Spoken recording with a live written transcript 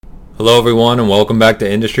Hello, everyone, and welcome back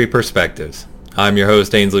to Industry Perspectives. I'm your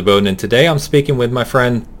host, Ainsley Bowden, and today I'm speaking with my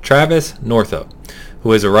friend Travis Northup,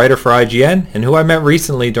 who is a writer for IGN and who I met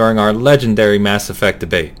recently during our legendary Mass Effect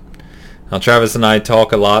debate. Now, Travis and I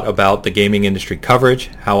talk a lot about the gaming industry coverage,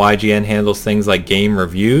 how IGN handles things like game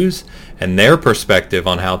reviews, and their perspective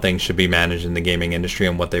on how things should be managed in the gaming industry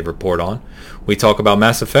and what they report on. We talk about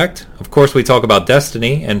Mass Effect. Of course, we talk about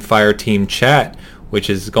Destiny and Fireteam Chat, which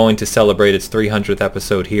is going to celebrate its 300th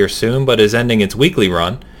episode here soon, but is ending its weekly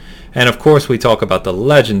run. And of course, we talk about the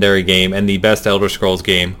legendary game and the best Elder Scrolls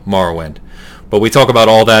game, Morrowind. But we talk about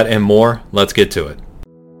all that and more. Let's get to it.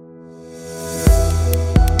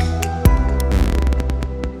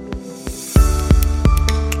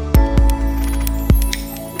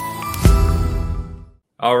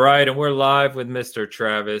 All right, and we're live with Mr.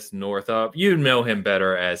 Travis Northup. You know him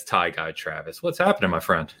better as Tie Guy Travis. What's happening, my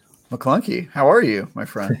friend? McClunky, how are you, my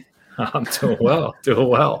friend? I'm doing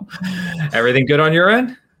well. Everything good on your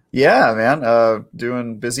end? Yeah, man.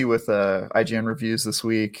 Doing busy with IGN reviews this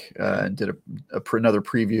week. Did another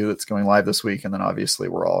preview that's going live this week, and then obviously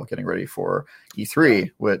we're all getting ready for E3,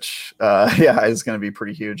 which is going to be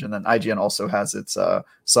pretty huge. And then IGN also has its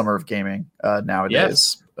Summer of Gaming nowadays.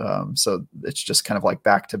 Yes. So it's just kind of like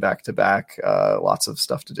back to back, lots of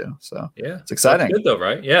stuff to do. So yeah, it's exciting. That's good though,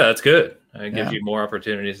 right? Yeah, that's good. It gives you more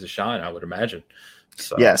opportunities to shine, I would imagine.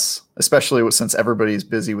 So. Yes, especially since everybody's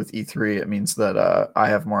busy with E3, it means that I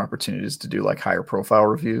have more opportunities to do like higher profile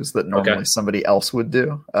reviews that normally somebody else would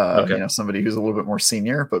do. Somebody who's a little bit more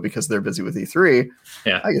senior, but because they're busy with E3,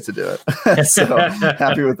 I get to do it. So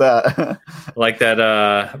happy with that. Like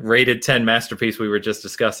that rated 10 masterpiece we were just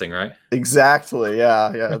discussing, right? Exactly. Yeah.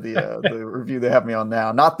 The review they have me on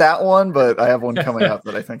now, not that one, but I have one coming up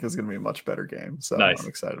that I think is going to be a much better game. So nice. I'm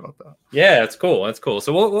excited about that. Yeah, that's cool.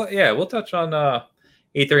 So we'll touch on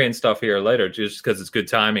E3 and stuff here later, just because it's good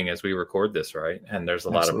timing as we record this, right? And there's a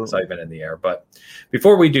lot of excitement in the air. But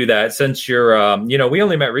before we do that, since you're, we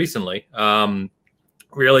only met recently,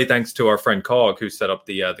 really thanks to our friend Cog, who set up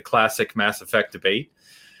the classic Mass Effect debate.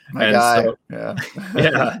 My guy.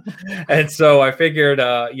 Yeah. And so I figured,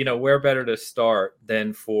 where better to start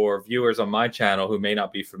than for viewers on my channel who may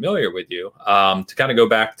not be familiar with you, to kind of go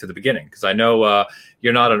back to the beginning, because I know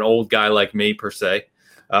you're not an old guy like me per se.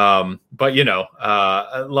 But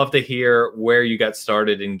I'd love to hear where you got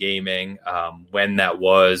started in gaming, when that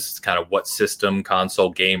was, kind of what system, console,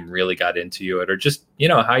 game really got into you, or just,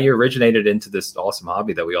 how you originated into this awesome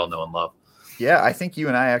hobby that we all know and love. Yeah, I think you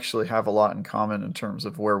and I actually have a lot in common in terms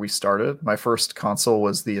of where we started. My first console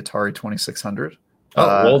was the Atari 2600.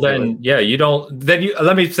 You don't.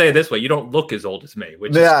 Let me say it this way: you don't look as old as me.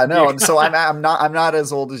 So I'm not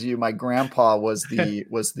as old as you. My grandpa was the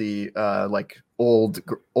old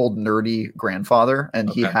nerdy grandfather,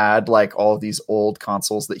 and he had like all of these old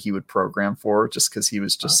consoles that he would program for, just because he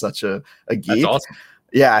was just such a geek. That's awesome.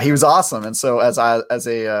 Yeah, he was awesome. And so as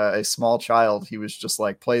a small child, he was just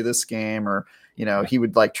like, play this game, or he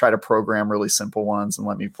would like try to program really simple ones and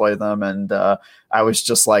let me play them. And I was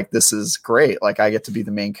just like, this is great. Like, I get to be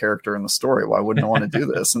the main character in the story. Why wouldn't I want to do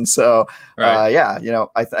this? And so,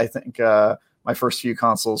 I think my first few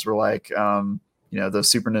consoles were like, the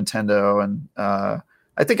Super Nintendo. And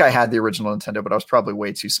I think I had the original Nintendo, but I was probably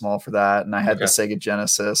way too small for that. And I had the Sega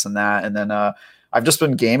Genesis and that. And then I've just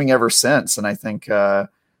been gaming ever since. And I think,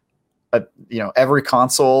 every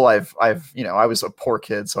console I was a poor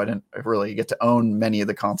kid, so I didn't really get to own many of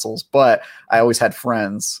the consoles, but I always had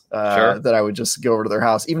friends that I would just go over to their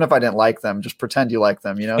house, even if I didn't like them, just pretend you like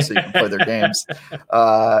them, so you can play their games.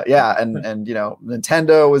 And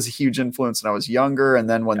Nintendo was a huge influence when I was younger. And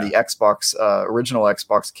then when the Xbox, original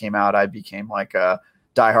Xbox came out, I became like a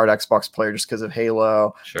diehard Xbox player just because of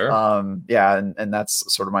Halo. Sure. And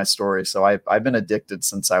that's sort of my story. So I've been addicted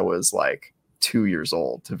since I was like 2 years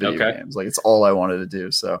old to video games. Like, it's all I wanted to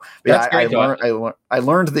do. So I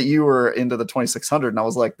learned that you were into the 2600, and I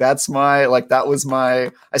was like, I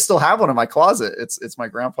still have one in my closet. It's my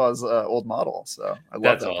grandpa's old model. So I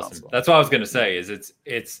love that awesome console. That's what I was going to say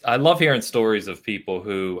is I love hearing stories of people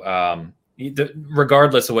who,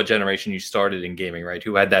 regardless of what generation you started in gaming, right?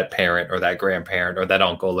 Who had that parent or that grandparent or that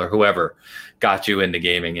uncle or whoever got you into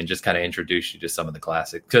gaming and just kind of introduced you to some of the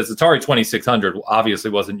classics. Because Atari 2600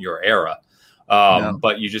 obviously wasn't your era.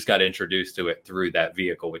 But you just got introduced to it through that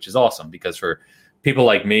vehicle, which is awesome, because for people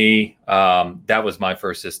like me, that was my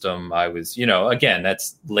first system. I was, again,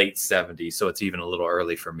 that's late 70s, so it's even a little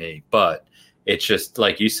early for me. But it's just,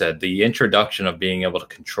 like you said, the introduction of being able to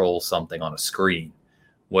control something on a screen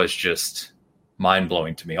was just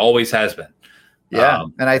mind-blowing to me. Always has been. Yeah,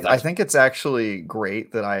 and I think it's actually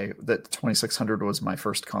great that 2600 was my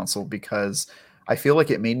first console, because I feel like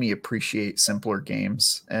it made me appreciate simpler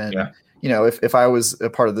games. And Yeah. if I was a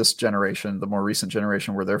part of this generation, the more recent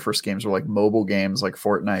generation, where their first games were like mobile games like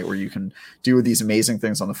Fortnite, where you can do these amazing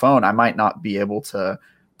things on the phone, I might not be able to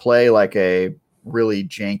play like a really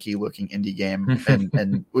janky looking indie game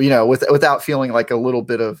and without feeling like a little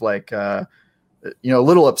bit of like a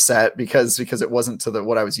little upset because it wasn't to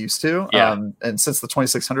what I was used to. Yeah. And since the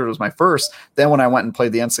 2600 was my first, then when I went and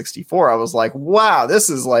played the N64, I was like, wow, this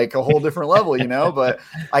is like a whole different level, but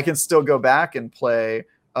I can still go back and play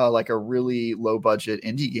like a really low budget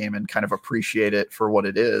indie game and kind of appreciate it for what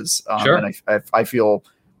it is. Sure. And I feel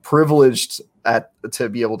privileged to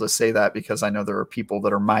be able to say that, because I know there are people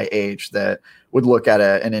that are my age that would look at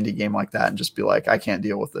an indie game like that and just be like, I can't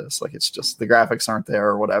deal with this. Like, it's just the graphics aren't there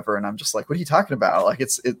or whatever. And I'm just like, what are you talking about? Like,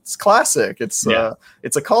 it's classic. It's a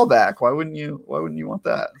callback. Why wouldn't you want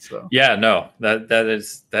that? So yeah, no,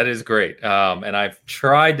 that is great. And I've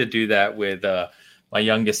tried to do that with my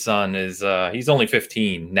youngest son. He's only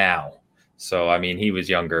 15 now. So, I mean, he was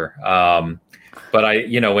younger. But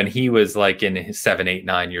when he was like in his 7, 8,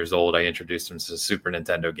 9 years old, I introduced him to Super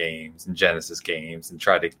Nintendo games and Genesis games and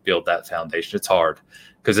tried to build that foundation. It's hard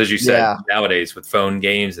because, as you said, nowadays with phone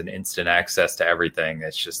games and instant access to everything,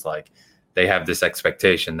 it's just like they have this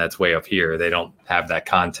expectation that's way up here. They don't have that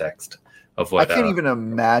context of what. I can't even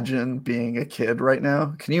imagine being a kid right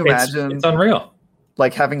now. Can you imagine? It's unreal.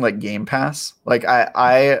 Like having like Game Pass. Like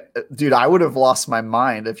I would have lost my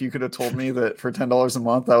mind if you could have told me that for $10 a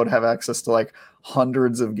month I would have access to like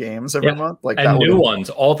hundreds of games every month. Like, and new ones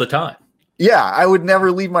all the time. Yeah, I would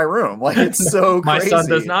never leave my room. Like, it's so my crazy. son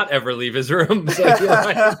does not ever leave his room. So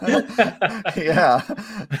yeah.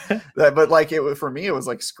 But like for me, it was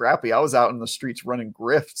like scrappy. I was out in the streets running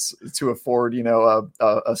grifts to afford, a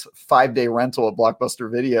 5-day rental at Blockbuster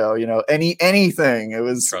Video, anything. It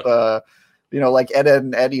was, like Ed, Ed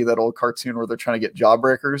and Eddie, that old cartoon where they're trying to get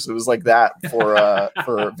Jawbreakers. It was like that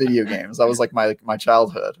for video games. That was like my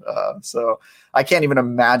childhood. So I can't even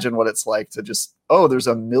imagine what it's like to just, there's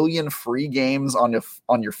a million free games on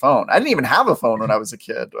your phone. I didn't even have a phone when I was a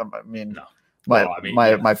kid. I mean, no.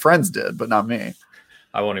 My friends did, but not me.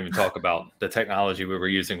 I won't even talk about the technology we were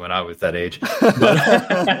using when I was that age.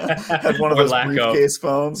 Had one of those briefcase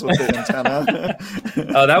phones with the antenna.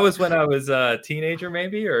 That was when I was a teenager,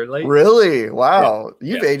 maybe, or late. Really? Wow.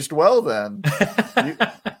 Yeah. You've aged well then.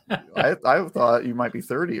 I thought you might be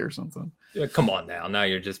 30 or something. Yeah, come on now. Now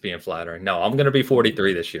you're just being flattering. No, I'm going to be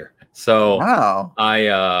 43 this year. So wow.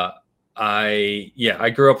 I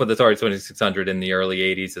grew up with the Atari 2600 in the early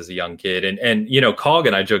 80s as a young kid. And Cog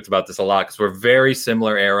and I joked about this a lot because we're very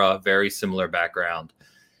similar era, very similar background.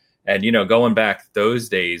 And, going back those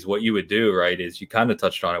days, what you would do, right, is you kind of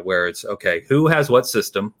touched on it, where it's, okay, who has what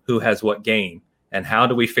system, who has what game, and how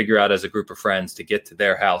do we figure out as a group of friends to get to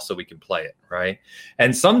their house so we can play it, right?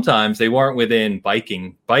 And sometimes they weren't within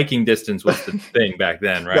biking distance was the thing back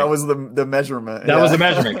then, right? That was the measurement. That was the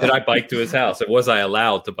measurement. Could I bike to his house? Was I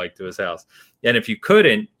allowed to bike to his house? And if you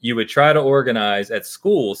couldn't, you would try to organize at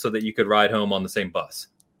school so that you could ride home on the same bus.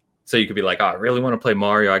 So you could be like, I really want to play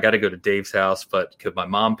Mario. I got to go to Dave's house, but could my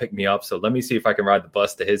mom pick me up? So let me see if I can ride the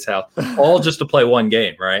bus to his house, all just to play one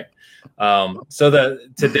game, right? So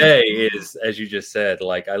today is, as you just said,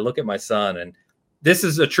 like I look at my son, and this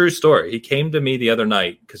is a true story. He came to me the other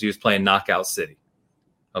night because he was playing Knockout City.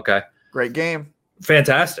 Okay. Great game.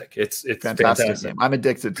 Fantastic. It's fantastic game. I'm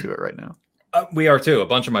addicted to it right now. We are too. A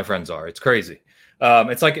bunch of my friends are. It's crazy.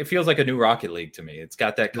 It feels like a new Rocket League to me. It's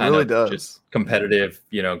got that kind of just competitive,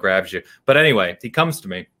 grabs you. But anyway, he comes to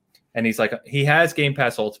me and he's like, he has Game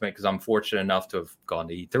Pass Ultimate because I'm fortunate enough to have gone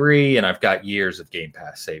to E3 and I've got years of Game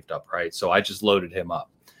Pass saved up, right? So I just loaded him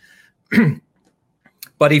up.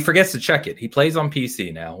 But he forgets to check it. He plays on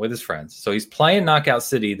PC now with his friends. So he's playing Knockout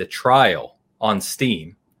City, the trial, on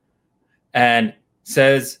Steam, and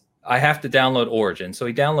says, I have to download Origin. So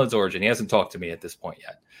he downloads Origin. He hasn't talked to me at this point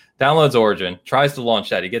yet. Downloads Origin, tries to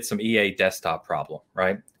launch that. He gets some EA desktop problem,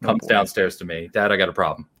 right? Comes downstairs to me. Dad, I got a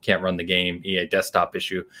problem. Can't run the game. EA desktop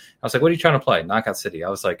issue. I was like, what are you trying to play? Knockout City. I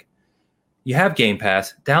was like, you have Game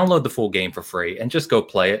Pass. Download the full game for free and just go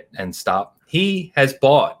play it and stop. He has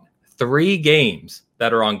bought 3 games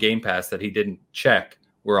that are on Game Pass that he didn't check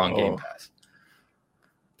were on Game Pass.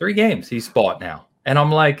 3 games he's bought now. And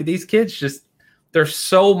I'm like, these kids just, there's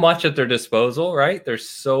so much at their disposal, right? There's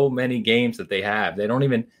so many games that they have. They don't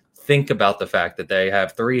even think about the fact that they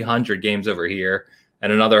have 300 games over here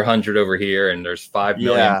and another 100 over here, and there's 5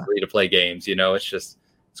 million free to play games. It's just,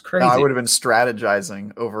 It's No, I crazy. would have been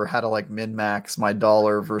strategizing over how to like min max my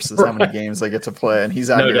dollar versus how many Right. games I get to play, and he's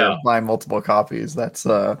out No here doubt. buying multiple copies. That's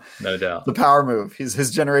No doubt. the power move.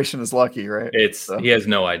 His generation is lucky, right? He So has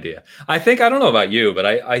no idea. I don't know about you, but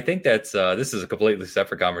I think that's this is a completely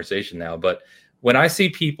separate conversation now. But when I see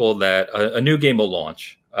people that a new game will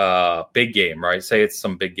launch, big game, right? Say it's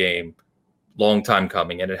some big game, long time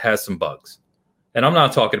coming, and it has some bugs. And I'm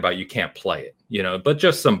not talking about you can't play it, but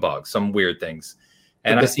just some bugs, some weird things. the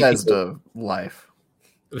And I see people Bethesda life,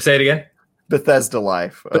 say it again. Bethesda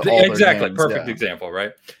life, But all their exactly, games, perfect yeah. example,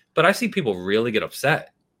 right? But I see people really get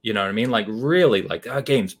upset. You know what I mean? Like really, like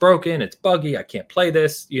game's broken, it's buggy, I can't play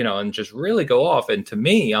this, and just really go off. And to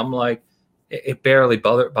me, I'm like, it barely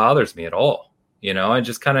bothers me at all. I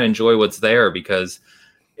just kind of enjoy what's there because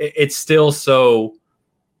it's still so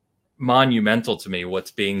monumental to me what's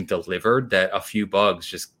being delivered that a few bugs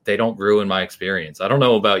just they don't ruin my experience. I don't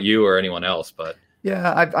know about you or anyone else, but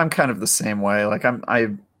Yeah, I'm kind of the same way. Like I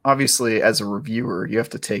obviously as a reviewer, you have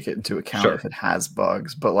to take it into account sure, if it has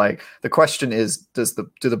bugs. But like the question is, do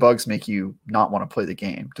the bugs make you not want to play the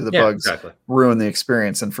game? Do the yeah, bugs exactly. ruin the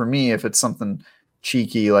experience? And for me, if it's something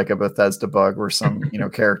cheeky like a Bethesda bug where some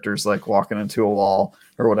characters like walking into a wall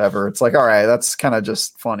or whatever, it's like all right, that's kind of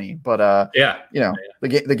just funny. But Yeah,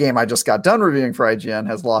 the game I just got done reviewing for IGN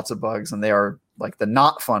has lots of bugs, and they are like the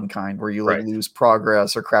not fun kind where you like right. lose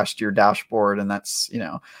progress or crash to your dashboard, and that's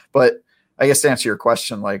But I guess to answer your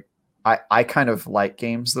question, like I kind of like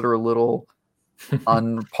games that are a little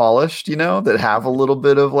unpolished, that have a little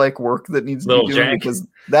bit of like work that needs to be Little doing jank. because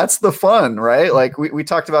that's the fun, right? Like we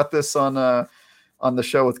talked about this on the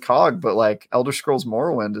show with Cog, but like Elder Scrolls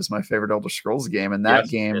Morrowind is my favorite Elder Scrolls game, and that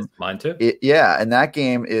game, yes, mine too. And that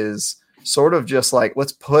game is sort of just like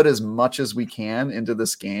let's put as much as we can into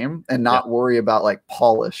this game and not worry about like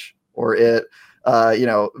polish or it,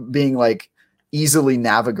 being like easily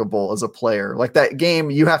navigable as a player. Like that game,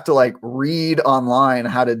 you have to like read online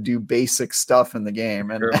how to do basic stuff in the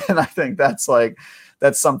game, and Sure. and I think that's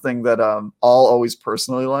something that I'll always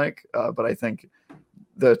personally like, but I think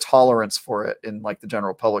the tolerance for it in like the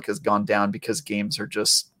general public has gone down because games are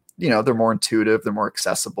just, they're more intuitive, they're more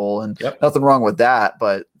accessible, and nothing wrong with that.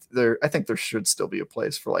 But I think there should still be a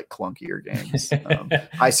place for like clunkier games.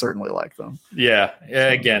 I certainly like them. Yeah.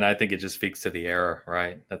 Again, I think it just speaks to the era,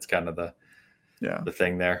 right? That's kind of the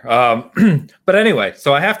thing there. But anyway,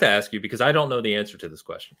 so I have to ask you because I don't know the answer to this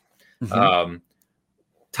question. Mm-hmm.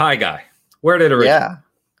 Tie guy, where did it originate?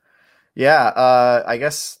 Yeah. I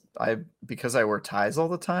guess because I wear ties all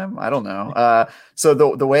the time. I don't know. So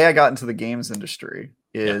the way I got into the games industry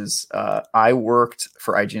is I worked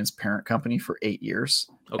for IGN's parent company for 8 years,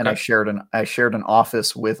 and I shared an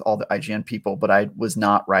office with all the IGN people, but I was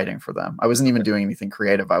not writing for them. I wasn't even doing anything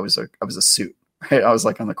creative. I was a suit. Right? I was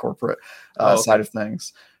like on the corporate side of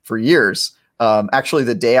things for years. Actually,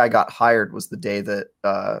 the day I got hired was the day that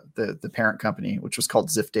the parent company, which was called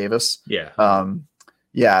Ziff Davis,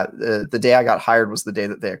 the day I got hired was the day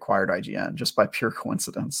that they acquired IGN, just by pure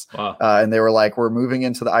coincidence. Wow. And they were like, we're moving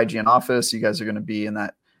into the IGN office. You guys are going to be in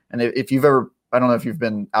that. And if you've ever, I don't know if you've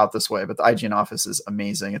been out this way, but the IGN office is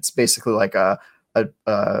amazing. It's basically like a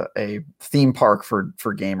theme park for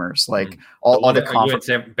gamers. Like all the conference.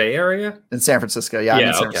 Are you in Bay Area? In San Francisco. Yeah, I'm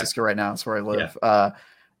in San Francisco right now. That's where I live. Yeah.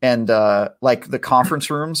 And like the conference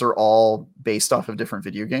rooms are all based off of different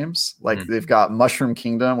video games. Like they've got Mushroom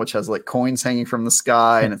Kingdom, which has like coins hanging from the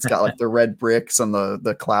sky, and it's got like the red bricks and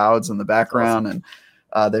the clouds in the background. Awesome.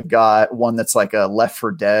 And they've got one that's like a Left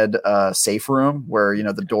 4 Dead safe room where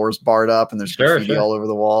the door's barred up and there's graffiti all over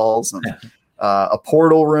the walls. And a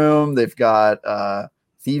portal room. They've got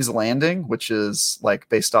Thieves Landing, which is like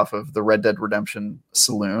based off of the Red Dead Redemption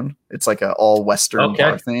Saloon. It's like a all Western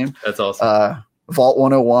bar theme. That's awesome. Vault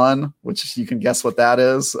 101, which you can guess what that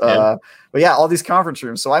is. But yeah, all these conference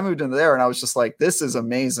rooms. So I moved into there and I was just like, this is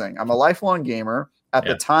amazing. I'm a lifelong gamer. At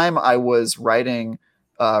the time I was writing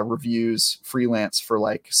reviews freelance for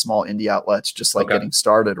like small indie outlets, just like getting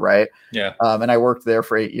started. Right. Yeah. And I worked there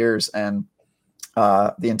for 8 years. And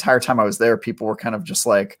the entire time I was there, people were kind of just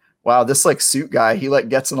like, wow, this like suit guy, he like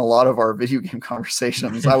gets in a lot of our video game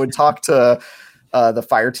conversations. I would talk to the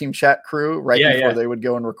Fire Team chat crew before they would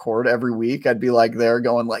go and record every week. I'd be like there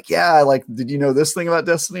going like, did you know this thing about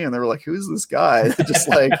Destiny? And they were like, who's this guy that just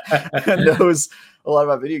like knows a lot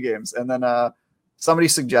about video games? And then somebody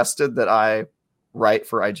suggested that I write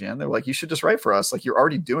for IGN. They were like, you should just write for us. Like, you're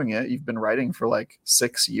already doing it. You've been writing for like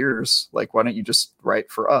 6 years. Like, why don't you just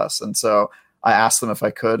write for us? And so I asked them if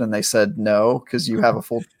I could, and they said no, because you have a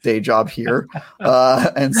full day job here.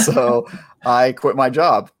 And so I quit my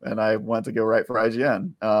job and I went to go write for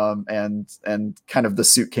IGN. And kind of the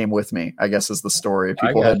suit came with me, I guess, is the story.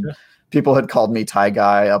 People had called me Tie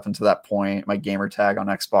Guy up until that point. My gamer tag on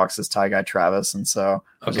Xbox is Tie Guy Travis. And so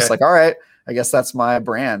I was just like, all right, I guess that's my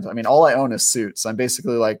brand. I mean, all I own is suits. I'm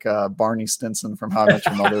basically like Barney Stinson from How I Met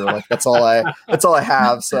Your Mother. Like that's all I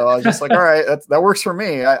have. So I was just like, all right, that works for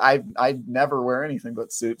me. I never wear anything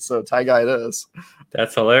but suits. So Tie Guy it is.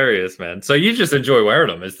 That's hilarious, man. So you just enjoy wearing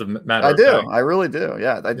them is the matter of fact. I really do.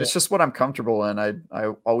 Yeah. It's just what I'm comfortable in. I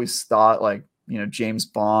always thought like, James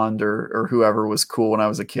Bond or whoever was cool when I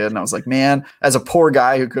was a kid. And I was like, man, as a poor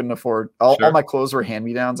guy who couldn't afford all my clothes were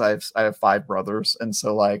hand-me-downs. I have 5 brothers. And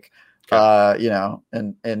so like,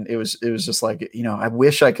 and it was just like, I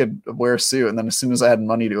wish I could wear a suit. And then as soon as I had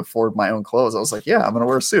money to afford my own clothes, I was like, yeah, I'm going to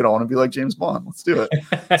wear a suit. I want to be like James Bond. Let's do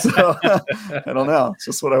it. So I don't know. It's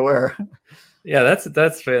just what I wear. Yeah,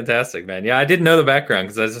 that's fantastic, man. Yeah, I didn't know the background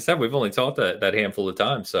because, as I said, we've only talked that handful of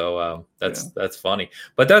times. So that's funny.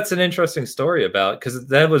 But that's an interesting story about, because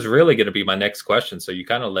that was really going to be my next question. So you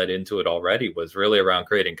kind of led into it already, was really around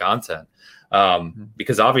creating content.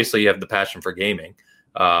 Because obviously you have the passion for gaming.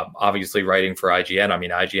 Obviously writing for IGN. I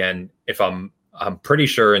mean, IGN, if I'm pretty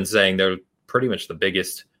sure in saying they're pretty much the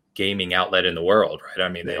biggest gaming outlet in the world, right? I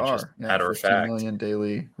mean, they just matter of fact, 15 million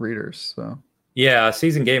daily readers. So yeah,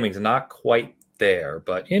 season gaming's not quite there,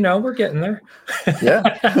 but we're getting there.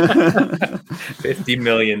 Yeah. 50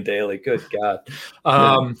 million daily. Good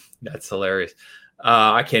God. That's hilarious.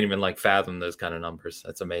 I can't even fathom those kind of numbers.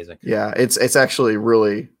 That's amazing. Yeah, it's actually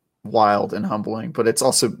really wild and humbling, but it's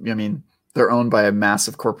also, I mean, they're owned by a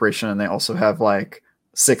massive corporation, and they also have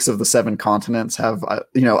 6 of the 7 continents have,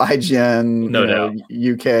 IGN, no doubt.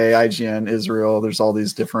 UK, IGN, Israel. There's all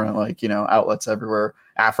these different outlets everywhere.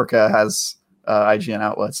 Africa has IGN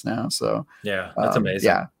outlets now. So yeah, that's amazing.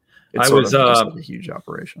 Yeah, it's just a huge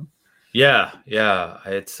operation. Yeah.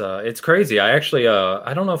 It's crazy. I actually,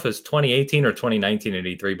 I don't know if it's 2018 or 2019 at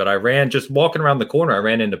E3, but I ran, just walking around the corner, I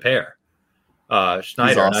ran into Per Schneider.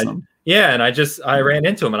 He's awesome. And I ran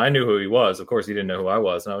into him and I knew who he was. Of course, he didn't know who I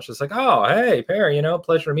was. And I was just like, oh, hey, Per,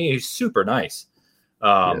 pleasure to meet you. He's super nice.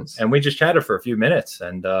 And we just chatted for a few minutes.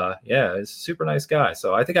 And he's a super nice guy.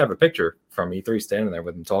 So I think I have a picture from E3 standing there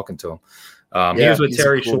with him talking to him. He was with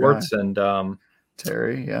Terry Schwartz guy. And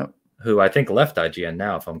Terry, yeah. Who I think left IGN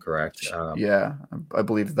now, if I'm correct. Yeah, I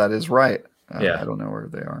believe that is right. I don't know where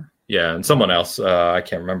they are. Yeah, and someone else, I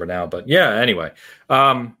can't remember now, but yeah. Anyway,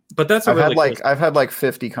 but that's I've had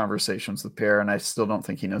 50 conversations with Per, and I still don't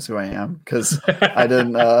think he knows who I am because I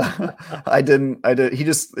didn't. I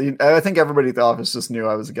think everybody at the office just knew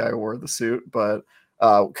I was a guy who wore the suit, but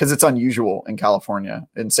because it's unusual in California,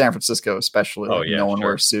 in San Francisco especially, no one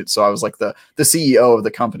wears suits. So I was like the CEO of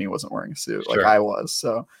the company wasn't wearing a suit, like I was.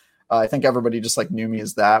 So I think everybody just knew me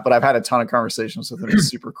as that. But I've had a ton of conversations with him. He's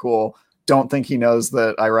super cool. Don't think he knows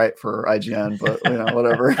that I write for IGN, but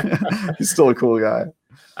whatever. He's still a cool guy.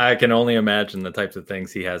 I can only imagine the types of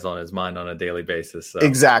things he has on his mind on a daily basis. So.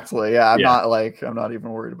 Exactly. Yeah. I'm not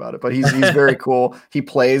even worried about it, but he's very cool. He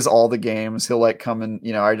plays all the games. He'll come and,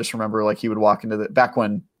 I just remember he would walk into back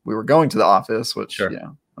when we were going to the office, which,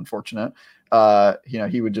 unfortunate.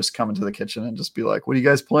 He would just come into the kitchen and just be like, what are you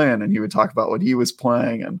guys playing? And he would talk about what he was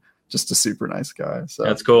playing, and just a super nice guy. So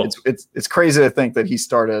that's cool. It's crazy to think that he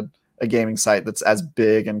started a gaming site that's as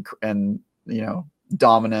big and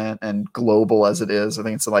dominant and global as it is. I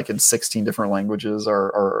think it's in 16 different languages.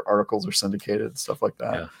 Our articles are syndicated, stuff like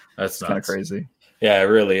that. Yeah, that's kind of crazy. Yeah, it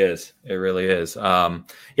really is. It really is. So I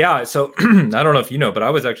don't know if you know, but I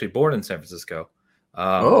was actually born in San Francisco.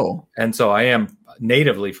 And so I am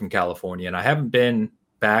natively from California, and I haven't been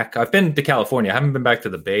back. I've been to California. I haven't been back to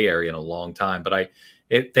the Bay Area in a long time, but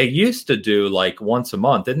they used to do once a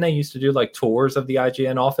month. Didn't they used to do tours of the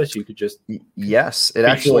IGN office? You could just it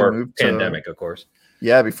actually moved pandemic, of course.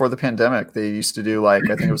 Yeah, before the pandemic, they used to do I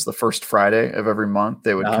think it was the first Friday of every month.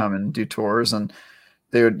 They would come and do tours, and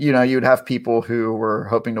they would you would have people who were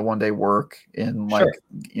hoping to one day work in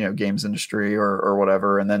games industry or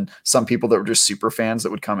whatever, and then some people that were just super fans that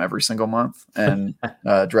would come every single month and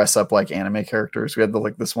dress up like anime characters. We had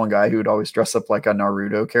this one guy who would always dress up like a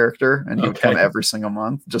Naruto character, and he would come every single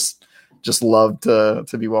month. Just loved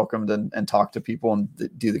to be welcomed and talk to people and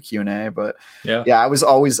do the Q&A. But I was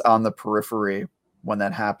always on the periphery when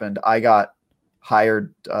that happened. I got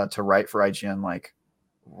hired to write for IGN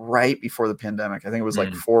right before the pandemic. I think it was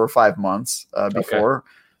 4 or 5 months before.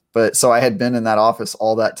 But so I had been in that office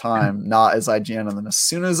all that time, not as IGN. And then as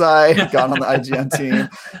soon as I got on the IGN team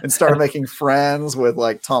and started making friends with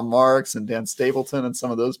like Tom Marks and Dan Stapleton and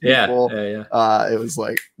some of those people, it was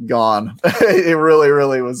like gone. It really,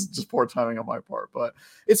 really was just poor timing on my part. But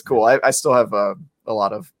it's cool. I still have a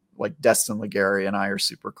lot of like Destin Legary and I are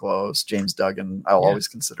super close. James Duggan, I'll always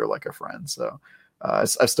consider like a friend. So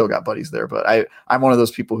I've still got buddies there, but I'm one of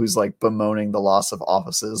those people who's like bemoaning the loss of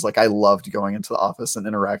offices. Like I loved going into the office and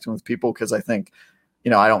interacting with people because I think,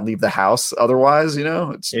 I don't leave the house otherwise,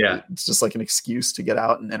 it's just like an excuse to get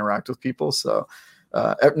out and interact with people. So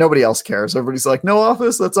nobody else cares. Everybody's like, no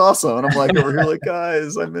office. That's awesome. And I'm like over here like,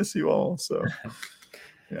 guys, I miss you all. So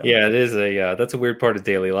yeah, it is that's a weird part of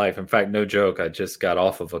daily life. In fact, no joke. I just got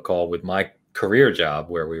off of a call with my career job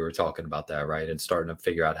where we were talking about that, right? And starting to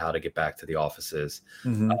figure out how to get back to the offices,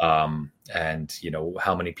 and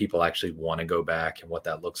how many people actually want to go back and what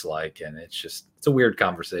that looks like. And it's a weird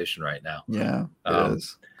conversation right now. Yeah, it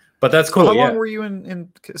is. But that's cool. How long were you in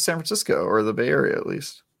San Francisco or the Bay Area at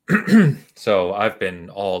least? So I've been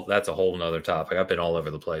that's a whole nother topic. I've been all over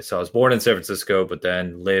the place. So I was born in San Francisco, but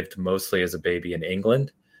then lived mostly as a baby in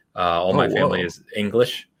England. All my family is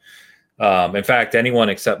English. In fact, anyone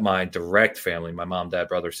except my direct family, my mom, dad,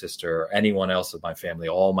 brother, sister, anyone else of my family,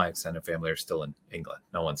 all my extended family are still in England.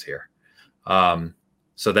 No one's here.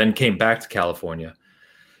 So then came back to California,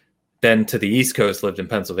 then to the East Coast, lived in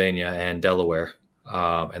Pennsylvania and Delaware.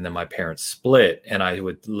 And then my parents split and I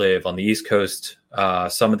would live on the East Coast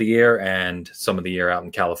some of the year and some of the year out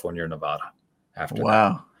in California or Nevada after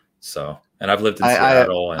that. So, and I've lived in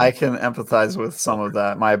Seattle. I can empathize with some of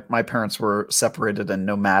that. My parents were separated and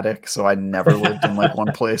nomadic, so I never lived in like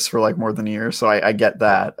one place for like more than a year. So I get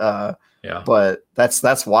that. But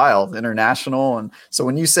that's wild, international. And so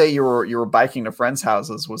when you say you were biking to friends'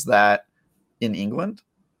 houses, was that in England?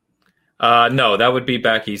 No, that would be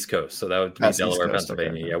back East Coast. So that would be Delaware,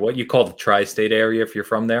 Pennsylvania. Okay. Yeah, what you call the tri-state area if you're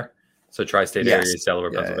from there. So tri-state area is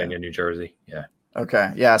Delaware, Pennsylvania, New Jersey. Yeah.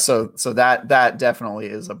 Okay. Yeah. So that definitely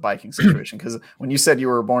is a biking situation. Because when you said you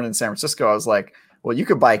were born in San Francisco, I was like, well, you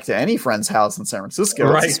could bike to any friend's house in San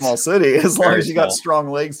Francisco. Right. It's a small city. As long as you got strong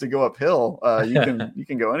legs to go uphill, you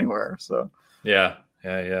can go anywhere. So yeah.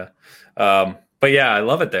 But yeah, I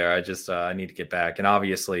love it there. I just I need to get back, and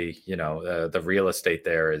obviously, the real estate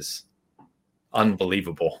there is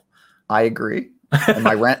unbelievable. I agree. And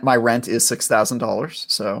my rent is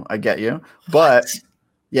 $6,000, so I get you. But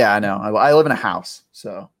yeah, I know. I live in a house,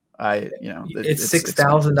 so it's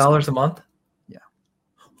 $6,000 a month. Yeah.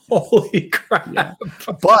 Holy crap! Yeah.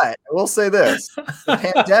 But I will say this: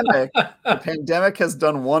 the pandemic has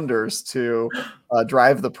done wonders to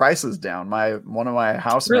drive the prices down. One of my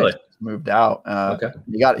housemates moved out.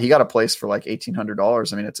 He got a place for like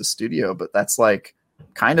 $1,800. I mean, it's a studio, but that's like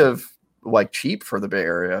kind of like cheap for the Bay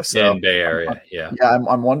Area. So Bay Area,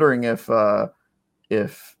 I'm wondering if the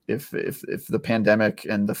pandemic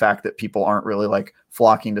and the fact that people aren't really like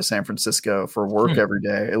flocking to San Francisco for work every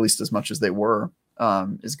day, at least as much as they were,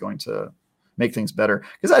 is going to make things better.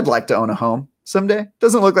 Because I'd like to own a home someday.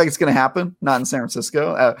 Doesn't look like it's going to happen. Not in San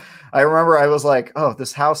Francisco. I remember I was like, oh,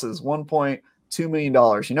 this house is $1.2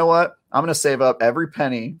 million. You know what? I'm going to save up every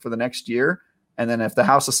penny for the next year. And then if the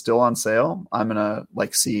house is still on sale, I'm going to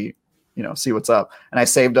like see what's up. And I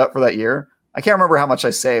saved up for that year. I can't remember how much I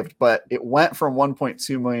saved, but it went from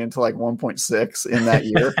 1.2 million to like 1.6 in that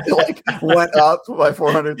year. It like went up by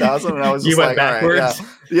 400,000. And I was just like, backwards. All right,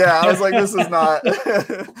 yeah. I was like, this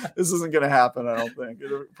isn't going to happen. I don't think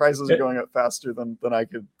the prices are going up faster than I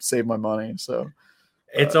could save my money. So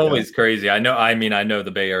it's always crazy. I know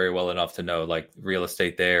the Bay Area well enough to know like real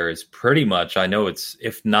estate there is pretty much, I know it's,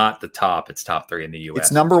 if not the top, it's top 3 in the US.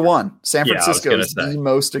 It's number 1. San Francisco is the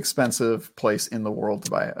most expensive place in the world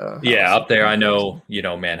to buy a house. Up there. I know,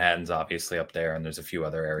 Manhattan's obviously up there and there's a few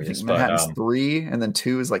other areas. Manhattan's 3 and then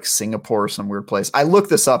 2 is like Singapore, some weird place. I look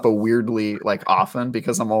this up weirdly like often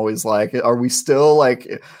because I'm always like, are we still like,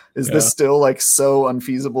 is this still like so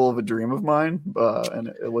unfeasible of a dream of mine? And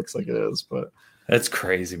it looks like it is, but that's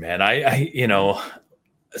crazy, man.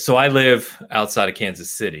 So I live outside of Kansas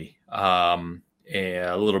City, a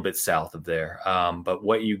little bit south of there. But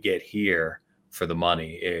what you get here for the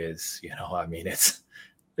money is,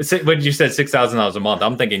 it's what you said, $6,000 a month.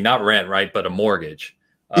 I'm thinking not rent, right, but a mortgage.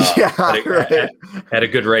 At a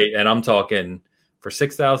good rate. And I'm talking for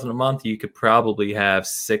 $6,000 a month, you could probably have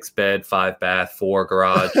 6 bed, 5 bath, 4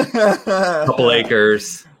 garage, couple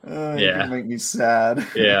acres. You make me sad.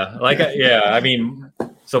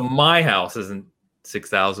 So my house isn't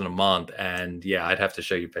 $6,000 a month, and I'd have to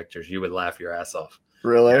show you pictures. You would laugh your ass off.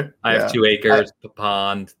 Really? I have 2 acres, a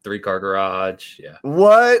pond, 3-car garage. Yeah.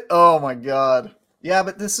 What? Oh my God. Yeah,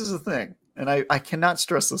 but this is the thing, and I cannot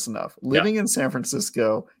stress this enough. Living in San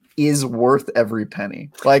Francisco is worth every penny.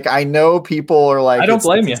 Like, I know people are like, I don't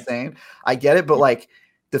blame you. Insane. I get it, but like,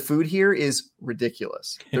 the food here is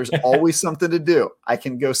ridiculous. There's always something to do. I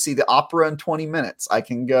can go see the opera in 20 minutes. I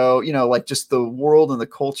can go, like just the world and the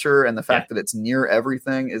culture and the fact that it's near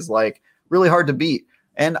everything is like really hard to beat.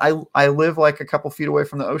 And I live like a couple feet away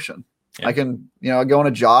from the ocean. Yeah. I can, I go on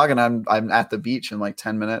a jog and I'm at the beach in like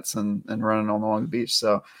 10 minutes and running along the beach.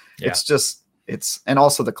 So and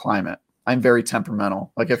also the climate. I'm very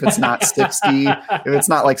temperamental. Like if it's not 60, if it's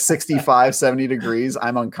not like 65, 70 degrees,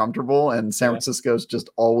 I'm uncomfortable. And San Francisco is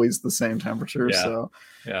just always the same temperature. Yeah.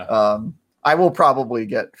 So I will probably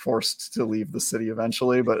get forced to leave the city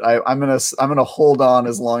eventually, but I'm gonna hold on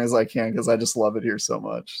as long as I can because I just love it here so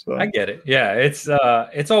much. So. I get it. Yeah, it's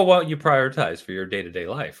all what you prioritize for your day-to-day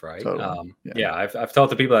life, right? Totally. I've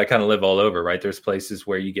talked to people that kind of live all over, right? There's places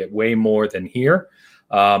where you get way more than here.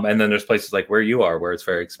 And then there's places like where you are, where it's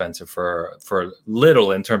very expensive for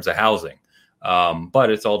little in terms of housing. But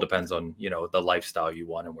it all depends on, the lifestyle you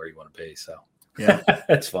want and where you want to be. So yeah,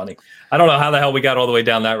 that's funny. I don't know how the hell we got all the way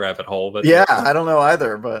down that rabbit hole, but yeah, I don't know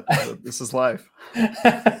either, but this is life.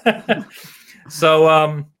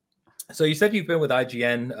 So you said you've been with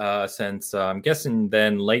IGN since I'm guessing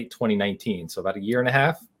then late 2019. So about a year and a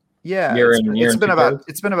half. Yeah, it's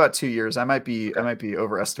been about 2 years. I might be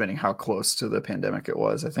overestimating how close to the pandemic it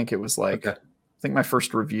was. I think it was like I think my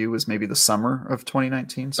first review was maybe the summer of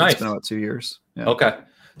 2019. So It's been about 2 years. Yeah. Okay.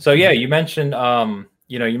 So you mentioned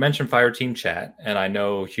Fireteam Chat, and I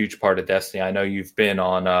know a huge part of Destiny. I know you've been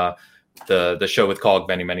on the show with Cog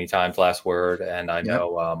many times, Last Word, and I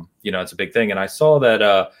know it's a big thing. And I saw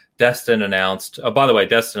that Destin announced. Oh, by the way,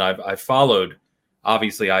 Destin, I followed.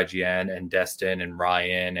 Obviously IGN and Destin and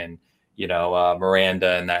Ryan and,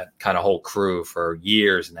 Miranda and that kind of whole crew for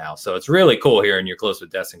years now. So it's really cool hearing you're close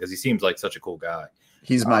with Destin because he seems like such a cool guy.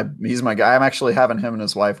 He's my guy. I'm actually having him and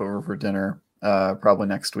his wife over for dinner probably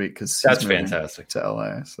next week because that's fantastic to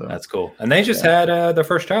LA. So that's cool. And they just had their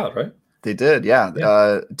first child, right? They did,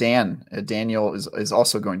 yeah. Daniel is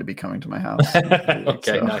also going to be coming to my house.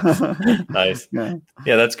 Okay, nice. Yeah,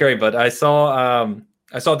 that's great. But I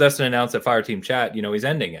saw Destin announce at Fireteam Chat, he's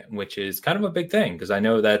ending it, which is kind of a big thing because I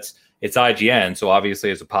know it's IGN. So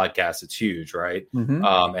obviously as a podcast, it's huge, right?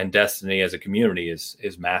 Mm-hmm. And Destiny as a community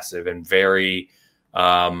is massive and very,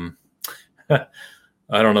 I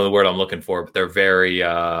don't know the word I'm looking for, but they're very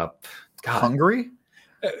hungry.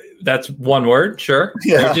 That's one word. Sure.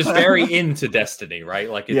 Yeah. They're just very into Destiny, right?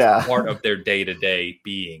 Like it's part of their day-to-day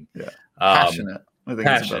being. Yeah. Passionate. I think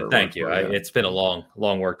passionate. Thank you. It's been a long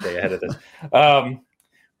work day ahead of this.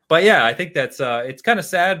 But yeah, I think that's it's kind of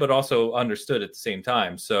sad, but also understood at the same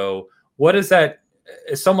time. So what is that?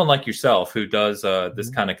 As someone like yourself who does this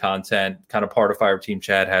kind of content, kind of part of Fireteam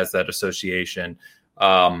Chat, has that association,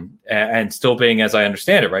 and still being, as I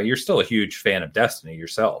understand it, right? You're still a huge fan of Destiny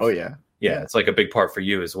yourself. Oh yeah. Yeah, it's like a big part for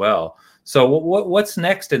you as well. So what's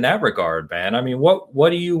next in that regard, man? I mean, what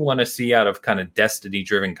do you want to see out of kind of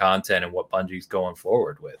Destiny-driven content and what Bungie's going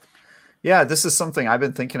forward with? Yeah, this is something I've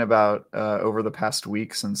been thinking about over the past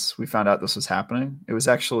week since we found out this was happening. It was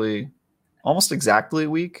actually almost exactly a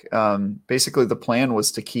week. Basically, the plan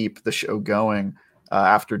was to keep the show going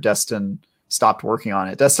after Destin stopped working on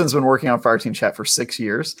it. Destin's been working on Fireteam Chat for 6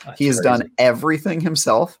 years. He has done everything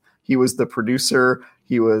himself. He was the producer.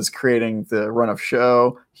 He was creating the run of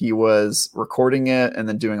show. He was recording it and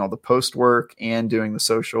then doing all the post work and doing the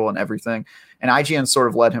social and everything. And IGN sort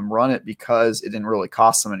of let him run it because it didn't really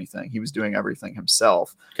cost him anything. He was doing everything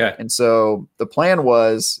himself. Okay. And so the plan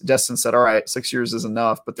was, Destin said, all right, 6 years is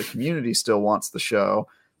enough, but the community still wants the show.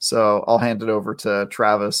 So I'll hand it over to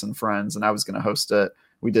Travis and friends, and I was going to host it.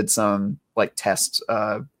 We did some like test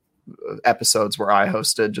episodes where I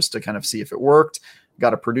hosted just to kind of see if it worked.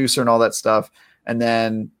 Got a producer and all that stuff. And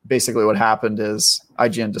then basically what happened is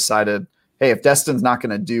IGN decided, hey, if Destin's not going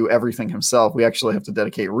to do everything himself, we actually have to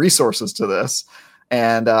dedicate resources to this.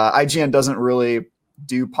 And IGN doesn't really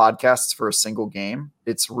do podcasts for a single game.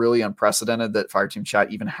 It's really unprecedented that Fireteam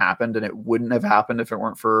Chat even happened, and it wouldn't have happened if it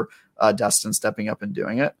weren't for Destin stepping up and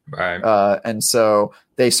doing it. Right. And so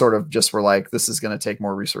they sort of just were like, this is going to take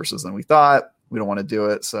more resources than we thought. We don't want to do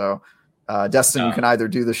it. So Destin, you can either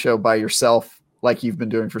do the show by yourself like you've been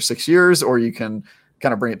doing for 6 years, or you can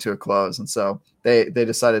kind of bring it to a close. And so they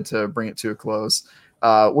decided to bring it to a close.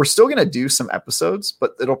 We're still going to do some episodes,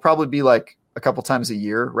 but it'll probably be like a couple times a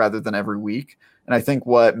year rather than every week. And I think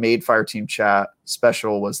what made Fireteam Chat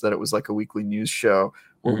special was that it was like a weekly news show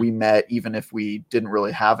where we met, even if we didn't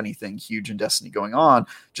really have anything huge in Destiny going on,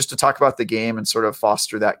 just to talk about the game and sort of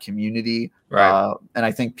foster that community. Right. And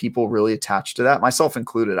I think people really attached to that, myself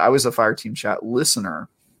included. I was a Fireteam Chat listener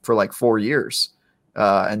for like 4 years.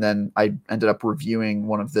 And then I ended up reviewing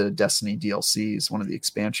one of the Destiny DLCs, one of the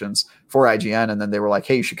expansions for IGN. And then they were like,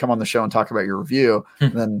 hey, you should come on the show and talk about your review.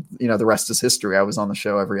 And then, the rest is history. I was on the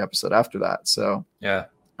show every episode after that. So yeah,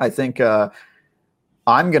 I think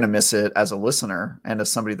I'm going to miss it as a listener and as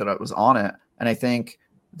somebody that was on it. And I think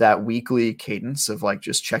that weekly cadence of like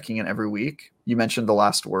just checking in every week, you mentioned The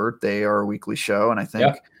Last Word. They are a weekly show. And I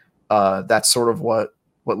think that's sort of what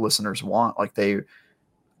listeners want. Like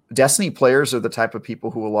Destiny players are the type of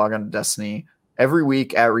people who will log on to Destiny every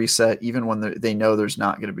week at reset, even when they know there's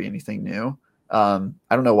not going to be anything new. I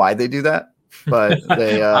don't know why they do that, but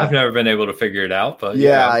they. I've never been able to figure it out, but you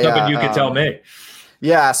can tell me.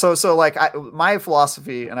 Yeah, so like my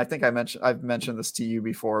philosophy, and I think I've mentioned this to you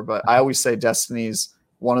before, but I always say Destiny's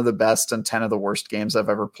one of the best and 10 of the worst games I've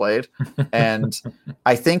ever played. And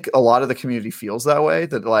I think a lot of the community feels that way,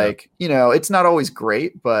 that like, it's not always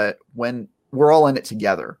great, but when we're all in it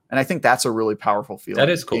together. And I think that's a really powerful feeling. That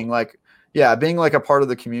is cool. Being like a part of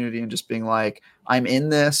the community and just being like, I'm in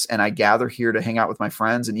this and I gather here to hang out with my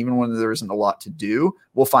friends. And even when there isn't a lot to do,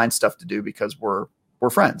 we'll find stuff to do because we're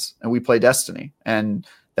friends and we play Destiny. And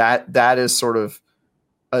that is sort of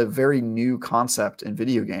a very new concept in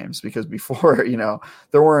video games, because before,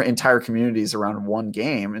 there weren't entire communities around one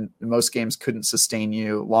game, and most games couldn't sustain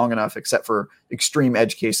you long enough, except for extreme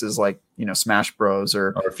edge cases like, Smash Bros.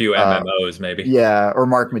 Or a few MMOs maybe. Yeah. Or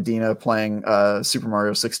Mark Medina playing Super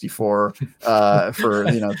Mario 64 for,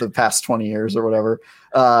 the past 20 years or whatever.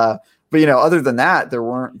 But, other than that, there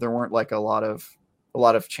weren't like a lot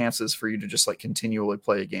of chances for you to just like continually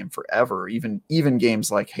play a game forever. Even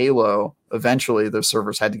games like Halo, eventually those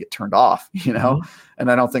servers had to get turned off, Mm-hmm.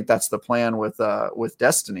 And I don't think that's the plan with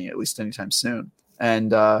Destiny, at least anytime soon.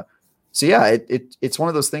 And so yeah, it's one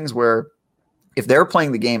of those things where if they're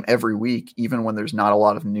playing the game every week, even when there's not a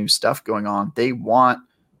lot of new stuff going on, they want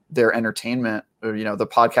their entertainment or, the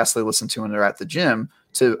podcast they listen to when they're at the gym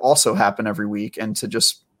to also happen every week, and to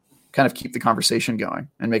just kind of keep the conversation going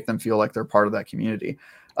and make them feel like they're part of that community.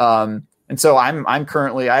 And so I'm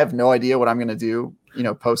currently, I have no idea what I'm going to do,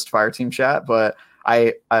 post Fireteam Chat, but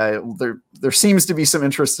there seems to be some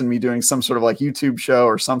interest in me doing some sort of like YouTube show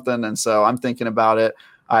or something. And so I'm thinking about it.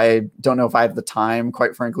 I don't know if I have the time,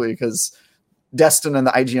 quite frankly, because Destin and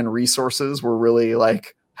the IGN resources were really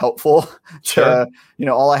like helpful. Sure.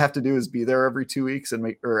 All I have to do is be there every 2 weeks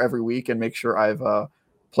or every week and make sure I've,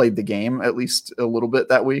 played the game at least a little bit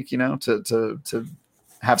that week, to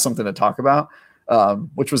have something to talk about,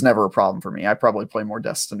 which was never a problem for me. I probably play more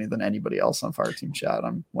Destiny than anybody else on Fireteam Chat.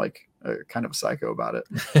 I'm like kind of a psycho about it.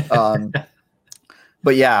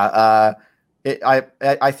 But yeah,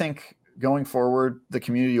 I think going forward, the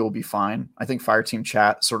community will be fine. I think Fireteam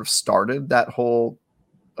Chat sort of started that whole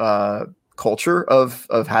culture of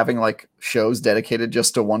having like shows dedicated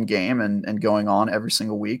just to one game and going on every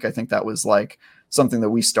single week. I think that was like something that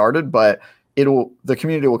we started, but the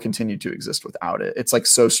community will continue to exist without it. It's like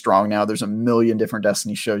so strong now. There's a million different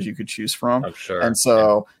Destiny shows you could choose from. I'm sure. And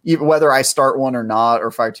so even whether I start one or not, or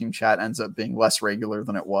Fireteam Chat ends up being less regular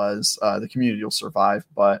than it was, the community will survive.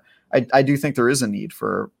 But I do think there is a need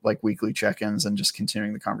for like weekly check-ins and just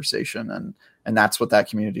continuing the conversation. And that's what that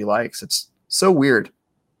community likes. It's so weird.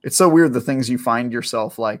 It's so weird, the things you find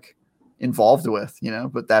yourself like involved with,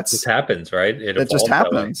 but this happens, right? It just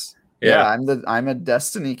happens. Yeah, I'm a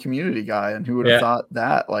Destiny community guy, and who would have thought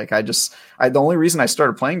that? Like, the only reason I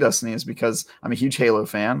started playing Destiny is because I'm a huge Halo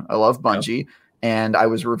fan. I love Bungie, and I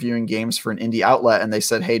was reviewing games for an indie outlet, and they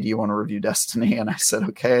said, "Hey, do you want to review Destiny?" And I said,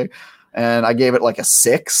 "Okay." And I gave it like a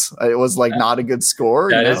 6. It was like not a good score.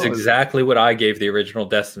 That is exactly what I gave the original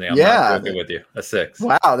Destiny. I'm not joking with you. A 6.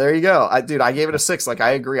 Wow, there you go. I gave it a 6. Like,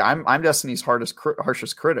 I agree. I'm Destiny's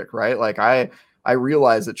harshest critic, right? Like, I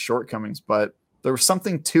realize its shortcomings, but there was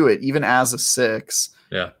something to it, even as a 6.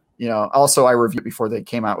 Yeah. Also I reviewed before they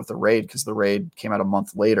came out with the raid, because the raid came out a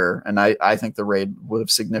month later. And I think the raid would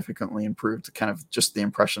have significantly improved kind of just the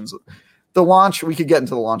impressions. The launch, we could get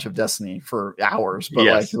into the launch of Destiny for hours, but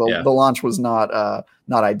the launch was not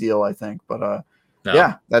ideal, I think. But no.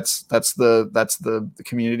 Yeah, that's the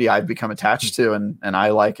community I've become attached to, and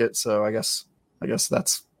I like it. So I guess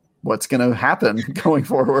that's what's going to happen going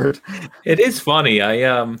forward. It is funny.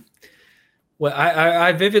 Well,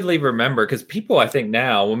 I vividly remember, because people, I think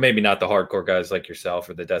now, well, maybe not the hardcore guys like yourself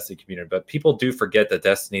or the Destiny community, but people do forget that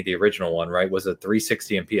Destiny, the original one, right, was a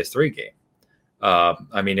 360 and PS3 game.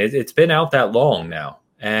 I mean, it's been out that long now.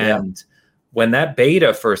 And when that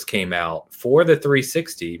beta first came out for the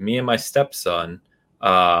 360, me and my stepson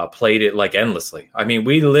played it like endlessly. I mean,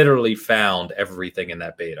 we literally found everything in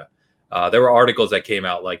that beta. There were articles that came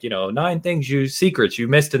out like, 9 secrets you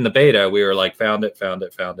missed in the beta. We were like, found it.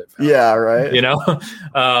 Yeah,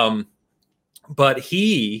 right. But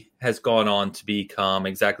he has gone on to become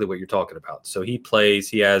exactly what you're talking about. So he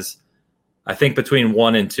has, I think between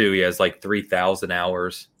 1 and 2, he has like 3,000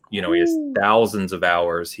 hours. He has thousands of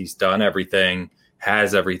hours. He's done everything,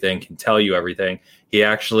 has everything, can tell you everything. He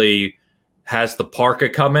actually has the parka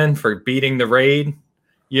come in for beating the raid,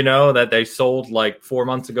 that they sold like 4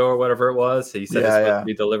 months ago or whatever it was. He said it's supposed to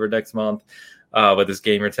be delivered next month with his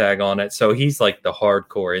gamer tag on it. So he's like the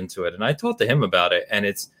hardcore into it. And I talked to him about it. And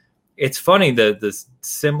it's funny the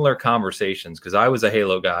similar conversations, because I was a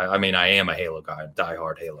Halo guy. I mean, I am a Halo guy, a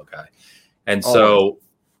diehard Halo guy. And so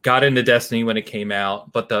got into Destiny when it came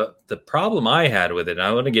out. But the problem I had with it, and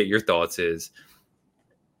I want to get your thoughts, is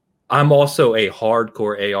I'm also a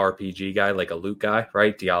hardcore ARPG guy, like a loot guy,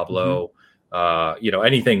 right? Diablo,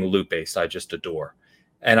 anything loot based, I just adore.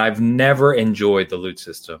 And I've never enjoyed the loot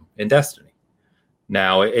system in Destiny.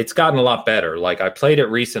 Now it's gotten a lot better. Like I played it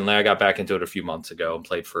recently. I got back into it a few months ago and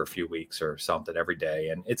played for a few weeks or something every day.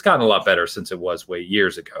 And it's gotten a lot better since it was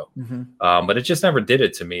years ago. But it just never did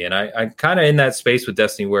it to me. And I'm kind of in that space with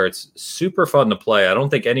Destiny where it's super fun to play. I don't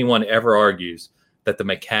think anyone ever argues that the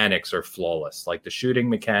mechanics are flawless. Like the shooting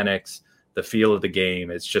mechanics, the feel of the game,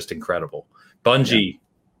 it's just incredible. Bungie,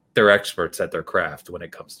 they're experts at their craft when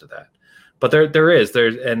it comes to that. But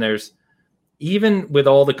there's even with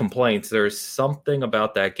all the complaints, there's something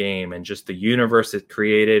about that game and just the universe it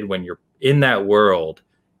created. When you're in that world,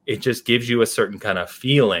 it just gives you a certain kind of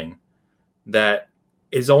feeling that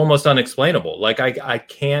is almost unexplainable. Like I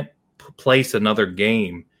can't place another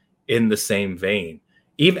game in the same vein.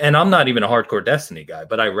 And I'm not even a hardcore Destiny guy,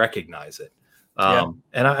 but I recognize it. And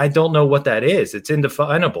I don't know what that is. It's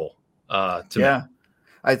indefinable to me.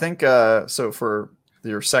 I think so. For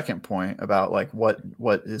your second point about like what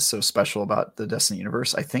is so special about the Destiny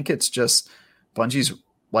universe, I think it's just Bungie's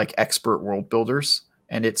like expert world builders,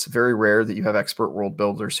 and it's very rare that you have expert world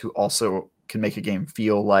builders who also can make a game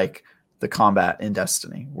feel like the combat in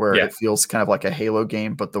Destiny, where it feels kind of like a Halo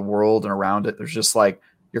game, but the world and around it, there's just like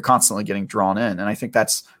you're constantly getting drawn in. And I think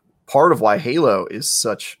that's part of why Halo is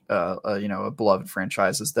such a beloved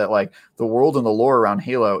franchise, is that like the world and the lore around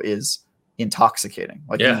Halo is intoxicating.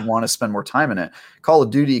 Like you want to spend more time in it. Call of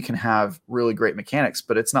Duty can have really great mechanics,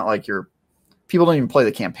 but it's not like people don't even play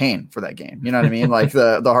the campaign for that game. You know what I mean? Like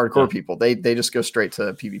the hardcore people, they just go straight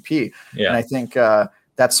to PvP. And I think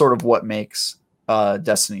that's sort of what makes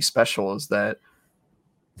Destiny special, is that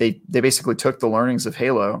they basically took the learnings of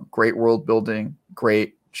Halo, great world building,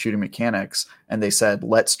 great shooting mechanics, and they said,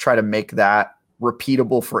 let's try to make that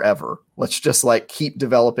repeatable forever. Let's just like keep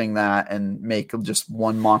developing that and make just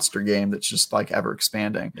one monster game that's just like ever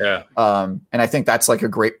expanding. And I think that's like a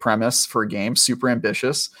great premise for a game, super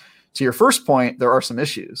ambitious. To your first point, there are some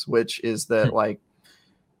issues, which is that like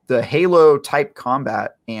the Halo type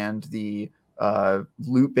combat and the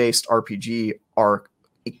loot-based RPG are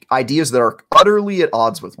ideas that are utterly at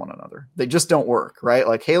odds with one another. They just don't work, right?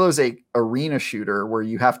 Like Halo's a arena shooter where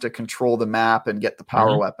you have to control the map and get the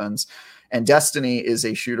power weapons. And Destiny is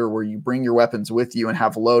a shooter where you bring your weapons with you and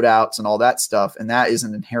have loadouts and all that stuff. And that is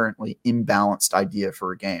an inherently imbalanced idea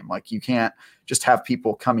for a game. Like you can't just have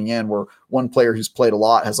people coming in where one player who's played a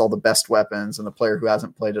lot has all the best weapons and the player who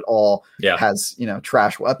hasn't played at all has,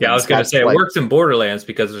 trash weapons. Yeah, I was going to say it works in Borderlands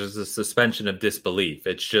because there's a suspension of disbelief.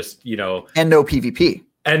 It's just, and no PvP.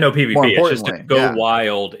 And no PvP. It's just to go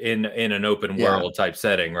wild in an open world type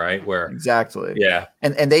setting, right? Where exactly.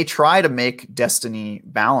 And they try to make Destiny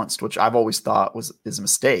balanced, which I've always thought is a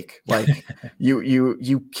mistake. Like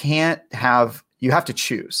you can't have, you have to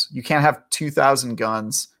choose. You can't have 2,000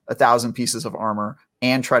 guns, 1,000 pieces of armor,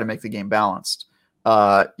 and try to make the game balanced.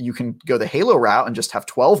 You can go the Halo route and just have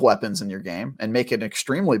 12 weapons in your game and make it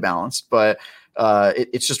extremely balanced, but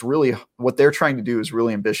it's just really what they're trying to do is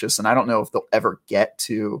really ambitious, and I don't know if they'll ever get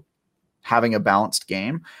to having a balanced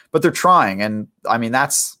game, but they're trying. And I mean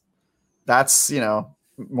that's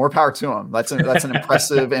more power to them. That's an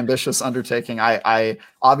impressive, ambitious undertaking. I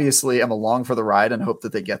obviously am along for the ride and hope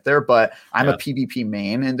that they get there, but I'm a PvP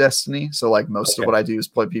main in Destiny, so like most of what I do is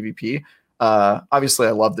play PvP. Obviously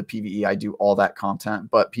I love the PvE. I do all that content,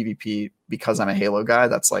 but PvP, because I'm a Halo guy,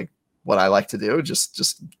 that's like what I like to do.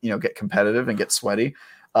 Just get competitive and get sweaty.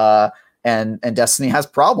 And Destiny has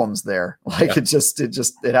problems there. Like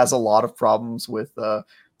it has a lot of problems with the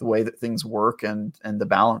way that things work and the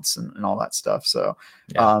balance and all that stuff. So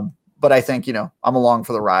but I think, I'm along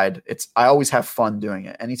for the ride. I always have fun doing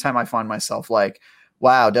it. Anytime I find myself like,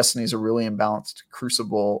 wow, Destiny's a really imbalanced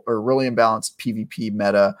Crucible or really imbalanced PvP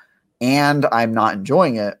meta, and I'm not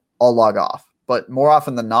enjoying it, I'll log off. But more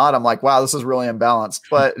often than not, I'm like, wow, this is really imbalanced,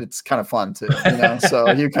 but it's kind of fun too, So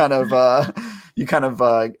you kind of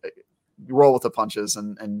roll with the punches,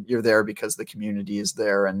 and you're there because the community is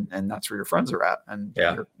there, and that's where your friends are at, and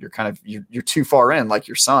you're too far in, like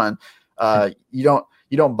your son.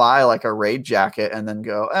 You don't buy like a raid jacket and then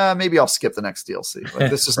go, maybe I'll skip the next DLC.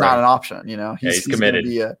 Like, this is not an option. He's committed.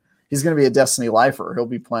 He's going to be a Destiny lifer. He'll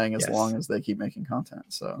be playing as long as they keep making content.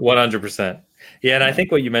 So 100%. Yeah. And I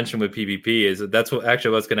think what you mentioned with PvP is that's what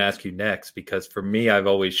actually I was going to ask you next, because for me, I've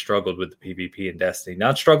always struggled with the PvP in Destiny,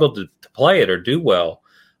 not struggled to play it or do well.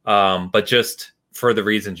 But just for the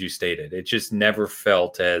reasons you stated, it just never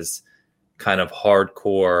felt as kind of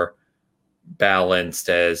hardcore balanced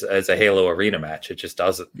as a Halo Arena match. It just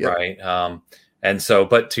doesn't, right? And so,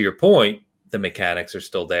 but to your point, the mechanics are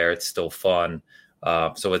still there. It's still fun.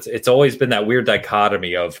 So it's always been that weird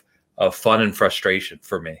dichotomy of fun and frustration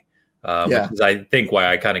for me, which is, I think,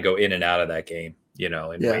 why I kind of go in and out of that game, in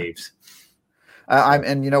waves.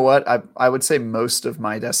 And you know what? I would say most of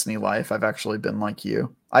my Destiny life, I've actually been like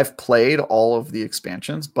you. I've played all of the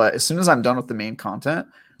expansions, but as soon as I'm done with the main content,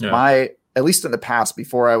 at least in the past,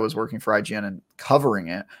 before I was working for IGN and covering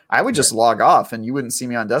it, I would just log off and you wouldn't see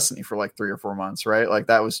me on Destiny for like 3 or 4 months, right? Like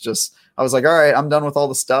that was just, I was like, all right, I'm done with all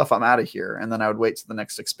the stuff. I'm out of here. And then I would wait to the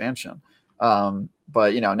next expansion.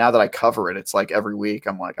 But now that I cover it, it's like every week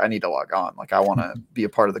I'm like, I need to log on. Like I want to be a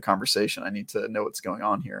part of the conversation. I need to know what's going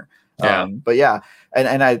on here. But yeah.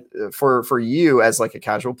 And I, for you as like a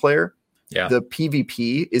casual player, the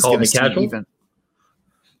PvP is going to see even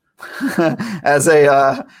as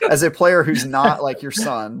a player who's not like your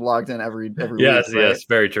son logged in every week. Right? Yes,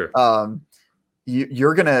 very true.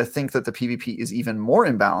 You're going to think that the PvP is even more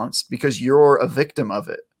imbalanced because you're a victim of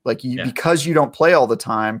it. Like because you don't play all the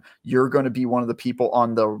time, you're going to be one of the people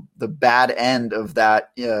on the bad end of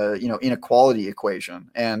that, inequality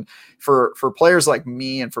equation. And for players like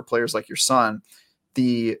me and for players like your son,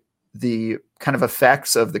 the kind of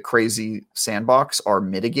effects of the crazy sandbox are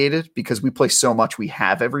mitigated because we play so much, we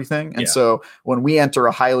have everything. And so when we enter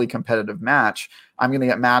a highly competitive match, I'm going to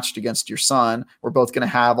get matched against your son. We're both going to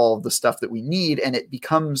have all of the stuff that we need, and it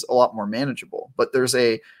becomes a lot more manageable. But there's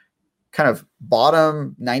a kind of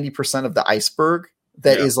bottom 90% of the iceberg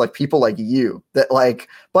that is like people like you that like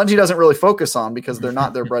Bungie doesn't really focus on because they're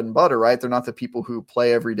not their bread and butter, right? They're not the people who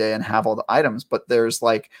play every day and have all the items, but there's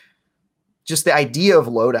like just the idea of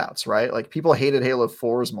loadouts, right? Like people hated Halo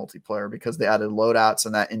 4's multiplayer because they added loadouts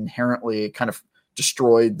and that inherently kind of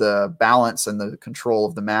destroyed the balance and the control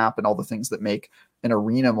of the map and all the things that make an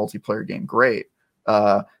arena multiplayer game great.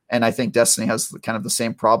 And I think Destiny has kind of the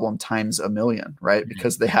same problem times a million, right?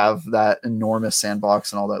 Because they have that enormous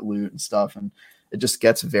sandbox and all that loot and stuff. And it just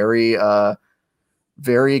gets very,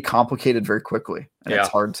 very complicated very quickly. And it's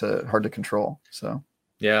hard to control. So,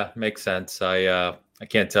 yeah, makes sense. I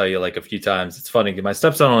can't tell you like a few times. It's funny. My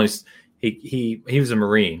stepson he was a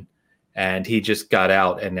Marine and he just got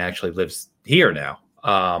out and actually lives here now.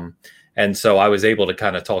 And so I was able to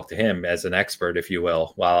kind of talk to him as an expert, if you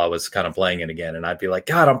will, while I was kind of playing it again. And I'd be like,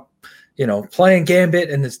 God, I'm, playing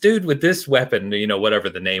Gambit and this dude with this weapon, whatever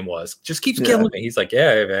the name was, just keeps killing me. He's like,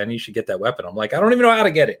 yeah, man, you should get that weapon. I'm like, I don't even know how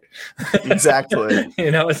to get it. Exactly.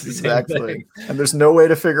 It's the same thing. And there's no way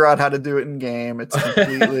to figure out how to do it in game. It's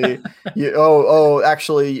completely,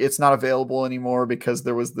 actually it's not available anymore because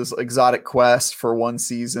there was this exotic quest for one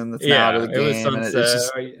season that's now out of the game. And it's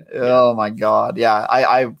just, oh my God. Yeah.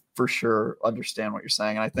 I for sure understand what you're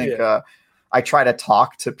saying. And I think, I try to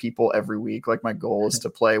talk to people every week. Like my goal is to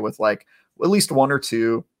play with like at least 1 or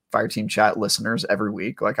 2 Fireteam Chat listeners every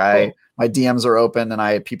week. Like my DMs are open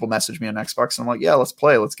and people message me on Xbox and I'm like, yeah, let's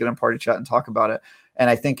play. Let's get in party chat and talk about it. And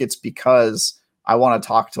I think it's because I want to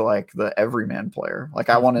talk to like the everyman player. Like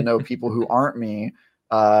I want to know people who aren't me.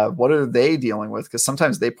 What are they dealing with? Because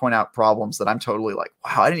sometimes they point out problems that I'm totally like,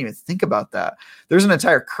 wow, I didn't even think about that. There's an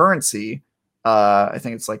entire currency. I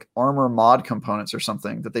think it's like armor mod components or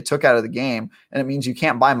something that they took out of the game. And it means you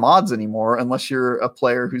can't buy mods anymore unless you're a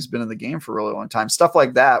player who's been in the game for a really long time. Stuff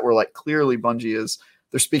like that, where like clearly Bungie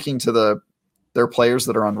they're speaking to their players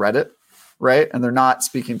that are on Reddit, right? And they're not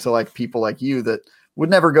speaking to like people like you that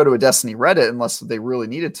would never go to a Destiny Reddit unless they really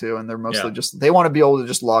needed to. And they're mostly they want to be able to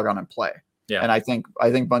just log on and play. Yeah. And I think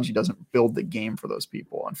Bungie doesn't build the game for those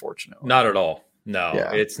people, unfortunately. Not at all. No,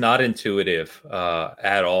 it's not intuitive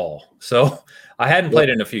at all. So I hadn't played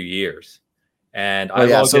in a few years, and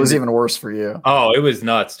so it was even worse for you. Oh, it was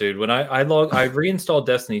nuts, dude. When I reinstalled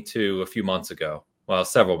Destiny 2 a few months ago well,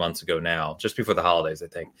 several months ago now, just before the holidays, I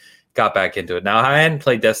think, got back into it. Now, I hadn't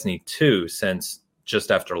played Destiny 2 since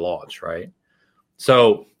just after launch, right?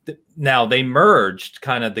 So now they merged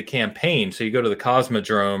kind of the campaign. So you go to the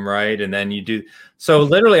Cosmodrome, right? And then you do. So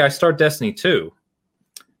literally, I start Destiny 2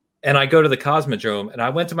 and I go to the Cosmodrome and I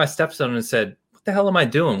went to my stepson and said, what the hell am I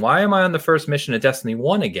doing? Why am I on the first mission of Destiny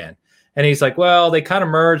 1 again? And he's like, well, they kind of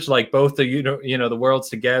merged like both the, the worlds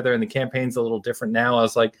together and the campaign's a little different now. I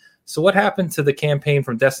was like, so what happened to the campaign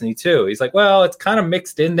from Destiny 2? He's like, well, it's kind of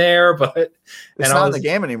mixed in there, but it's not in the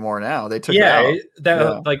game anymore now. They took it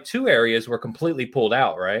out. Like 2 areas were completely pulled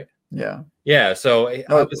out, right? Yeah. Yeah. So I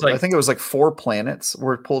was like, I think it was like 4 planets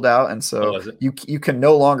were pulled out. And so you can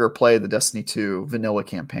no longer play the Destiny 2 vanilla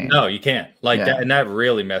campaign. No, you can't that. And that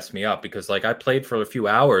really messed me up because like I played for a few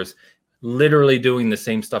hours, literally doing the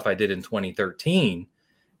same stuff I did in 2013.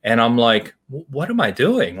 And I'm like, what am I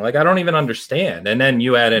doing? Like, I don't even understand. And then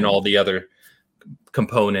you add in all the other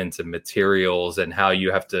components and materials and how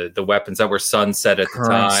you have to, the weapons that were sunset at the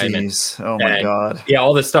time. And, oh my God. Yeah,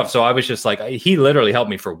 all this stuff. So I was just like, he literally helped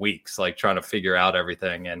me for weeks, like trying to figure out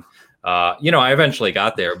everything. And, I eventually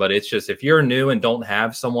got there, but it's just, if you're new and don't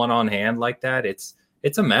have someone on hand like that, it's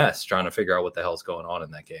a mess trying to figure out what the hell's going on in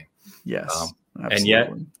that game. Yes. Absolutely. And yet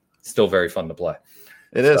still very fun to play.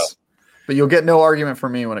 It is. But you'll get no argument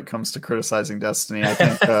from me when it comes to criticizing Destiny. I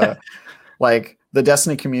think like the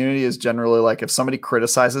Destiny community is generally like, if somebody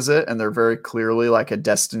criticizes it and they're very clearly like a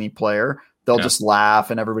Destiny player, they'll just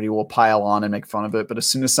laugh and everybody will pile on and make fun of it. But as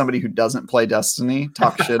soon as somebody who doesn't play Destiny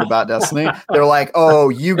talk shit about Destiny, they're like, oh,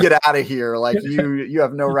 you get out of here. Like you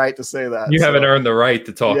have no right to say that. You haven't earned the right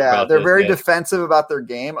to talk about they're very defensive about their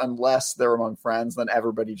game unless they're among friends. Then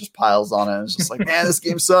everybody just piles on it. And it's just like, man, this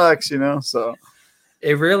game sucks, so.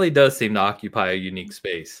 It really does seem to occupy a unique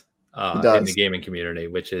space in the gaming community,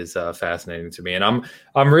 which is fascinating to me. And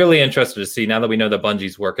I'm really interested to see, now that we know that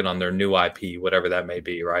Bungie's working on their new IP, whatever that may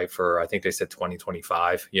be, right? For, I think they said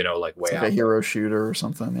 2025, like way out. A hero shooter or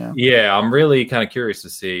something. Yeah. Yeah. I'm really kind of curious to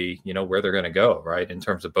see, where they're going to go, right? In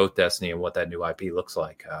terms of both Destiny and what that new IP looks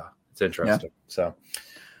like. It's interesting. Yeah. So,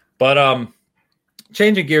 but,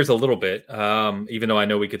 changing gears a little bit, even though I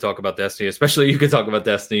know we could talk about Destiny, especially you could talk about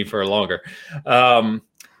Destiny for longer.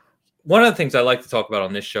 One of the things I like to talk about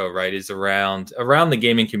on this show, right, is around the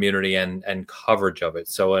gaming community and coverage of it.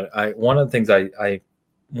 So one of the things I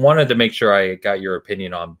wanted to make sure I got your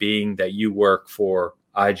opinion on, being that you work for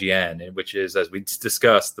IGN, which is, as we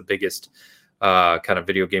discussed, the biggest kind of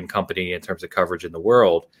video game company in terms of coverage in the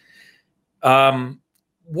world.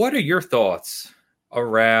 What are your thoughts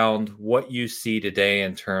around what you see today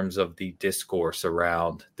in terms of the discourse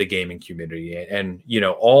around the gaming community and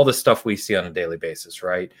all the stuff we see on a daily basis,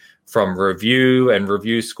 right? From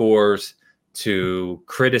review scores to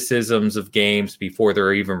criticisms of games before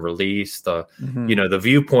they're even released, the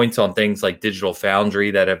viewpoints on things like Digital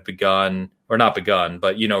Foundry that have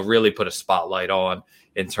but really put a spotlight on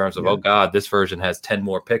in terms of, oh God, this version has 10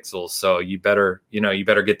 more pixels. So you better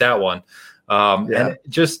get that one. And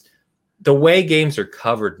just the way games are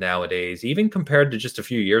covered nowadays, even compared to just a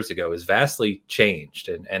few years ago, is vastly changed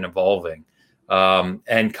and evolving.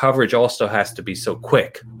 And coverage also has to be so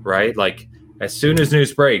quick, right? Like as soon as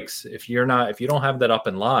news breaks, if you don't have that up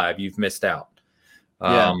and live, you've missed out.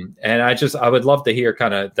 And I would love to hear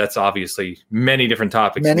that's obviously many different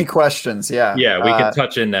topics. Many questions. Yeah. Yeah. We can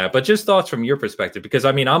touch in that, but just thoughts from your perspective, because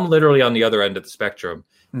I'm literally on the other end of the spectrum.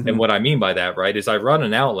 Mm-hmm. And what I mean by that, right, is I run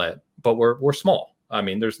an outlet, but we're small.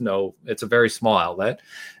 It's a very small outlet,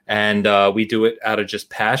 and we do it out of just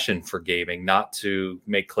passion for gaming, not to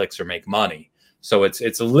make clicks or make money. So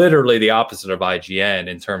it's literally the opposite of IGN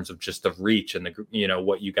in terms of just the reach and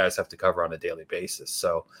what you guys have to cover on a daily basis.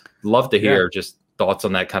 So love to hear just thoughts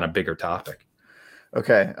on that kind of bigger topic.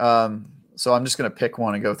 Okay. So I'm just going to pick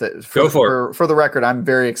one and go with it. Go for it. For the record, I'm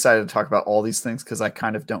very excited to talk about all these things because I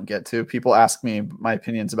kind of don't get to. People ask me my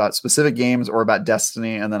opinions about specific games or about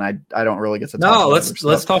Destiny, and then I don't really get to talk. No,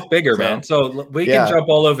 let's talk bigger, man. So we can jump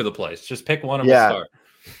all over the place. Just pick one and we'll start.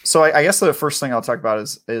 So I guess the first thing I'll talk about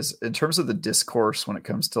is in terms of the discourse when it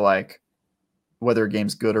comes to like whether a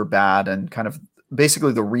game's good or bad, and kind of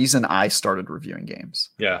basically the reason I started reviewing games.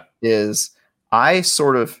 Yeah, is I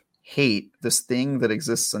sort of hate this thing that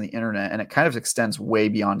exists on the internet, and it kind of extends way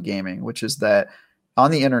beyond gaming, which is that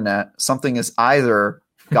on the internet, something is either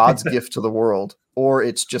God's gift to the world, or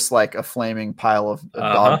it's just like a flaming pile of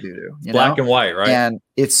dog doo-doo. Black and white, right? And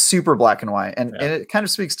it's super black and white. And it kind of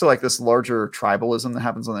speaks to like this larger tribalism that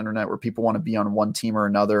happens on the internet where people want to be on one team or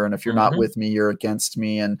another. And if you're not with me, you're against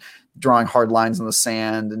me, and drawing hard lines in the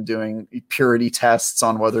sand and doing purity tests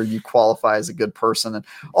on whether you qualify as a good person and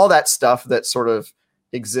all that stuff that sort of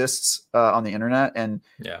exists on the internet, and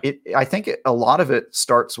Yeah. I think a lot of it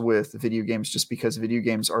starts with video games, just because video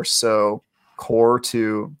games are so core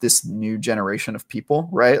to this new generation of people,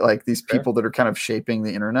 right? Like these people that are kind of shaping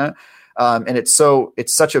the internet, and it's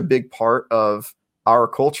such a big part of our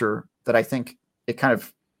culture that I think it kind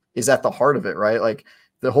of is at the heart of it, right? Like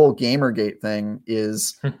the whole Gamergate thing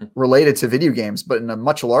is related to video games, but in a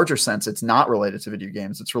much larger sense, it's not related to video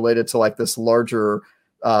games. It's related to like this larger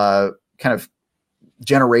kind of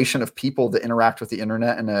generation of people that interact with the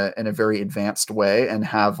internet in a very advanced way and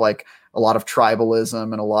have like a lot of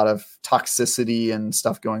tribalism and a lot of toxicity and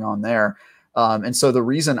stuff going on there. And so the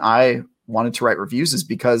reason I wanted to write reviews is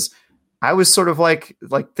because I was sort of like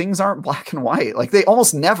things aren't black and white. Like they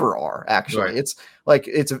almost never are, actually. Right. It's like,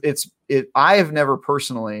 I have never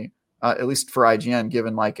personally, at least for IGN,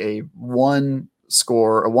 given like a 1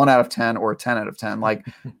 score, a 1 out of 10 or a 10 out of 10. Like,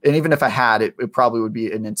 and even if I had, it probably would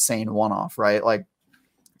be an insane one-off, right? Like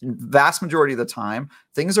vast majority of the time,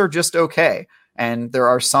 things are just okay. And there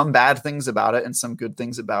are some bad things about it and some good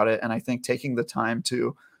things about it. And I think taking the time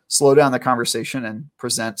to slow down the conversation and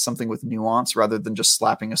present something with nuance rather than just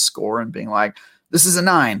slapping a score and being like, this is a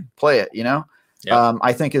 9, play it, you know,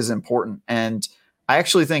 I think is important. And I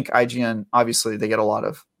actually think IGN, obviously they get a lot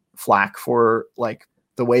of flack for like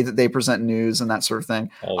the way that they present news and that sort of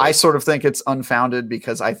thing. Always. I sort of think it's unfounded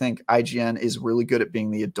because I think IGN is really good at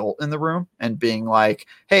being the adult in the room and being like,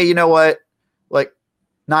 hey, you know what? Like,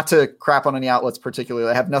 not to crap on any outlets particularly.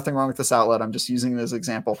 I have nothing wrong with this outlet. I'm just using it as an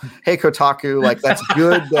example. Hey, Kotaku, like that's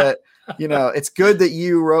good that, you know, it's good that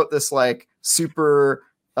you wrote this like super,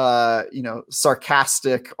 you know,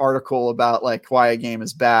 sarcastic article about like why a game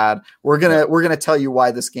is bad. We're going to tell you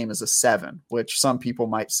why this game is a 7, which some people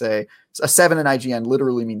might say a 7 in IGN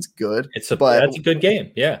literally means good. That's a good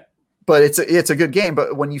game. Yeah. But it's a good game.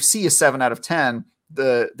 But when you see a 7 out of 10,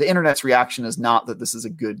 the internet's reaction is not that this is a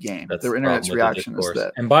good game. The internet's reaction is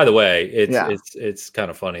that. And by the way, it's kind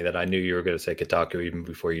of funny that I knew you were going to say Kotaku even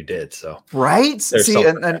before you did. So right. See,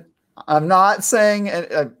 and I'm not saying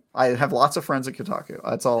I have lots of friends at Kotaku.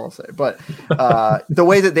 That's all I'll say. But the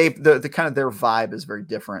way that the kind of their vibe is very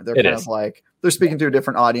different. They're kind of like they're speaking to a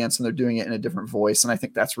different audience and they're doing it in a different voice. And I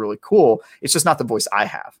think that's really cool. It's just not the voice I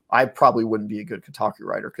have. I probably wouldn't be a good Kotaku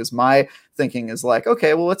writer because my thinking is like,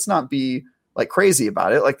 okay, well, let's not be like crazy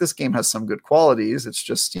about it. Like this game has some good qualities. It's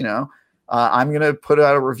just, you know, I'm going to put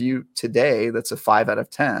out a review today that's a 5 out of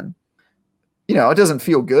 10. You know, it doesn't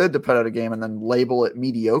feel good to put out a game and then label it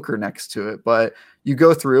mediocre next to it, but you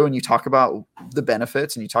go through and you talk about the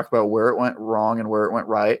benefits and you talk about where it went wrong and where it went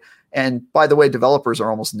right. And by the way, developers are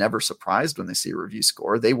almost never surprised when they see a review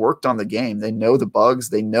score. They worked on the game. They know the bugs.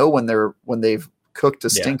 They know when they've cooked a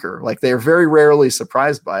stinker. Like they're very rarely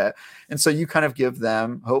surprised by it. And so you kind of give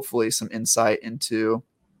them hopefully some insight into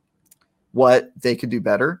what they could do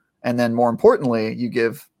better. And then more importantly, you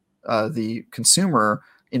give the consumer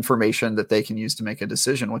information that they can use to make a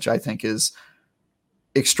decision, which I think is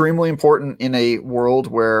extremely important in a world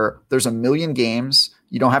where there's a million games.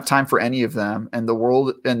 You don't have time for any of them. And the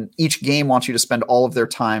world and each game wants you to spend all of their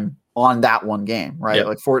time on that one game, right? Yep.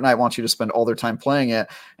 Like Fortnite wants you to spend all their time playing it.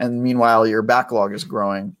 And meanwhile, your backlog is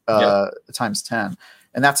growing times 10.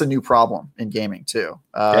 And that's a new problem in gaming too.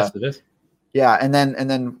 Yes, it is. Yeah. And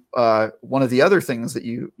then one of the other things that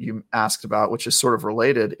you asked about, which is sort of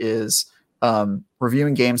related, is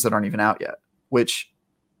reviewing games that aren't even out yet, which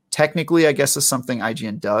technically I guess is something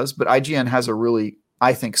IGN does, but IGN has a really,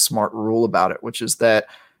 I think, smart rule about it, which is that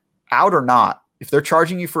out or not, if they're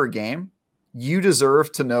charging you for a game, you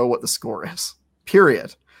deserve to know what the score is,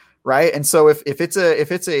 period. Right. And so if it's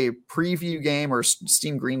a preview game or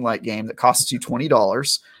Steam Greenlight game that costs you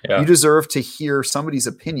 $20, you deserve to hear somebody's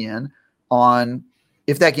opinion on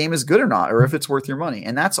if that game is good or not, or if it's worth your money.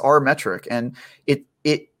 And that's our metric. And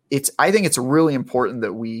I think it's really important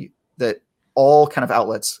that all kind of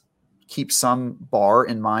outlets keep some bar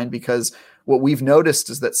in mind, because what we've noticed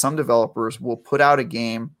is that some developers will put out a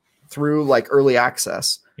game through like early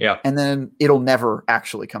access. Yeah. And then it'll never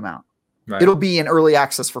actually come out. Right. It'll be in early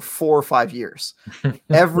access for 4 or 5 years.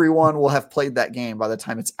 Everyone will have played that game by the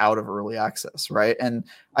time it's out of early access. Right. And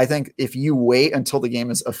I think if you wait until the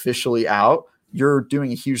game is officially out, you're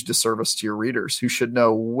doing a huge disservice to your readers who should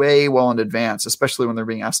know way well in advance, especially when they're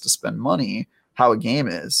being asked to spend money, how a game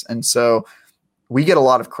is. And so we get a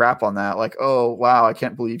lot of crap on that. Like, oh, wow, I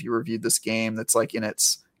can't believe you reviewed this game that's like in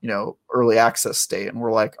its, you know, early access state. And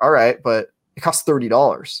we're like, all right, but it costs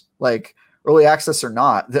 $30. Like early access or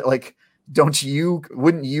not, that like, wouldn't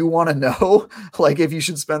you want to know like if you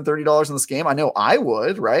should spend $30 on this game? I know I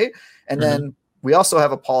would. Right. And then we also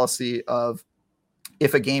have a policy of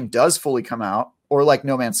if a game does fully come out or like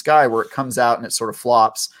No Man's Sky, where it comes out and it sort of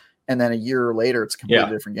flops. And then a year later, it's a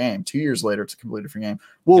completely different game. 2 years later, it's a completely different game.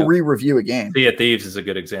 We'll re-review a game. Sea of Thieves is a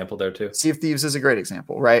good example there too. Sea of Thieves is a great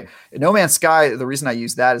example, right? No Man's Sky, the reason I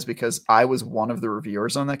use that is because I was one of the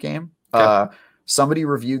reviewers on that game. Okay. Somebody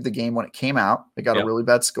reviewed the game when it came out. It got a really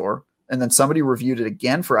bad score. And then somebody reviewed it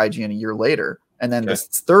again for IGN a year later. And then the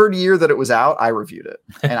third year that it was out, I reviewed it.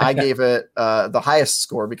 And I gave it the highest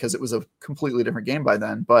score because it was a completely different game by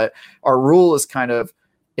then. But our rule is kind of,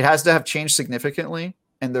 it has to have changed significantly.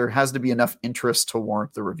 And there has to be enough interest to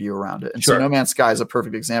warrant the review around it. And so No Man's Sky is a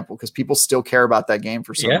perfect example because people still care about that game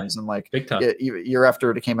for some reason. Like year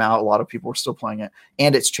after it came out, a lot of people were still playing it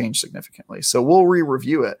and it's changed significantly. So we'll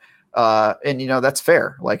re-review it. And that's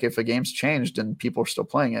fair. Like if a game's changed and people are still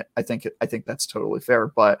playing it, I think that's totally fair.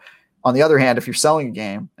 But on the other hand, if you're selling a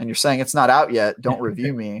game and you're saying it's not out yet, don't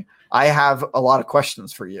review me. I have a lot of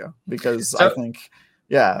questions for you because I think,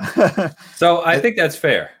 So I think that's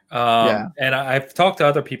fair. And I've talked to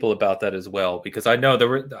other people about that as well, because I know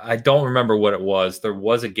I don't remember what it was. There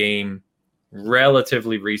was a game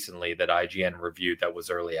relatively recently that IGN reviewed that was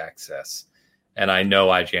early access. And I know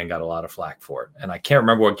IGN got a lot of flack for it. And I can't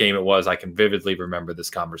remember what game it was. I can vividly remember this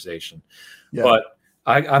conversation. Yeah. But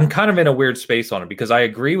I'm kind of in a weird space on it because I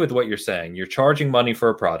agree with what you're saying. You're charging money for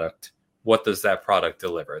a product. What does that product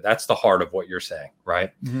deliver? That's the heart of what you're saying,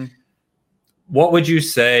 right? Mm-hmm. What would you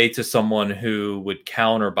say to someone who would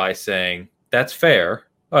counter by saying, that's fair?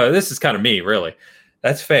 This is kind of me, really.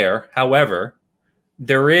 That's fair. However,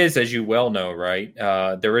 there is, as you well know, right?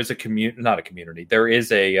 There is not a community. There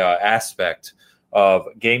is a aspect of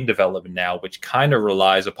game development now, which kind of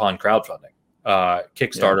relies upon crowdfunding.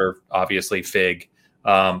 Kickstarter, obviously, Fig,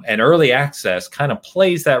 and early access kind of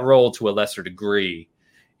plays that role to a lesser degree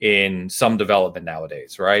in some development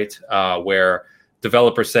nowadays, right? Where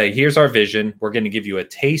developers say, here's our vision. We're going to give you a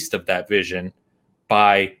taste of that vision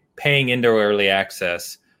by paying into early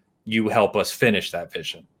access. You help us finish that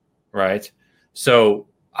vision, right? So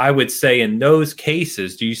I would say in those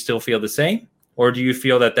cases, do you still feel the same? Or do you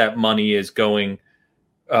feel that money is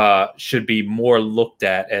should be more looked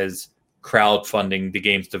at as crowdfunding the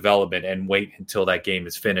game's development and wait until that game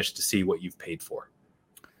is finished to see what you've paid for?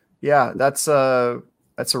 Yeah, that's a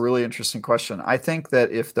really interesting question. I think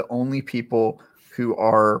that if the only people who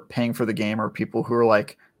are paying for the game are people who are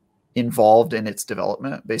like involved in its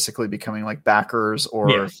development, basically becoming like backers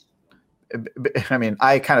or, I mean,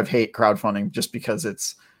 I kind of hate crowdfunding just because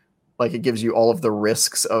it's like, it gives you all of the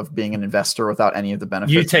risks of being an investor without any of the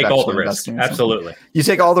benefits. You take all the risk. Absolutely. You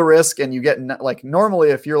take all the risk and you get like, normally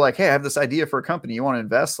if you're like, hey, I have this idea for a company, you want to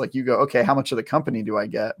invest, like you go, okay, how much of the company do I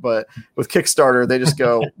get? But with Kickstarter, they just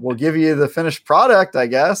go, we'll give you the finished product, I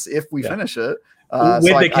guess, if we finish it. With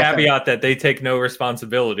the caveat that they take no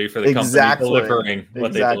responsibility for the company delivering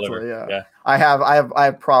what they deliver. Yeah. I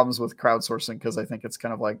have problems with crowdsourcing because I think it's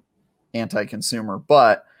kind of like anti-consumer,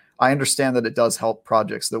 but I understand that it does help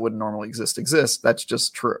projects that wouldn't normally exist. That's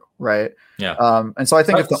just true, right? Yeah. And so I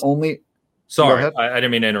think if the only sorry, I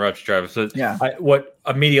didn't mean to interrupt you, Travis. So what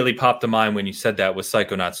immediately popped to mind when you said that was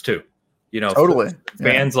Psychonauts 2. Totally.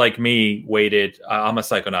 Fans like me waited. I'm a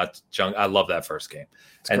Psychonauts junk. I love that first game,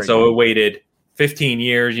 and so it waited 15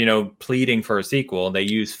 years, pleading for a sequel. They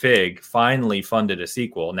used Fig, finally funded a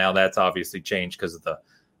sequel. Now that's obviously changed because of the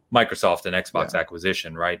Microsoft and Xbox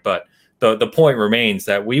acquisition, right? But the point remains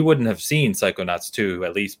that we wouldn't have seen Psychonauts 2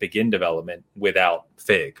 at least begin development without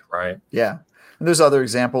Fig, right? Yeah. And there's other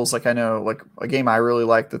examples. Like I know, like a game I really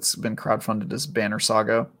like that's been crowdfunded is Banner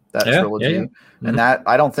Saga, that trilogy. Yeah. Mm-hmm. And that,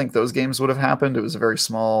 I don't think those games would have happened. It was a very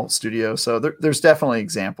small studio. So there's definitely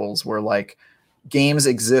examples where like games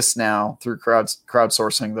exist now through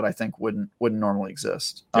crowdsourcing that I think wouldn't normally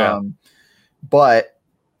exist. Yeah. But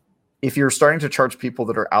if you're starting to charge people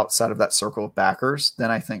that are outside of that circle of backers, then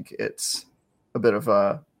I think it's a bit of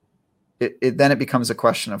then it becomes a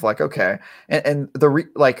question of like, okay. And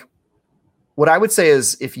what I would say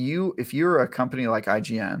is if you're a company like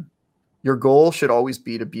IGN, your goal should always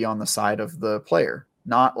be to be on the side of the player,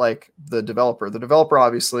 not like the developer. The developer,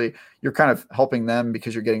 obviously, you're kind of helping them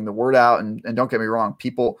because you're getting the word out. And don't get me wrong,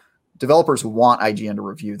 developers want IGN to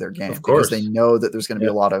review their game because they know that there's going to be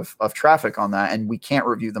a lot of traffic on that, and we can't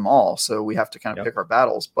review them all. So we have to kind of pick our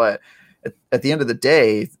battles. But at the end of the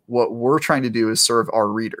day, what we're trying to do is serve our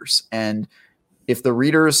readers. And if the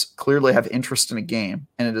readers clearly have interest in a game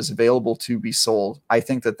and it is available to be sold, I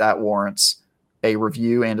think that warrants a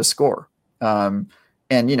review and a score. And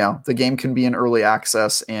the game can be in early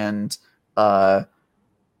access and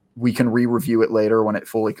we can re-review it later when it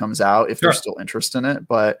fully comes out if there's still interest in it.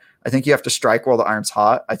 But I think you have to strike while the iron's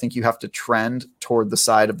hot. I think you have to trend toward the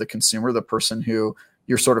side of the consumer, the person who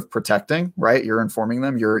you're sort of protecting, right? You're informing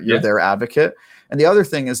them, you're their advocate. And the other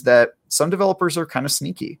thing is that some developers are kind of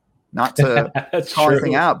sneaky, not to call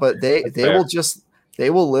anything out, but they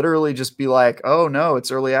will literally just be like, oh no,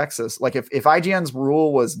 it's early access. Like if IGN's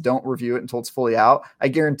rule was don't review it until it's fully out, I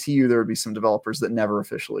guarantee you there would be some developers that never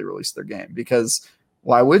officially release their game, because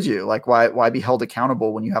why would you? Like, why be held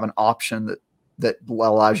accountable when you have an option that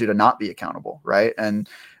allows you to not be accountable, right? And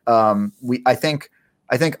I think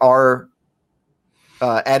our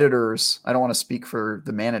editors, I don't want to speak for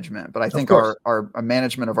the management, but I think our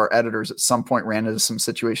management of our editors at some point ran into some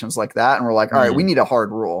situations like that, and we're like, all right, we need a hard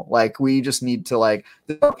rule. Like, we just need to, like,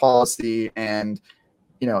 this is our policy, and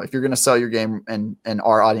if you're going to sell your game and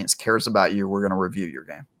our audience cares about you, we're going to review your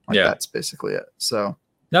game. That's basically it. So.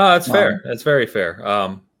 No, that's fair. That's very fair.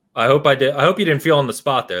 I hope you didn't feel on the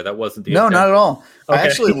spot there. That wasn't the intent. Not at all. Okay. I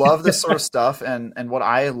actually love this sort of stuff. And what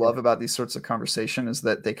I love about these sorts of conversation is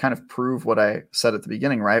that they kind of prove what I said at the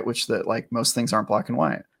beginning, right? Which that, like, most things aren't black and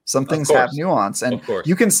white. Some things have nuance, and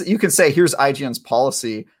you can say, here's IGN's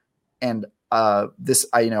policy, and I'm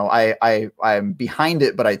behind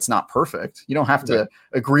it, but it's not perfect. You don't have to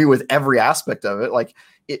agree with every aspect of it. Like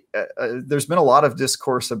there's been a lot of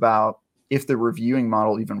discourse about if the reviewing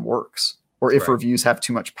model even works, or if reviews have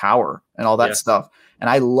too much power and all that stuff. And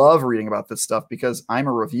I love reading about this stuff because I'm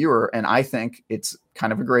a reviewer, and I think it's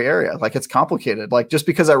kind of a gray area. Like, it's complicated. Like, just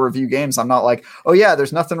because I review games, I'm not like, oh yeah,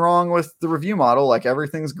 there's nothing wrong with the review model. Like,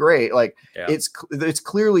 everything's great. Like it's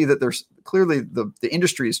clearly that the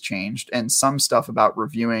industry has changed, and some stuff about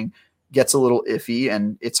reviewing gets a little iffy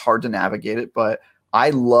and it's hard to navigate it. But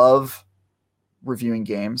I love reviewing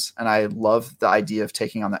games, and I love the idea of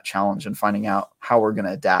taking on that challenge and finding out how we're going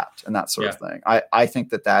to adapt and that sort of thing. I think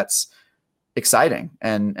that that's exciting,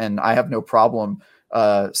 and I have no problem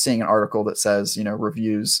seeing an article that says,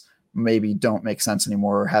 reviews maybe don't make sense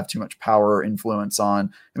anymore or have too much power or influence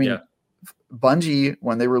on. I mean, Bungie,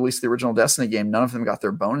 when they released the original Destiny game, none of them got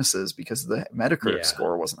their bonuses because the Metacritic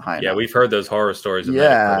score wasn't high enough. Yeah, we've heard those horror stories of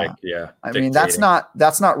Metacritic. Yeah. I mean, that's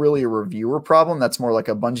not really a reviewer problem. That's more like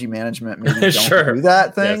a Bungie management maybe don't do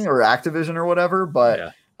that thing, or Activision or whatever.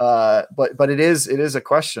 But but it is a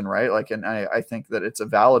question, right? Like, and I think that it's a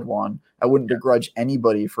valid one. I wouldn't begrudge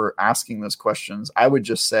anybody for asking those questions. I would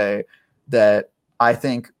just say that I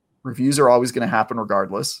think reviews are always going to happen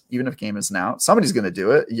regardless, even if game isn't out. Somebody's going to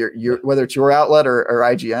do it. You're whether it's your outlet or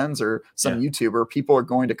IGN's or some YouTuber, people are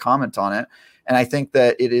going to comment on it. And I think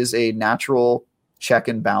that it is a natural check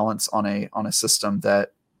and balance on a system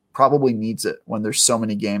that probably needs it when there's so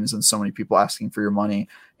many games and so many people asking for your money.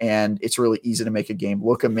 And it's really easy to make a game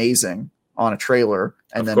look amazing on a trailer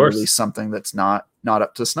and then release something that's not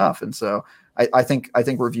up to snuff. And so I think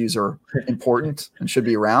reviews are important and should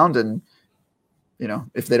be around. And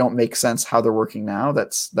if they don't make sense how they're working now,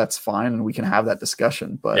 that's fine, and we can have that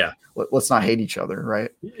discussion. But let's not hate each other,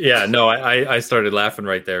 right? Yeah, no, I started laughing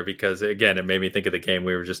right there because, again, it made me think of the game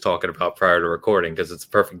we were just talking about prior to recording, because it's a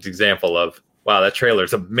perfect example of, wow, that trailer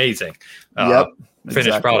is amazing.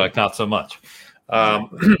 Finished product, not so much.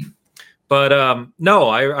 But no,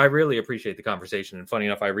 I really appreciate the conversation. And funny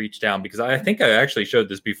enough, I reached down because I think I actually showed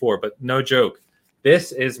this before, but no joke.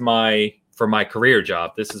 This is for my career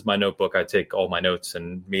job, this is my notebook. I take all my notes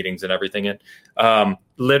and meetings and everything in.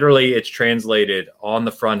 Literally, it's translated on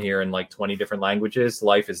the front here in like 20 different languages.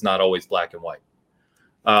 Life is not always black and white.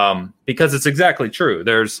 Because it's exactly true.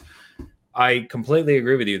 I completely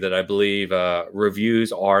agree with you that I believe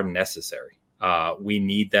reviews are necessary. We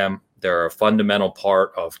need them. They're a fundamental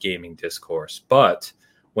part of gaming discourse. But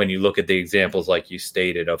when you look at the examples, like you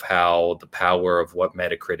stated, of how the power of what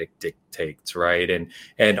Metacritic dictates, right?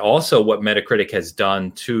 And also what Metacritic has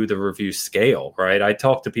done to the review scale, right? I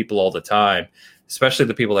talk to people all the time, especially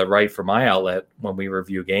the people that write for my outlet when we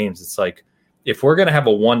review games. It's like, if we're going to have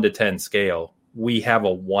a 1 to 10 scale, we have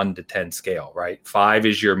a 1 to 10 scale, right? 5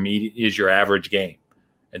 is your average game.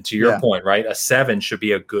 And to your point, right? A 7 should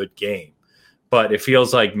be a good game. But it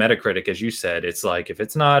feels like Metacritic, as you said, it's like, if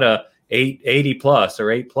it's not a 80 plus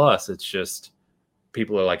or 8 plus, it's just,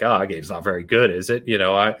 people are like, oh, that game's not very good, is it?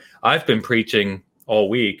 I've been preaching all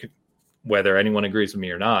week, whether anyone agrees with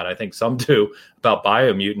me or not, I think some do, about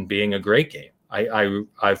Biomutant being a great game.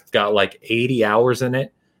 I've got like 80 hours in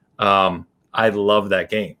it. I love that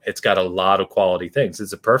game. It's got a lot of quality things.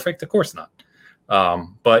 Is it perfect? Of course not.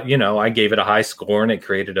 But I gave it a high score, and it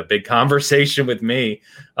created a big conversation with me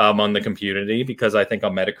on the community, because I think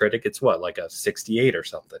on Metacritic it's like a 68 or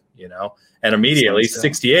something, and immediately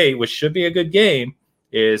 68, which should be a good game,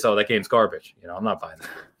 is, oh, that game's garbage. I'm not buying that.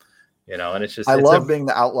 And it's just, I love being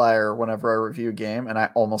the outlier whenever I review a game, and I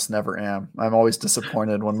almost never am. I'm always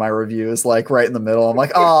disappointed when my review is like right in the middle. I'm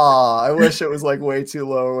like, I wish it was like way too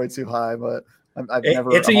low or way too high, but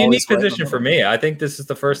it's a unique position for me. I think this is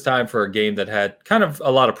the first time for a game that had kind of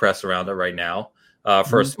a lot of press around it right now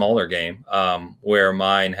for a smaller game where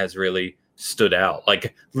mine has really stood out.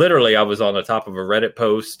 Like literally I was on the top of a Reddit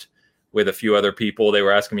post with a few other people. They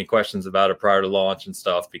were asking me questions about it prior to launch and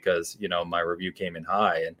stuff because, my review came in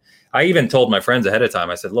high. And I even told my friends ahead of time,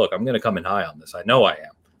 I said, look, I'm going to come in high on this. I know I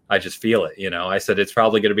am. I just feel it. I said, it's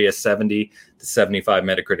probably going to be a 70 to 75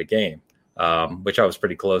 Metacritic game, which I was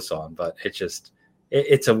pretty close on, but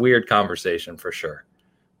it's a weird conversation for sure.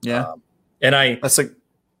 Yeah. Go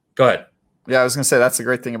ahead. Yeah, I was going to say that's the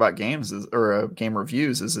great thing about games or game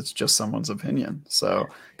reviews is it's just someone's opinion. So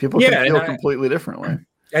people can feel completely differently.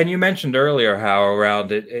 And you mentioned earlier how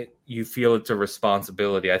around it you feel it's a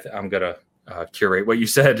responsibility. I'm going to curate what you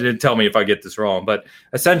said and tell me if I get this wrong. But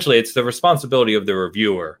essentially, it's the responsibility of the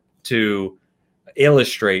reviewer to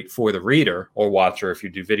illustrate for the reader or watcher, if you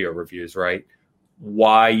do video reviews, right,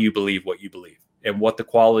 why you believe what you believe and what the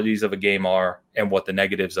qualities of a game are and what the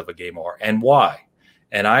negatives of a game are and why.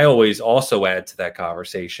 And I always also add to that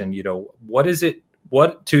conversation, what is it?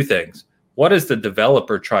 Two things. What is the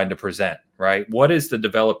developer trying to present, right? What is the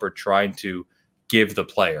developer trying to give the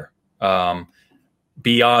player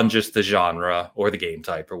beyond just the genre or the game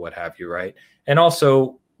type or what have you, right? And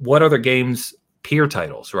also, what are the game's peer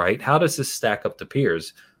titles, right? How does this stack up to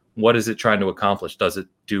peers? What is it trying to accomplish? Does it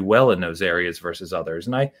do well in those areas versus others?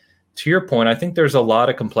 And to your point, I think there's a lot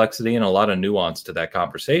of complexity and a lot of nuance to that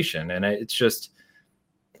conversation. And it's just,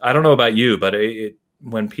 I don't know about you, but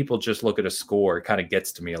when people just look at a score, it kind of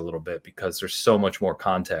gets to me a little bit because there's so much more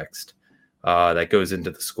context that goes into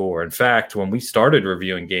the score. In fact, when we started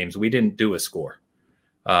reviewing games, we didn't do a score.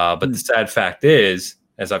 But the sad fact is,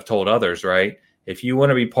 as I've told others, right, if you want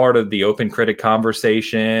to be part of the open critic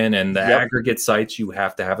conversation and the aggregate sites, you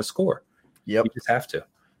have to have a score. Yep. You just have to.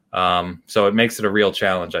 So it makes it a real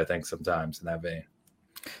challenge, I think, sometimes in that vein.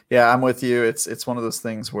 Yeah, I'm with you. It's one of those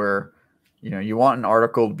things where, you want an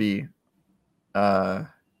article to be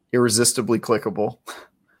irresistibly clickable,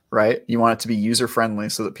 right? You want it to be user friendly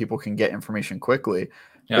so that people can get information quickly,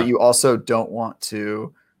 but you also don't want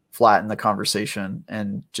to flatten the conversation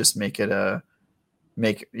and just make it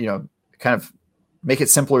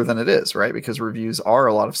simpler than it is, right? Because reviews are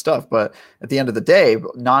a lot of stuff, but at the end of the day,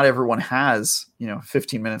 not everyone has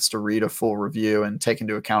 15 minutes to read a full review and take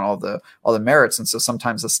into account all the merits. And so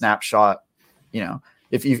sometimes a snapshot,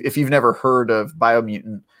 if you've never heard of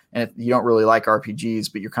Biomutant and if you don't really like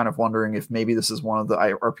RPGs, but you're kind of wondering if maybe this is one of the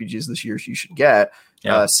RPGs this year you should get,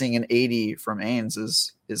 seeing an 80 from Ains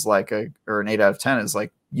is like or an 8 out of 10 is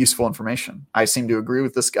like useful information. I seem to agree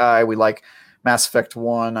with this guy. We like Mass Effect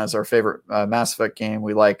 1 as our favorite Mass Effect game.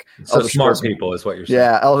 We like Elder Scrolls people is what you're saying.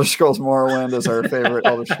 Yeah, Elder Scrolls Morrowind is our favorite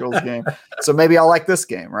Elder Scrolls game. So maybe I'll like this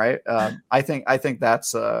game, right? I think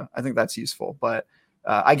that's useful, but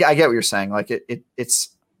I get what you're saying. Like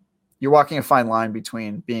it's you're walking a fine line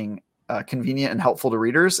between being convenient and helpful to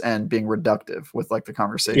readers and being reductive with like the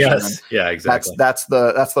conversation. Yes, yeah, exactly. That's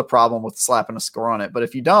the problem with slapping a score on it. But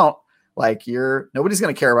if you don't, like nobody's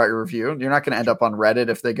going to care about your review. You're not going to end up on Reddit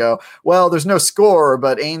if they go, well, there's no score,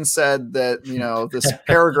 but Ains said that, this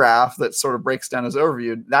paragraph that sort of breaks down his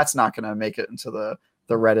overview, that's not going to make it into the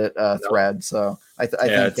Reddit thread. So I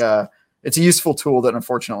think it's a useful tool that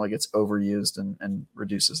unfortunately gets overused and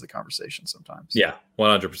reduces the conversation sometimes. Yeah,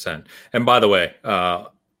 100%. And by the way,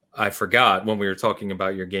 I forgot when we were talking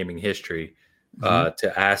about your gaming history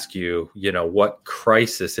to ask you, what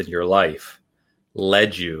crisis in your life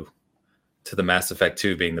led you to the Mass Effect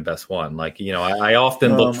 2 being the best one. Like, I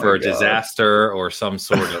often look for a disaster or some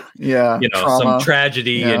sort of, trauma. Some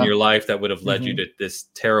tragedy in your life that would have led you to this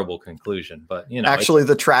terrible conclusion. But, actually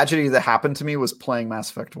the tragedy that happened to me was playing Mass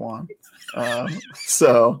Effect 1.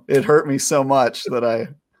 So it hurt me so much that I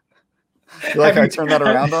feel like I turned that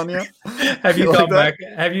around on you. Have you come back?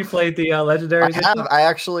 Have you played the Legendary? I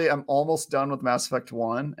actually am almost done with Mass Effect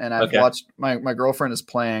 1, and I've watched my girlfriend is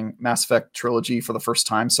playing Mass Effect Trilogy for the first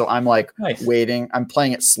time. So I'm like waiting. I'm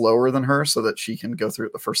playing it slower than her so that she can go through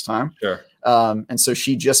it the first time. Sure. And so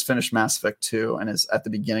she just finished Mass Effect 2 and is at the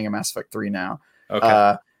beginning of Mass Effect 3 now.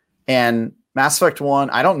 Okay. And Mass Effect 1,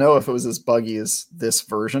 I don't know if it was as buggy as this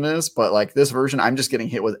version is, but like this version, I'm just getting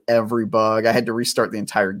hit with every bug. I had to restart the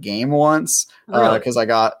entire game once because I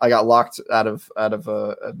got locked out of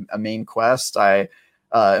a main quest. I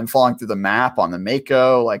am falling through the map on the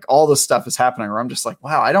Mako. Like all this stuff is happening where I'm just like,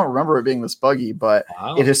 wow, I don't remember it being this buggy, but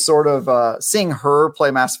it is sort of seeing her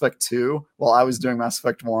play Mass Effect 2 while I was doing Mass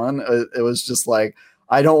Effect 1. It was just like,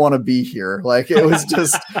 I don't want to be here. Like it was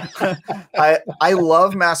just, I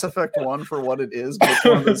love Mass Effect 1 for what it is, but it's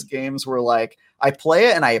one of those games where like I play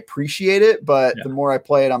it and I appreciate it, but the more I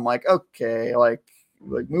play it, I'm like, okay, like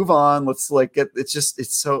move on. Let's like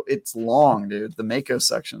it's long, dude. The Mako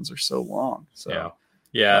sections are so long. So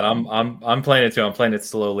yeah, and I'm playing it too. I'm playing it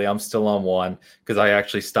slowly. I'm still on 1 because I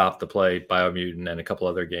actually stopped to play Biomutant and a couple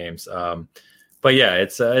other games. But yeah,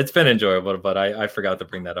 it's been enjoyable, but I forgot to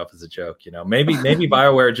bring that up as a joke. Maybe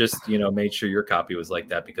BioWare just made sure your copy was like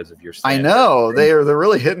that because of your standard. I know they're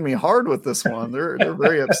really hitting me hard with this one. They're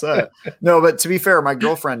very upset. No, but to be fair, my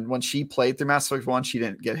girlfriend, when she played through Mass Effect 1, she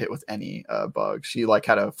didn't get hit with any bugs. She like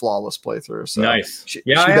had a flawless playthrough. So nice.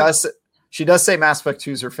 She does say Mass Effect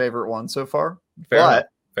 2 is her favorite one so far. Fair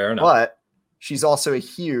enough. But she's also a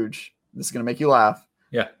huge, this is going to make you laugh,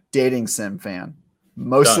 dating sim fan.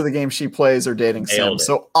 Most of the games she plays are dating sims.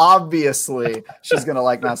 So obviously she's going to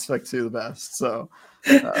like Mass Effect 2 the best. So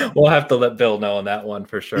we'll have to let Bill know on that one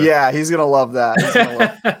for sure. Yeah, he's going to love that.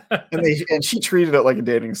 And she treated it like a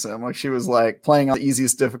dating sim. Like she was like playing on the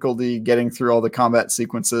easiest difficulty, getting through all the combat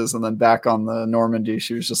sequences, and then back on the Normandy,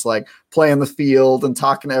 she was just like playing the field and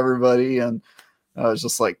talking to everybody. And I was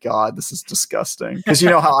just like, God, this is disgusting. Because you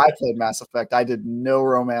know how I played Mass Effect. I did no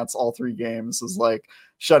romance all 3 games. It was like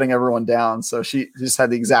shutting everyone down. So she just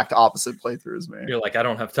had the exact opposite playthrough as me. You're like, I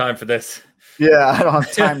don't have time for this. Yeah, I don't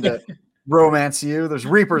have time to romance you. There's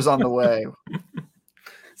Reapers on the way.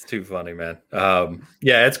 It's too funny, man.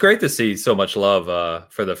 Yeah, it's great to see so much love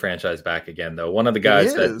for the franchise back again, though. One of the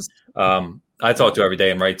guys that I talk to every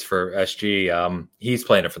day and writes for SG, he's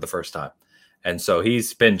playing it for the first time. And so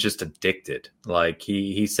he's been just addicted. Like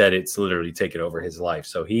he said it's literally taken over his life.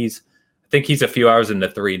 So I think he's a few hours into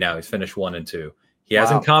 3 now. He's finished 1 and 2. He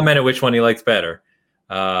hasn't commented which one he likes better.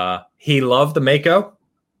 He loved the Mako,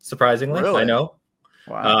 surprisingly. Really? I know.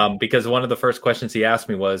 Wow. Because one of the first questions he asked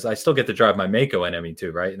me was, I still get to drive my Mako in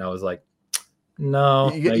ME2, right? And I was like, no.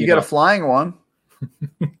 You get a flying one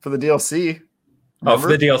for the DLC. Remember? Oh, for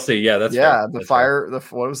the DLC. Yeah, that's right. That's fire.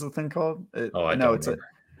 Right. What was the thing called? I don't remember.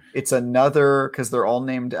 It's another, because they're all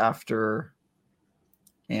named after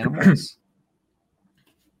animals.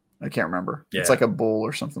 I can't remember. Yeah. It's like a bull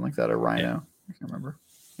or something like that, a rhino. Yeah. I can't remember.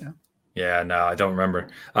 Yeah, no, I don't remember.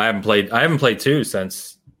 I haven't played 2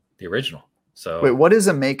 since the original. So wait, what is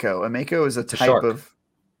a Mako? A Mako is a type of.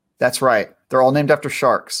 That's right. They're all named after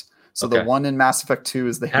sharks. So the one in Mass Effect 2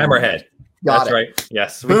 is the hammerhead. That's right.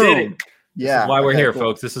 Yes, we did it. Yeah, this is why we're here,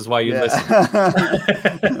 folks. This is why you listen.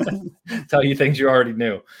 Tell you things you already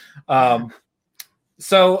knew.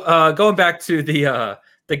 So going back to the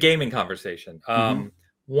gaming conversation,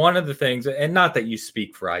 one of the things, and not that you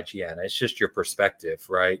speak for IGN, it's just your perspective,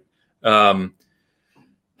 right? One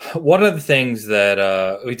of the things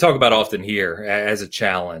that we talk about often here as a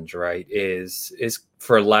challenge, right, is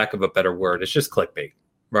for lack of a better word, it's just clickbait,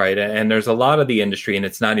 right? And there's a lot of the industry, and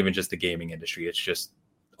it's not even just the gaming industry, it's just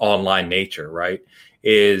online nature, right,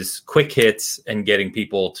 is quick hits and getting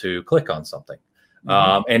people to click on something.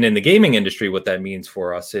 And in the gaming industry, what that means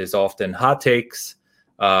for us is often hot takes,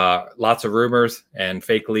 lots of rumors and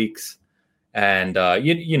fake leaks. And,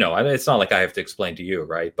 you know, it's not like I have to explain to you,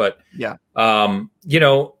 right? But, you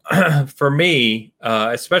know, for me,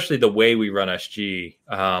 especially the way we run SG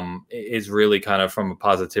is really kind of from a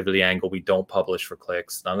positivity angle. We don't publish for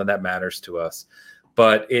clicks. None of that matters to us.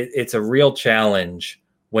 But it's a real challenge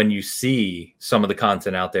when you see some of the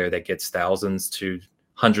content out there that gets thousands to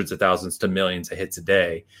hundreds of thousands to millions of hits a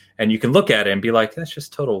day. And you can look at it and be like, that's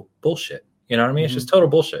just total bullshit. You know what I mean? It's just total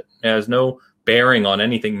bullshit. There's no bearing on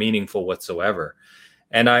anything meaningful whatsoever.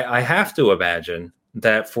 And I have to imagine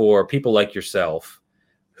that for people like yourself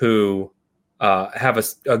who have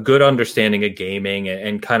a good understanding of gaming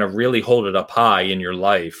and kind of really hold it up high in your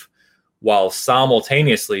life while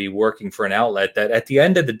simultaneously working for an outlet that at the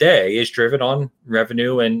end of the day is driven on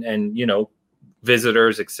revenue and you know,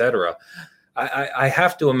 visitors, etc. I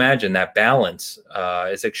have to imagine that balance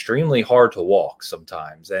is extremely hard to walk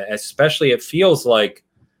sometimes, especially it feels like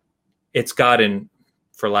it's gotten,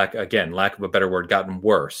 for lack of a better word, gotten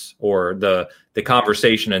worse, or the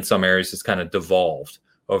conversation in some areas has kind of devolved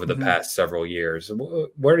over the past several years.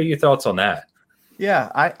 What are your thoughts on that?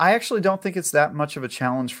 Yeah, I actually don't think it's that much of a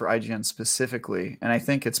challenge for IGN specifically. And I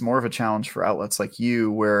think it's more of a challenge for outlets like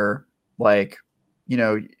you where, like, you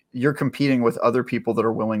know, you're competing with other people that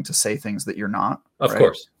are willing to say things that you're not. Of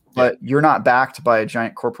course. But you're not backed by a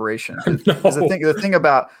giant corporation. No. The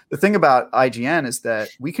thing about IGN is that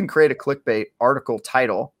we can create a clickbait article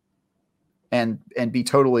title and be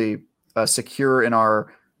totally secure in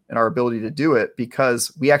our ability to do it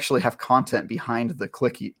because we actually have content behind the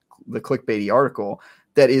clickbaity article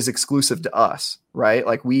that is exclusive to us, right?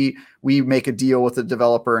 Like we make a deal with the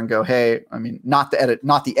developer and go, hey, I mean, not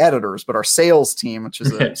the editors, but our sales team, which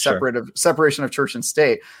is a separation of church and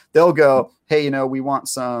state. They'll go, hey, we want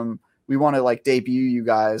to like debut you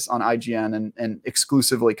guys on IGN and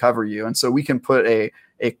exclusively cover you. And so we can put a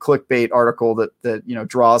clickbait article that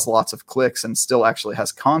draws lots of clicks and still actually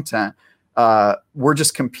has content. We're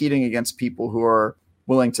just competing against people who are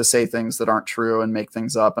willing to say things that aren't true and make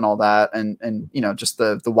things up and all that. And just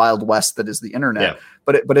the Wild West that is the internet. Yeah.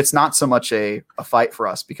 But it's not so much a fight for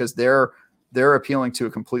us because they're appealing to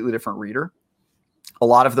a completely different reader. A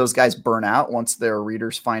lot of those guys burn out once their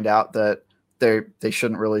readers find out that they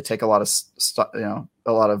shouldn't really take a lot of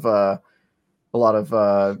put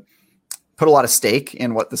a lot of stake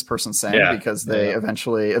in what this person's saying because they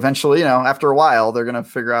eventually, after a while, they're going to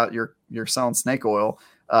figure out you're selling snake oil.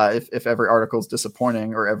 If every article is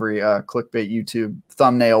disappointing or every clickbait YouTube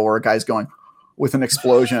thumbnail where a guy's going with an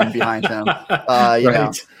explosion behind him,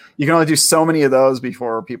 you can only do so many of those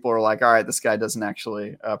before people are like, all right, this guy doesn't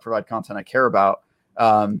actually provide content I care about.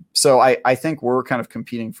 So I think we're kind of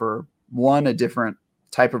competing for a different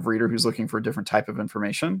type of reader who's looking for a different type of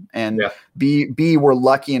information, and B, we're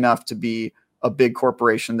lucky enough to be a big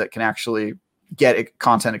corporation that can actually get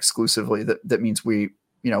content exclusively. That means we're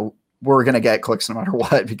going to get clicks no matter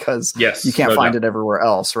what, because you can't find it everywhere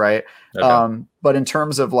else. Right. But in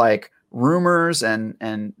terms of like rumors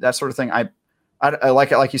and that sort of thing, I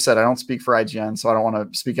like it. Like you said, I don't speak for IGN, so I don't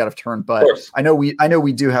want to speak out of turn, but I know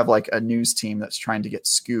we do have like a news team that's trying to get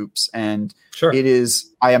scoops, and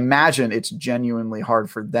I imagine it's genuinely hard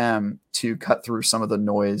for them to cut through some of the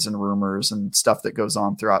noise and rumors and stuff that goes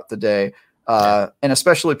on throughout the day. And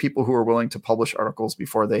especially people who are willing to publish articles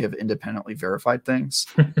before they have independently verified things.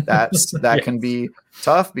 That can be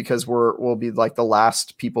tough because we'll be like the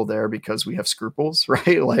last people there because we have scruples,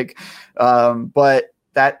 right? Like, but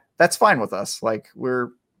that's fine with us. Like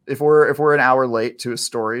if we're an hour late to a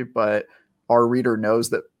story, but our reader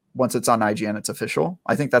knows that once it's on IGN, it's official.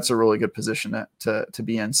 I think that's a really good position to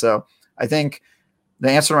be in. So I think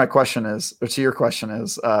the answer to my question is, or to your question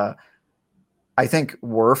is, I think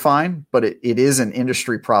we're fine, but it is an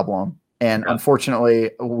industry problem. And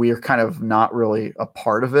unfortunately, we're kind of not really a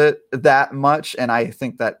part of it that much. And I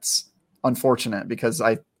think that's unfortunate because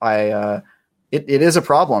it is a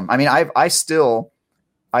problem. I mean, I've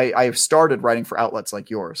started writing for outlets like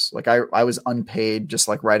yours. Like I was unpaid, just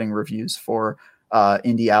like writing reviews for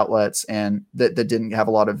indie outlets and that didn't have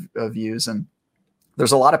a lot of views. And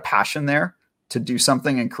there's a lot of passion there to do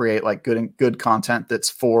something and create like good content that's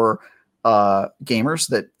for gamers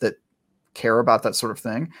that care about that sort of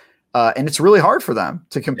thing. And it's really hard for them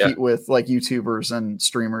to compete with like YouTubers and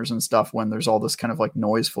streamers and stuff when there's all this kind of like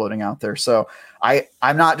noise floating out there. So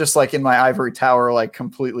I'm not just like in my ivory tower, like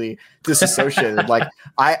completely disassociated. Like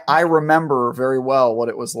I remember very well what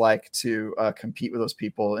it was like to compete with those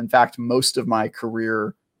people. In fact, most of my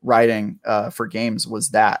career writing for games was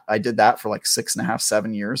that. I did that for like 6.5,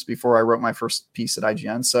 7 years before I wrote my first piece at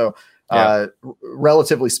IGN. So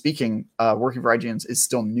relatively speaking, working for IGN is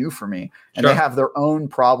still new for me, and they have their own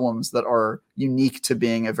problems that are unique to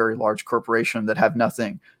being a very large corporation that have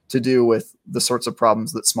nothing to do with the sorts of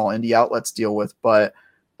problems that small indie outlets deal with. But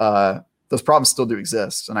those problems still do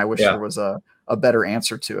exist. And I wish there was a better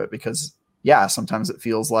answer to it because sometimes it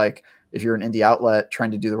feels like if you're an indie outlet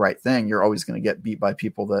trying to do the right thing, you're always going to get beat by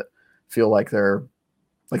people that feel like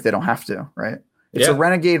they don't have to, right? It's a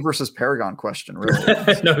Renegade versus Paragon question,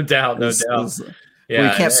 really. No doubt. We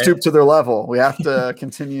can't stoop to their level. We have to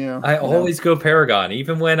continue. I always go Paragon,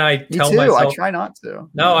 even when I tell myself. I try not to.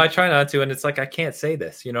 No, I try not to. And it's like, I can't say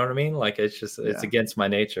this. You know what I mean? Like, it's just, it's against my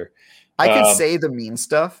nature. I can say the mean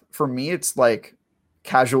stuff. For me, it's like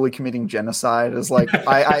casually committing genocide is like,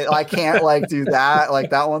 I can't like do that. Like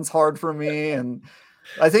that one's hard for me. And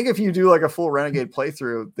I think if you do like a full Renegade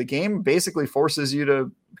playthrough, the game basically forces you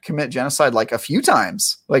to commit genocide like a few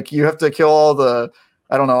times. Like you have to kill all the,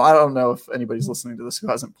 I don't know if anybody's listening to this who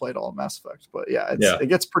hasn't played all of Mass Effect, but it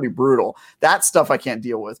gets pretty brutal. That stuff I can't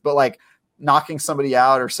deal with, but like knocking somebody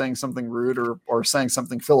out or saying something rude or saying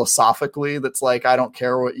something philosophically that's like, I don't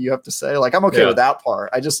care what you have to say. Like I'm okay with that part.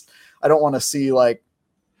 I don't want to see like,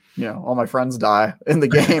 all my friends die in the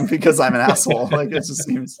game because I'm an asshole. Like it just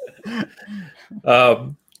seems.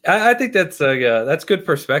 I think that's good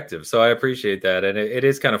perspective. So I appreciate that. And it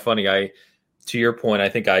is kind of funny. To your point, I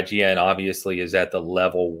think IGN obviously is at the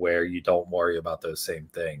level where you don't worry about those same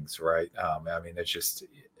things, right? I mean, it's just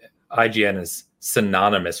IGN is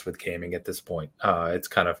synonymous with gaming at this point. It's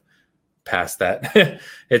kind of past that.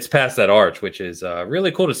 It's past that arch, which is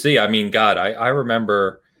really cool to see. I mean, God, I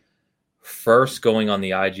remember first going on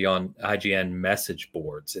the IGN message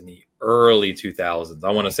boards in the early 2000s.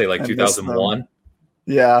 I want to say like 2001.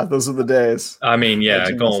 Yeah, those are the days. I mean,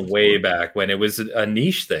 yeah, going way back when it was a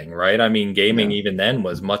niche thing, right? I mean, gaming even then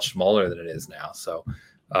was much smaller than it is now. So,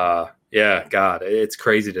 yeah, God, it's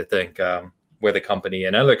crazy to think where the company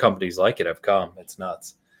and other companies like it have come. It's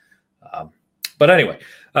nuts. But anyway,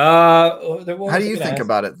 how do you think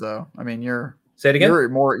about it, though? I mean, say it again.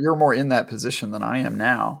 You're more in that position than I am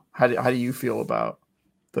now. How do you feel about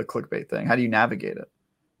the clickbait thing? How do you navigate it?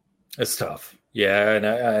 It's tough. Yeah, and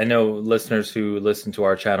I know listeners who listen to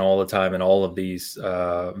our channel all the time, and all of these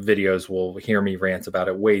videos will hear me rant about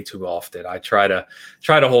it way too often. I try to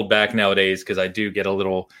hold back nowadays because I do get a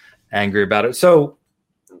little angry about it. So,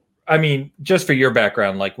 I mean, just for your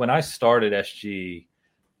background, like when I started SG,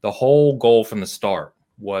 the whole goal from the start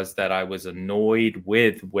was that I was annoyed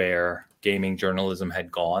with where gaming journalism had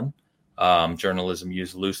gone, journalism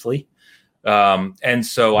used loosely. And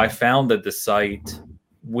so I founded the site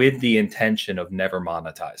with the intention of never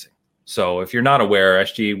monetizing. So if you're not aware,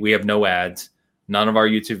 SG, we have no ads. None of our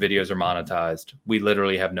YouTube videos are monetized. We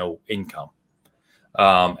literally have no income.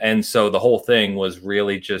 And so the whole thing was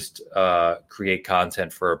really just create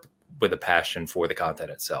content with a passion for the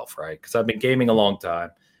content itself, right? Because I've been gaming a long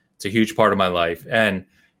time. It's a huge part of my life. And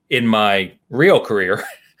in my real career,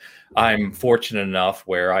 I'm fortunate enough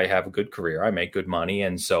where I have a good career. I make good money.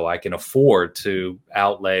 And so I can afford to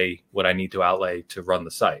outlay what I need to outlay to run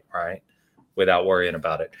the site, right? Without worrying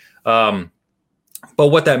about it. But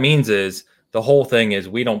what that means is the whole thing is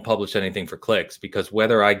we don't publish anything for clicks, because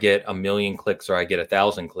whether I get 1 million clicks or I get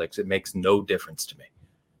 1,000 clicks, it makes no difference to me.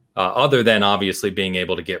 Other than obviously being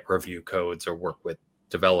able to get review codes or work with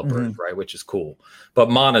developers, right? Which is cool. But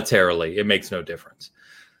monetarily, it makes no difference.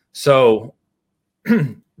 So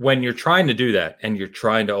when you're trying to do that and you're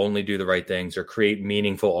trying to only do the right things or create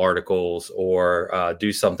meaningful articles or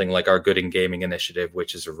do something like our Good in Gaming initiative,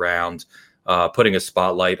 which is around putting a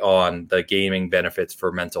spotlight on the gaming benefits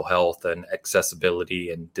for mental health and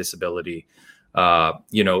accessibility and disability,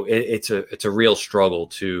 it's a real struggle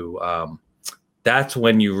to that's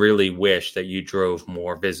when you really wish that you drove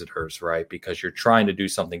more visitors, right? Because you're trying to do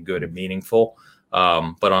something good and meaningful,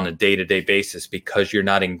 but on a day-to-day basis, because you're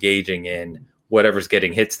not engaging in whatever's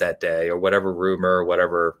getting hits that day or whatever rumor or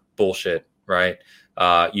whatever bullshit, right?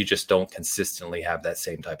 You just don't consistently have that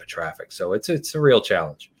same type of traffic. So it's a real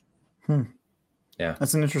challenge. Yeah.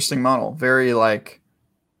 That's an interesting model. Very like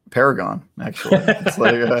Paragon, actually. It's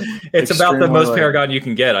like it's about the most Paragon you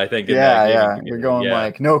can get, I think. Yeah. You're going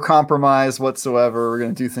like no compromise whatsoever. We're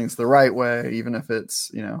going to do things the right way, even if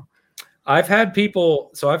it's, I've had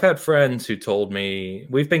friends who told me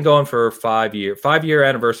we've been going for 5 years. 5-year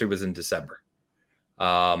anniversary was in December.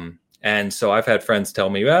 And so I've had friends tell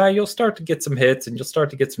me, you'll start to get some hits and you'll start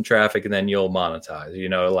to get some traffic and then you'll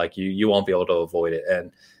monetize, like you won't be able to avoid it.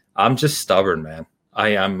 And I'm just stubborn, man.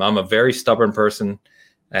 I'm a very stubborn person.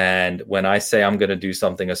 And when I say I'm going to do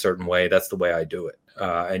something a certain way, that's the way I do it.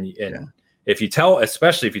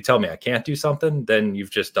 Especially if you tell me I can't do something, then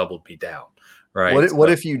you've just doubled me down. Right. What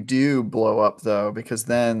if you do blow up though? Because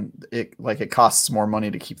then it costs more money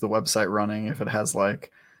to keep the website running if it has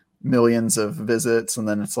like millions of visits, and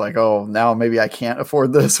then it's like, oh, now maybe I can't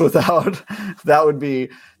afford this without.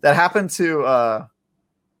 That happened to I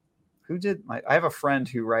have a friend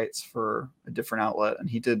who writes for a different outlet, and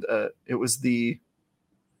he did it was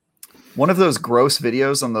one of those gross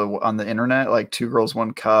videos on the internet, like 2 Girls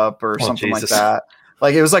 1 Cup or something like that.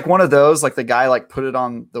 Like it was like one of those, like the guy like put it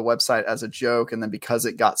on the website as a joke. And then because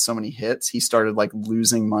it got so many hits, he started like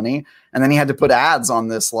losing money. And then he had to put ads on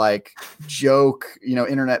this like joke,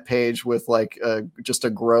 internet page with like just a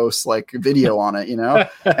gross like video on it,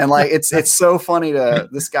 and like, it's so funny to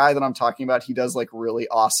this guy that I'm talking about. He does like really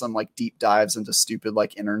awesome, like deep dives into stupid,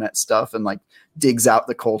 like internet stuff and like digs out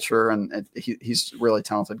the culture. And he's a really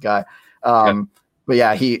talented guy. But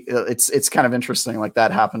yeah, it's kind of interesting. Like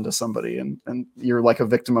that happened to somebody, and you're like a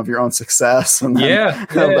victim of your own success. And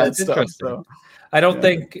that stuff. So, I don't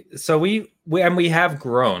think so. We have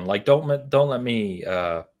grown. Like don't let me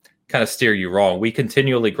kind of steer you wrong. We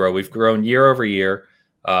continually grow. We've grown year over year.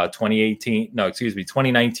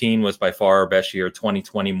 2019 was by far our best year.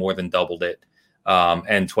 2020 more than doubled it,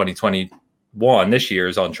 and 2021 this year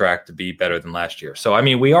is on track to be better than last year. So I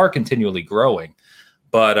mean, we are continually growing.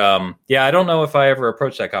 But I don't know if I ever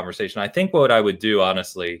approached that conversation. I think what I would do,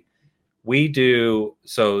 honestly, we do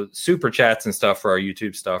super chats and stuff for our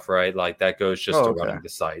YouTube stuff, right? Like that goes just to running the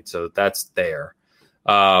site. So that's there.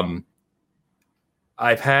 I've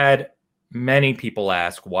had many people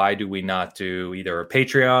ask, why do we not do either a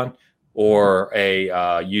Patreon or a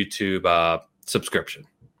YouTube subscription,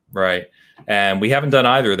 right? And we haven't done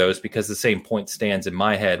either of those because the same point stands in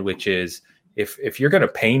my head, which is if you're going to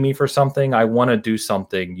pay me for something, I want to do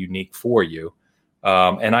something unique for you.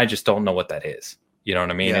 And I just don't know what that is. You know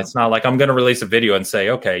what I mean? Yeah. It's not like I'm going to release a video and say,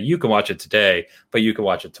 okay, you can watch it today, but you can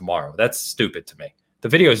watch it tomorrow. That's stupid to me. The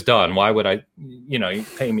video's done. Why would I, you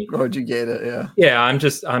pay me? Why would you get it? Yeah. Yeah,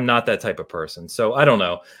 I'm not that type of person. So I don't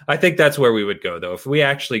know. I think that's where we would go though. If we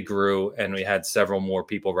actually grew and we had several more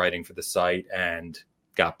people writing for the site and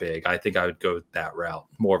got big, I think I would go that route,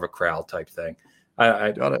 more of a crowd type thing.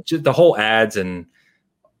 I Got it. Just the whole ads and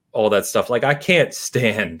all that stuff. Like I can't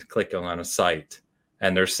stand clicking on a site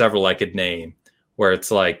and there's several I could name where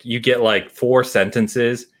it's like you get like 4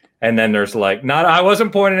 sentences and then there's like I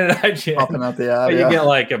wasn't pointing at IGN. Popping out the ad, but you get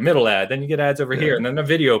like a middle ad, then you get ads over here, and then the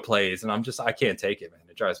video plays, and I can't take it, man.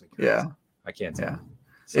 It drives me crazy. Yeah. I can't take it.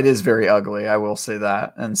 So. It is very ugly, I will say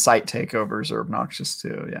that. And site takeovers are obnoxious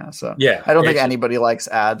too. Yeah. So yeah, I don't think anybody likes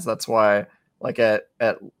ads. That's why like at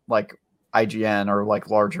like IGN or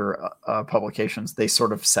like larger publications, they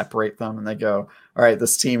sort of separate them and they go, all right,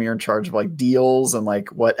 this team, you're in charge of like deals and like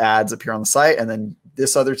what ads appear on the site. And then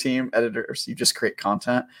this other team, editors, you just create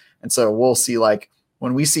content. And so we'll see like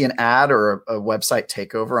when we see an ad or a website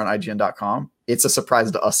takeover on IGN.com, it's a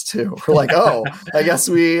surprise to us too. We're like, oh, I guess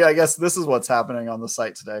this is what's happening on the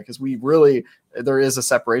site today. Because there is a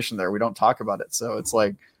separation there. We don't talk about it. So it's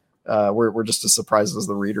like, we're just as surprised as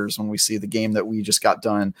the readers when we see the game that we just got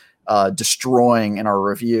done destroying in our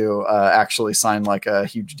review actually signed like a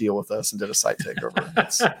huge deal with us and did a site takeover.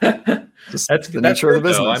 That's the nature of the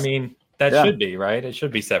business. Though. I mean, that should be right. It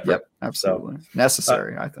should be separate. Yep, absolutely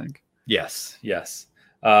necessary. I think. Yes.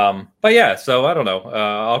 But yeah, so I don't know.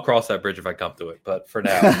 I'll cross that bridge if I come to it. But for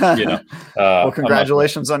now, well,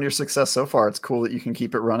 congratulations on your success so far. It's cool that you can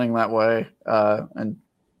keep it running that way. And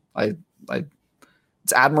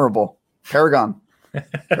it's admirable. Paragon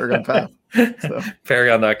Path. So.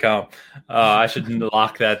 Paragon.com. I should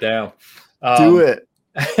lock that down. Do it.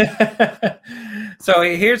 So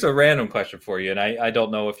here's a random question for you, and I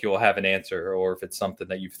don't know if you'll have an answer or if it's something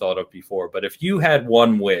that you've thought of before, but if you had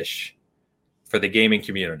one wish for the gaming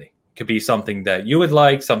community, it could be something that you would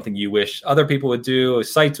like, something you wish other people would do,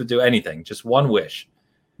 sites would do, anything, just one wish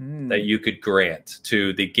that you could grant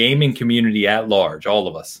to the gaming community at large, all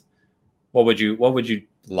of us. What would you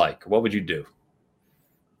like? What would you do?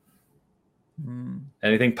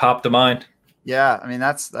 Anything pop to mind? Yeah, I mean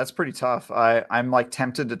that's pretty tough. I'm like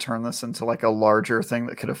tempted to turn this into like a larger thing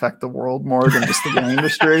that could affect the world more than just the gaming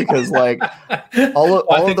industry, because like I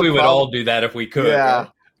think we would all do that if we could. Yeah,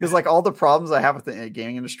 because like all the problems I have with the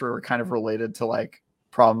gaming industry are kind of related to like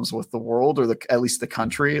problems with the world or at least the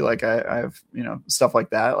country. Like I have stuff like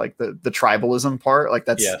that, like the tribalism part. Like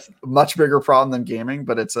that's a much bigger problem than gaming,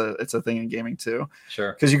 but it's a thing in gaming too.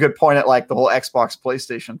 Sure. Because you could point at like the whole Xbox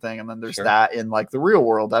PlayStation thing, and then there's that in like the real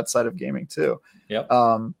world, that side of gaming too. Yep.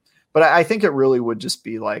 But I think it really would just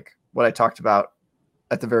be like what I talked about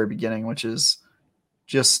at the very beginning, which is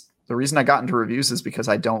just the reason I got into reviews is because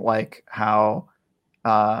I don't like how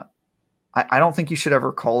I don't think you should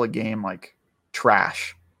ever call a game like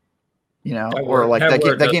trash, or like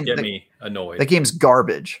that game get me annoyed. That game's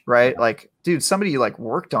garbage, right? Like, dude, somebody like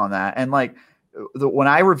worked on that, and like when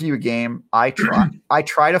I review a game, I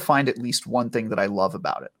try to find at least one thing that I love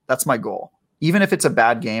about it. That's my goal. Even if it's a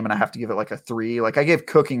bad game and I have to give it like a 3, like I gave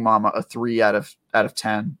Cooking Mama a 3 out of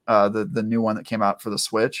 10, the new one that came out for the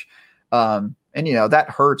Switch. And that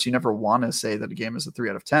hurts. You never want to say that a game is a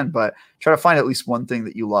 3 out of 10, but try to find at least one thing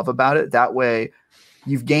that you love about it. That way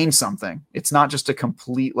you've gained something. It's not just a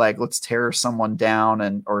complete, like, let's tear someone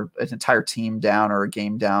down or an entire team down or a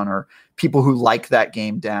game down or people who like that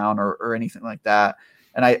game down or anything like that.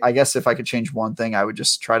 And I guess if I could change one thing, I would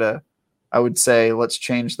just I would say, let's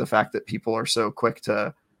change the fact that people are so quick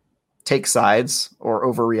to take sides or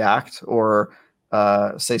overreact or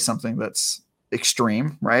say something that's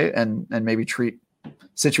extreme, right? And maybe treat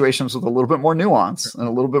situations with a little bit more nuance and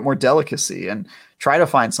a little bit more delicacy, and try to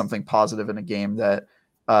find something positive in a game that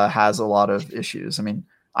has a lot of issues. I mean,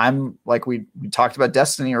 I'm like, we talked about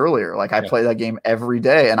Destiny earlier. Like I play that game every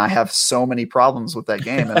day and I have so many problems with that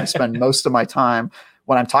game. And I spend most of my time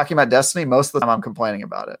when I'm talking about Destiny, most of the time I'm complaining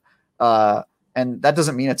about it. And that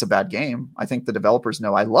doesn't mean it's a bad game. I think the developers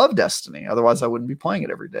know I love Destiny. Otherwise I wouldn't be playing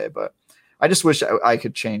it every day, but I just wish I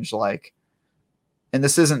could change, like, and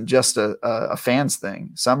this isn't just a fans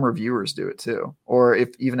thing. Some reviewers do it too. Or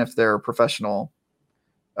even if they're professional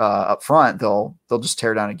up front, they'll just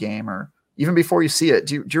tear down a game, or even before you see it.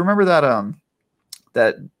 Do you remember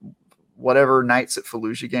that whatever Knights at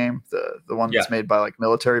Fallujah game, the one that's made by like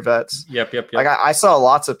military vets? Yep. Like I saw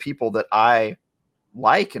lots of people that I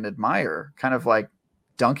like and admire kind of like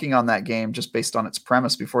dunking on that game just based on its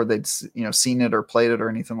premise before they'd seen it or played it or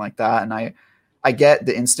anything like that. And I get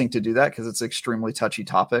the instinct to do that because it's an extremely touchy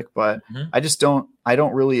topic, but I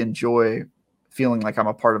don't really enjoy feeling like I'm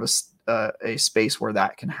a part of a space where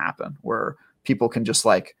that can happen, where people can just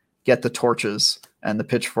like get the torches and the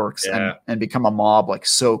pitchforks and become a mob like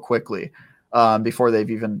so quickly before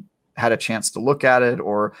they've even had a chance to look at it.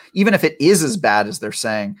 Or even if it is as bad as they're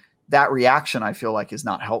saying, that reaction I feel like is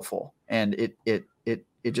not helpful. And it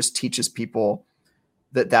just teaches people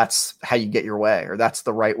that that's how you get your way, or that's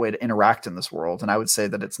the right way to interact in this world. And I would say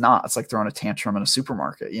that it's not. It's like throwing a tantrum in a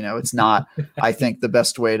supermarket. It's not, I think, the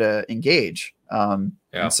best way to engage. And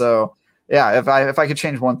so, if I could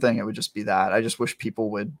change one thing, it would just be that. I just wish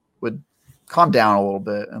people would calm down a little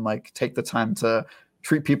bit and like take the time to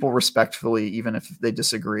treat people respectfully, even if they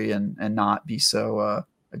disagree, and not be so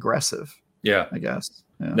aggressive. Yeah, I guess.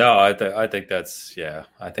 Yeah. No, I think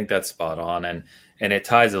that's spot on. And it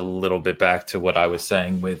ties a little bit back to what I was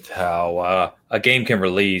saying with how a game can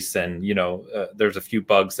release and, there's a few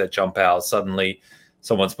bugs that jump out. Suddenly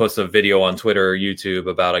someone's posted a video on Twitter or YouTube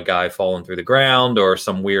about a guy falling through the ground or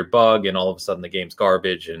some weird bug, and all of a sudden the game's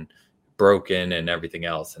garbage and broken and everything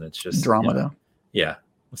else. And it's just Andromeda.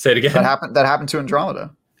 Say it again. That happened to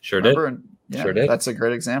Andromeda. Sure Remember? did. Sure did. That's a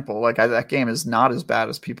great example. Like that game is not as bad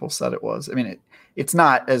as people said it was. I mean, it's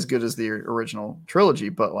not as good as the original trilogy,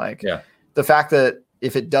 but the fact that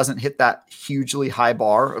if it doesn't hit that hugely high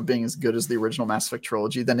bar of being as good as the original Mass Effect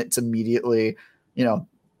trilogy, then it's immediately,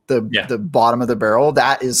 the bottom of the barrel.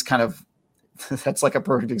 That is that's like a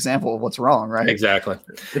perfect example of what's wrong, right? Exactly.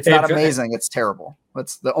 It's not amazing. It's terrible.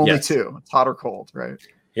 It's the only two. It's hot or cold, right?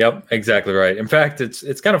 Yep, exactly right. In fact,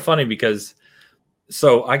 it's kind of funny because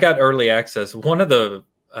so I got early access. One of the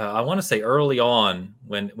I want to say early on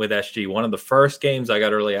with SG, one of the first games I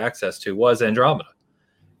got early access to was Andromeda.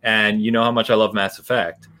 And you know how much I love Mass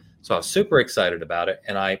Effect. So I was super excited about it.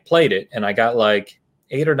 And I played it and I got like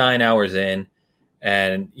 8 or 9 hours in.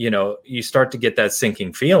 And, you start to get that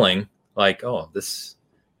sinking feeling like, oh, this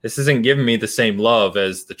isn't giving me the same love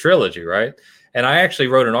as the trilogy, right? And I actually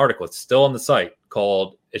wrote an article. It's still on the site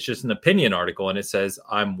called, it's just an opinion article. And it says,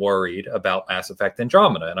 I'm worried about Mass Effect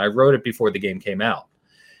Andromeda. And I wrote it before the game came out.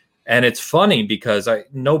 And it's funny because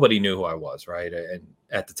nobody knew who I was, right? And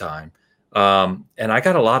at the time. And I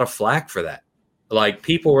got a lot of flack for that. Like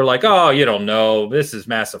people were like, oh, you don't know, this is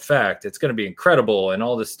Mass Effect. It's going to be incredible and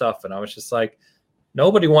all this stuff. And I was just like,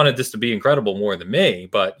 nobody wanted this to be incredible more than me.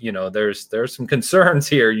 But, there's some concerns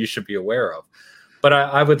here you should be aware of. But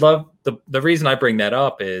I would love the reason I bring that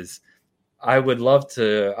up is I would love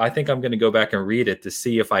to. I think I'm going to go back and read it to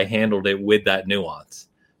see if I handled it with that nuance.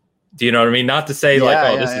 Do you know what I mean? Not to say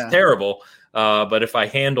this is terrible. But if I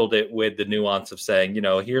handled it with the nuance of saying,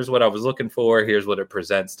 here's what I was looking for, here's what it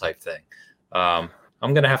presents type thing. I'm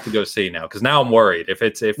going to have to go see now because now I'm worried.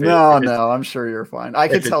 I'm sure you're fine. I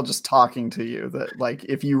could tell just talking to you that like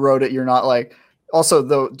if you wrote it, you're not like. Also,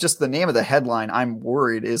 though, just the name of the headline, I'm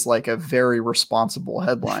worried, is like a very responsible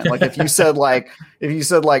headline. Like if you said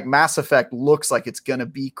like Mass Effect looks like it's going to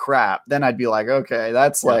be crap, then I'd be like, okay,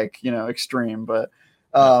 that's extreme. But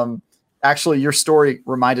actually, your story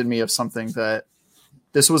reminded me of something that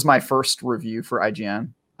this was my first review for IGN.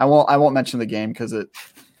 I won't mention the game because it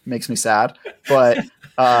makes me sad. But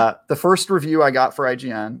the first review I got for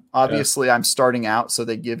IGN, obviously I'm starting out, so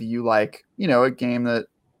they give you like a game that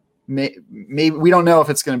maybe we don't know if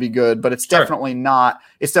it's going to be good, but it's definitely not.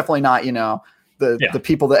 It's definitely not the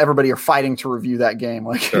people that everybody are fighting to review that game,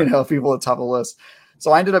 like people at the top of the list.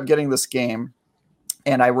 So I ended up getting this game,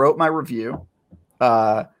 and I wrote my review.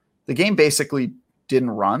 The game basically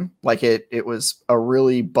didn't run. Like it was a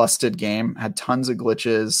really busted game, had tons of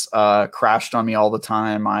glitches, crashed on me all the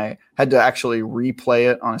time. I had to actually replay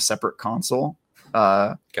it on a separate console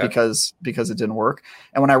because it didn't work.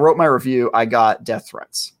 And when I wrote my review, I got death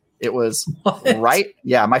threats. It was right.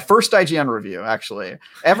 Yeah. My first IGN review, actually.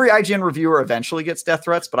 Every IGN reviewer eventually gets death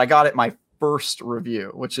threats, but I got it my first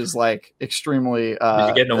review, which is like extremely, did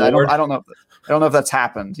you get an award? I don't know if that's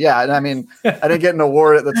happened. Yeah. And I mean, I didn't get an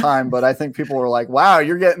award at the time, but I think people were like, wow,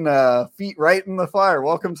 you're getting feet right in the fire.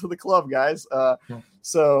 Welcome to the club, guys.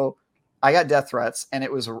 So I got death threats, and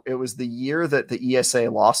it was the year that the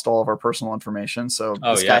ESA lost all of our personal information. So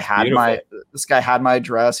this guy had my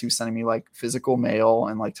address. He was sending me like physical mail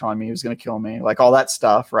and like telling me he was going to kill me, like all that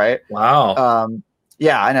stuff. Right. Wow.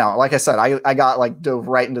 Yeah, I know. Like I said, I got like dove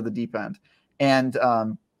right into the deep end. And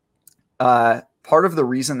part of the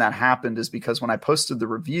reason that happened is because when I posted the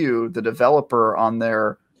review, the developer on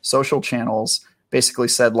their social channels basically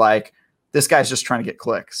said like, this guy's just trying to get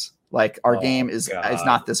clicks. Like our game is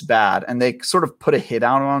not this bad. And they sort of put a hit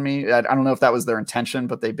out on me. I don't know if that was their intention,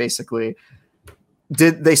 but they basically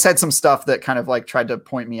they said some stuff that kind of like tried to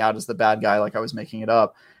point me out as the bad guy, like I was making it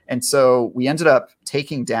up. And so we ended up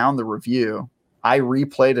taking down the review. I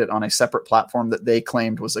replayed it on a separate platform that they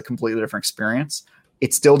claimed was a completely different experience.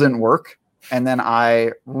 It still didn't work. And then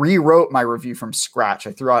I rewrote my review from scratch.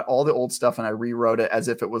 I threw out all the old stuff and I rewrote it as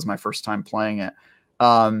if it was my first time playing it.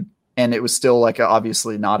 And it was still like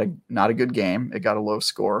obviously not a good game. It got a low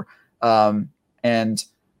score. And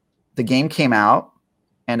the game came out,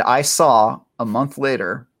 and I saw a month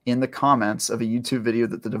later in the comments of a YouTube video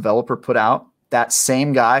that the developer put out, that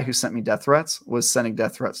same guy who sent me death threats was sending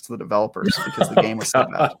death threats to the developers because the game was so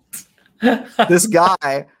bad.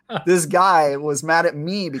 This guy was mad at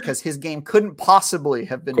me because his game couldn't possibly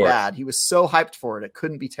have been bad. He was so hyped for it. It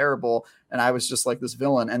couldn't be terrible. And I was just like this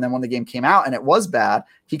villain. And then when the game came out and it was bad,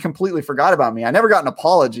 he completely forgot about me. I never got an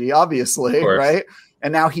apology, obviously. Right.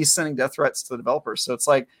 And now he's sending death threats to the developers. So it's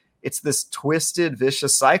like, it's this twisted,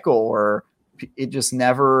 vicious cycle where it just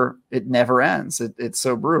never ends. It's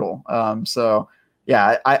so brutal. So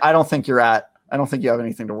yeah, I don't think you have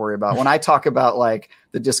anything to worry about. When I talk about like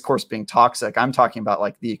the discourse being toxic, I'm talking about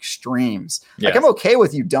like the extremes. Yes. Like I'm okay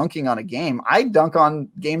with you dunking on a game. I dunk on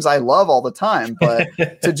games I love all the time, but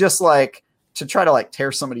to try to like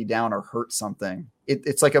tear somebody down or hurt something,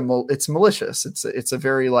 it's like it's malicious. It's a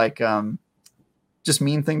very like just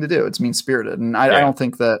mean thing to do. It's mean spirited. And I don't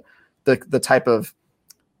think that the type of,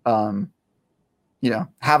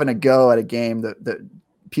 having a go at a game that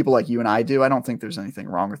people like you and I do, I don't think there's anything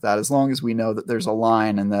wrong with that. As long as we know that there's a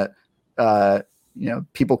line and that,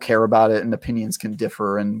 people care about it and opinions can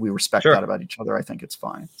differ and we respect that about each other, I think it's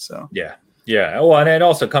fine. So, yeah. Yeah. Well, and it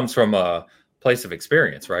also comes from a place of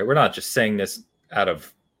experience, right? We're not just saying this out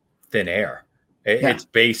of thin air. It's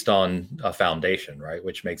based on a foundation, right?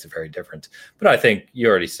 Which makes it very different. But I think you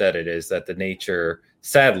already said it is that the nature,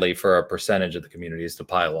 sadly, for a percentage of the community is to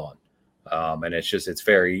pile on. And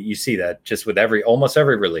you see that just with almost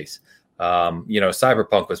every release.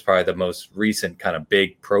 Cyberpunk was probably the most recent kind of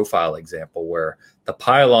big profile example where the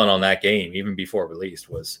pile on that game, even before released,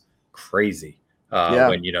 was crazy.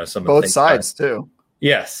 When, some of both sides too.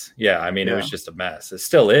 Yes. Yeah. I mean, it was just a mess. It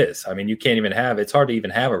still is. I mean, it's hard to even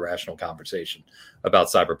have a rational conversation about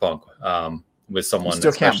Cyberpunk with someone. You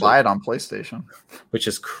still can't buy it on PlayStation. Which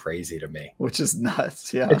is crazy to me. Which is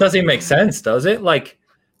nuts. Yeah. It doesn't even make sense, does it? Like,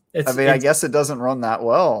 I guess it doesn't run that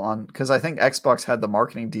well because I think Xbox had the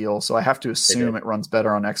marketing deal. So I have to assume it runs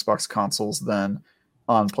better on Xbox consoles than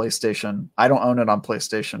on PlayStation. I don't own it on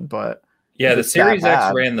PlayStation, but yeah, the Series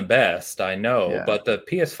X ran the best, I know, but the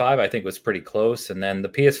PS5 I think was pretty close, and then the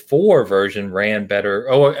PS4 version ran better.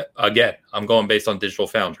 Oh, again, I'm going based on Digital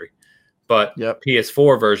Foundry, but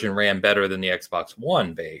PS4 version ran better than the Xbox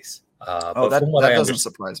One base. That doesn't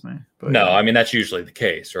surprise me. But no, I mean that's usually the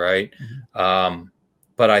case, right? Mm-hmm.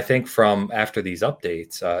 But I think from after these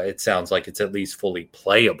updates, it sounds like it's at least fully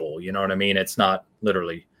playable. You know what I mean? It's not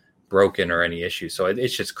literally broken or any issue. So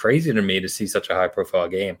it's just crazy to me to see such a high profile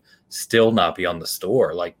game still not be on the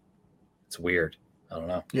store. Like, it's weird. I don't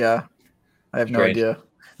know. Yeah. I have no idea.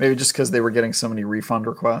 Maybe just because they were getting so many refund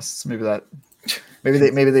requests. Maybe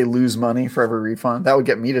they lose money for every refund. That would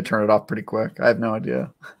get me to turn it off pretty quick. I have no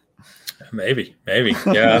idea. Maybe.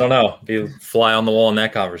 Yeah, I don't know. Be fly on the wall in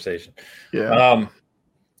that conversation. Yeah.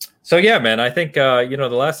 So yeah, man, I think, the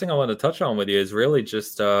last thing I want to touch on with you is really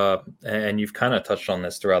just, and you've kind of touched on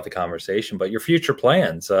this throughout the conversation, but your future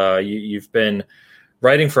plans. You've been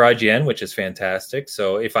writing for IGN, which is fantastic.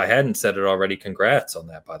 So if I hadn't said it already, congrats on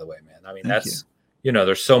that, by the way, man. I mean,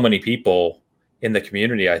 there's so many people in the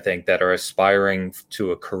community, I think, that are aspiring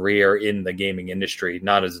to a career in the gaming industry,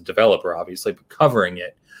 not as a developer, obviously, but covering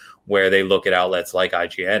it, where they look at outlets like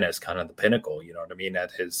IGN as kind of the pinnacle, you know what I mean?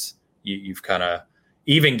 You've kind of,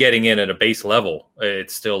 even getting in at a base level,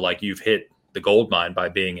 it's still like you've hit the gold mine by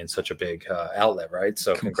being in such a big outlet, right?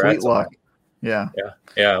 So congrats. Luck. Yeah.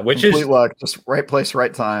 Which complete luck, just right place,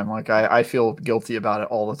 right time. Like I feel guilty about it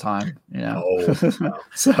all the time. No.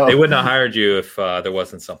 So they wouldn't have hired you if there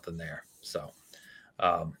wasn't something there. So,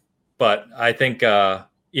 but I think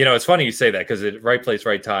it's funny you say that because right place,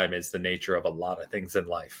 right time is the nature of a lot of things in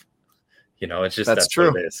life. It's just that's true.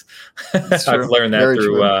 What it is. I've learned that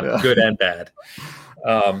through good and bad.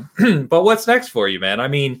 But what's next for you, man? I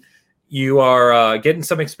mean, you are getting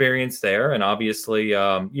some experience there, and obviously,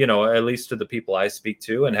 at least to the people I speak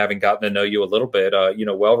to, and having gotten to know you a little bit,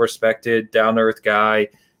 well-respected, down-to-earth guy.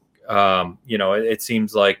 It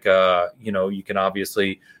seems like you can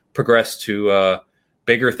obviously progress to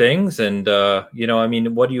bigger things, and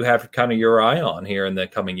what do you have kind of your eye on here in the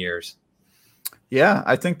coming years? Yeah,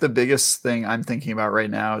 I think the biggest thing I'm thinking about right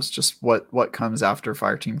now is just what comes after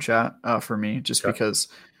Fireteam Chat for me, just Okay. because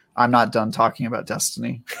I'm not done talking about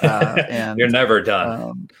Destiny, You're and never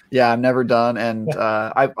done. yeah, I'm never done, and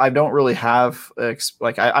I don't really have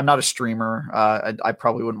like I'm not a streamer. I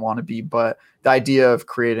probably wouldn't want to be, but the idea of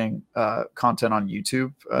creating content on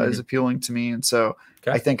YouTube is appealing to me, and so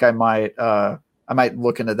Okay. I think I might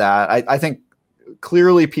look into that. I think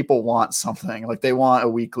clearly people want something, like they want a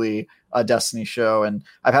weekly Destiny show, and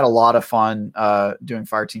I've had a lot of fun doing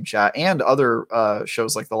Fireteam Chat and other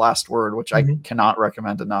shows like The Last Word, which I cannot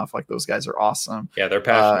recommend enough. Like those guys are awesome. Yeah, they're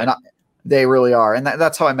passionate. They really are, and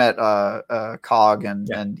that's how I met Cog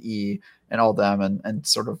and E and all them, and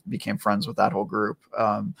sort of became friends with that whole group.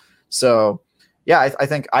 So yeah, I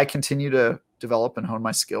think I continue to develop and hone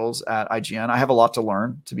my skills at IGN. I have a lot to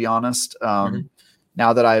learn, to be honest.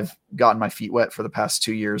 Now that I've gotten my feet wet for the past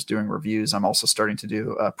 2 years doing reviews, I'm also starting to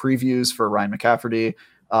do previews for Ryan McCafferty.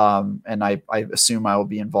 And I assume I will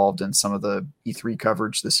be involved in some of the E3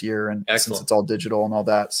 coverage this year, and Excellent. since it's all digital and all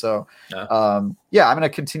that. So I'm going to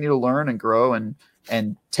continue to learn and grow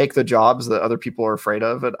and take the jobs that other people are afraid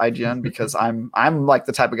of at IGN, because I'm like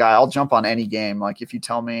the type of guy, I'll jump on any game. Like if you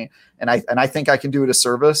tell me, and I think I can do it a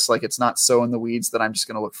service, like it's not so in the weeds that I'm just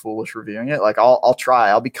going to look foolish reviewing it. Like I'll try,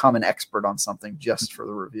 I'll become an expert on something just for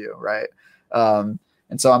the review. Right. And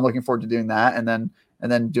so I'm looking forward to doing that. And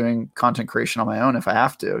then doing content creation on my own if I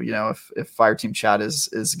have to, if Fireteam Chat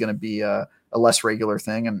is going to be a less regular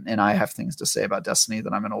thing, and I have things to say about Destiny,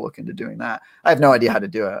 then I'm going to look into doing that. I have no idea how to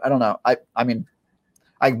do it. I don't know. I mean,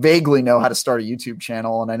 I vaguely know how to start a YouTube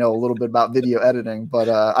channel, and I know a little bit about video editing, but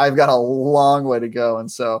I've got a long way to go.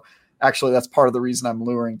 And so actually that's part of the reason I'm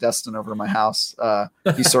luring Destin over to my house.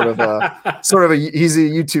 He's he's a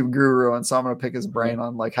YouTube guru. And so I'm going to pick his brain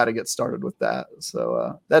on like how to get started with that.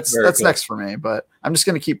 So that's cool. Next for me, but I'm just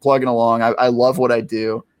going to keep plugging along. I love what I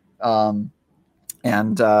do. And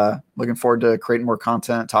looking forward to creating more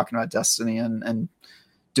content, talking about Destiny and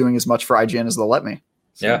doing as much for IGN as they'll let me.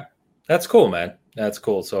 So. Yeah, that's cool, man. That's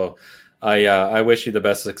cool. So I wish you the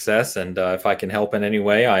best success. And if I can help in any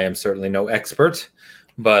way, I am certainly no expert.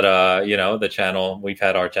 But, the channel, we've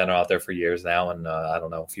had our channel out there for years now, and I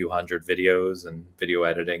don't know, a few hundred videos and video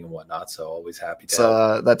editing and whatnot. So always happy to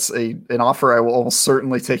help. That's an offer I will almost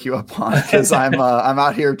certainly take you up on, because I'm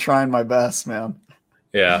out here trying my best, man.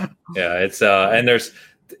 Yeah. It's and there's,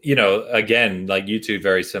 again, like YouTube,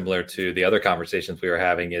 very similar to the other conversations we were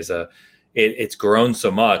having, is it's grown so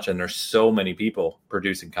much, and there's so many people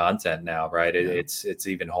producing content now, right? It's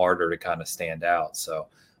even harder to kind of stand out. So,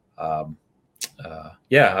 I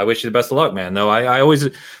wish you the best of luck, man. No,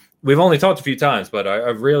 we've only talked a few times, but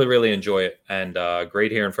I really, really enjoy it, and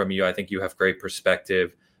great hearing from you. I think you have great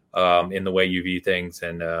perspective in the way you view things,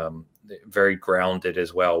 and very grounded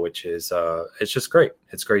as well, which is it's just great.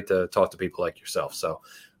 It's great to talk to people like yourself. So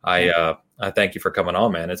I thank you for coming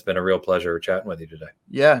on, man. It's been a real pleasure chatting with you today.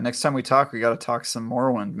 Yeah, next time we talk, we got to talk some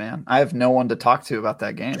Morrowind, man. I have no one to talk to about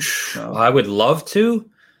that game. So. I would love to,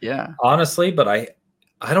 honestly, but I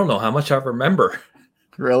don't know how much I remember.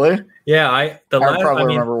 Really? Yeah, I probably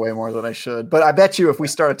remember way more than I should. But I bet you if we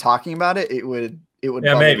started talking about it, it would bubble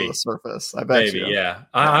to the surface. I bet you. Yeah.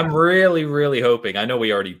 I'm really, really hoping. I know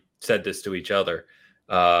we already said this to each other,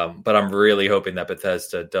 but I'm really hoping that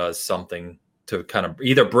Bethesda does something to kind of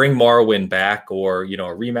either bring Morrowind back or, a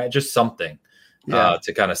rematch, just something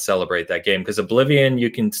to kind of celebrate that game. Because Oblivion,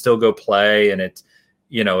 you can still go play, and it's,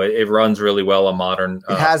 it runs really well on modern.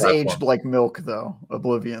 It has platform. Aged like milk, though.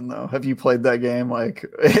 Oblivion, though. Have you played that game? Like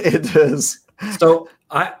it does. So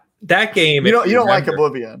that game. You don't like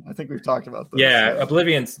Oblivion. I think we've talked about this. Yeah, so.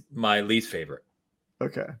 Oblivion's my least favorite.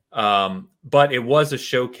 Okay. But it was a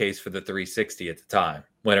showcase for the 360 at the time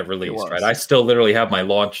when it released, right? I still literally have my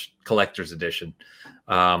launch collector's edition.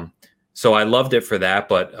 So I loved it for that,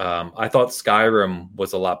 but I thought Skyrim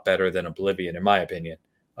was a lot better than Oblivion, in my opinion.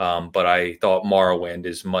 But I thought Morrowind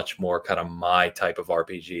is much more kind of my type of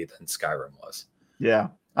RPG than Skyrim was. Yeah.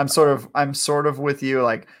 I'm sort of with you.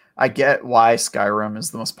 Like, I get why Skyrim is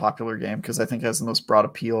the most popular game, because I think it has the most broad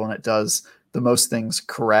appeal, and it does the most things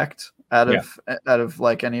correct out of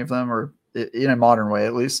like any of them, or in a modern way,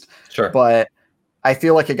 at least. Sure. But I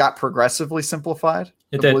feel like it got progressively simplified.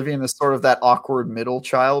 Oblivion is sort of that awkward middle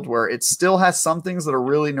child where it still has some things that are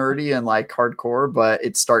really nerdy and like hardcore, but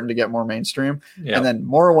it's starting to get more mainstream. Yeah. And then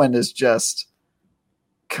Morrowind is just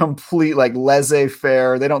complete, like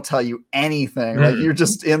laissez-faire. They don't tell you anything. Like you're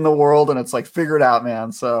just in the world, and it's like, figure it out,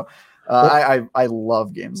 man. So I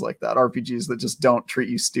love games like that, RPGs that just don't treat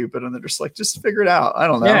you stupid, and they're just like, just figure it out. I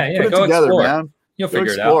don't know. Yeah, Put it together, explore. man. You'll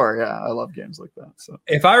figure it out. Yeah, I love games like that. So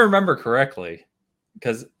if I remember correctly,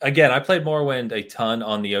 because again, I played Morrowind a ton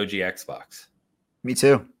on the OG Xbox. Me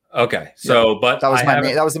too. Okay, so but that was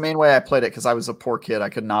that was the main way I played it because I was a poor kid. I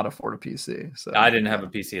could not afford a PC. So I didn't have a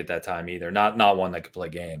PC at that time either. Not one that could play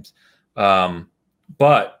games.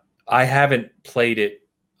 But I haven't played it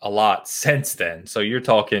a lot since then. So you're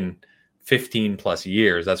talking 15 plus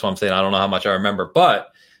years. That's what I'm saying. I don't know how much I remember,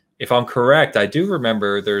 but if I'm correct, I do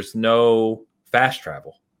remember there's no fast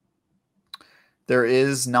travel. There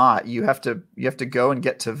is not. You have to go and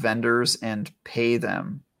get to vendors and pay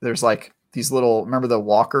them. There's like these little, remember the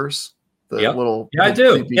walkers? The little, I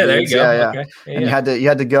do. Yeah, there you go. Yeah. Okay. And you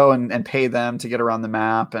had to go and pay them to get around the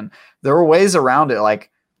map. And there were ways around it. Like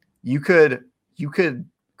you could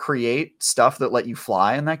create stuff that let you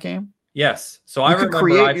fly in that game. Yes. So you could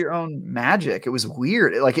create your own magic. It was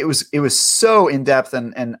weird. Like it was so in depth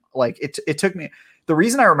and like it took me. The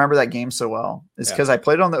reason I remember that game so well is because I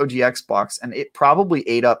played it on the OG Xbox and it probably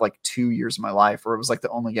ate up like 2 years of my life, or it was like the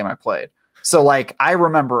only game I played. So like I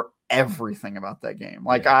remember everything about that game.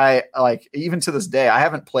 Like I even to this day, I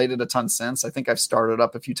haven't played it a ton since. I think I've started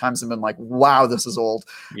up a few times and been like, wow, this is old.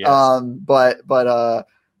 Yes. But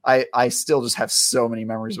I still just have so many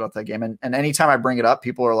memories about that game. And anytime I bring it up,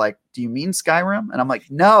 people are like, do you mean Skyrim? And I'm like,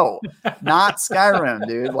 no, not Skyrim,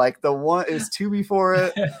 dude. Like the one is 2 before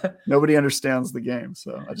it. Nobody understands the game.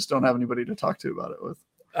 So I just don't have anybody to talk to about it with.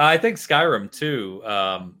 I think Skyrim too,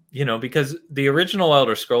 because the original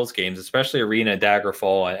Elder Scrolls games, especially Arena,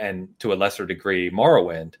 Daggerfall, and to a lesser degree,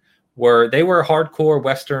 Morrowind, were hardcore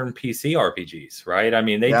Western PC RPGs, right? I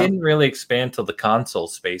mean, they didn't really expand to the console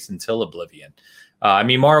space until Oblivion.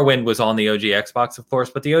 Morrowind was on the OG Xbox, of course,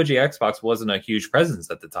 but the OG Xbox wasn't a huge presence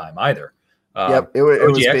at the time either. It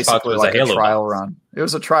was basically like a trial run. It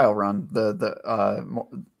was a trial run.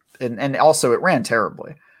 And also it ran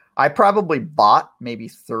terribly. I probably bought maybe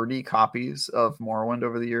 30 copies of Morrowind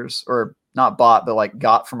over the years, or not bought, but like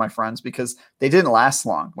got from my friends because they didn't last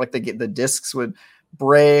long. Like the discs would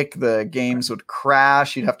break, the games would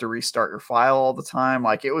crash. You'd have to restart your file all the time.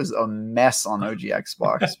 Like it was a mess on OG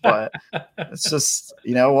Xbox, but it's just,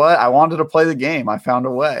 you know what? I wanted to play the game. I found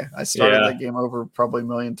a way. I started that game over probably a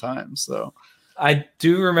million times. So I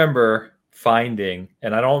do remember finding,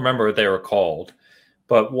 and I don't remember what they were called,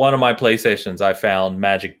 but one of my PlayStations, I found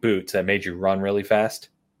magic boots that made you run really fast.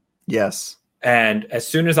 Yes. And as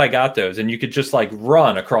soon as I got those, and you could just like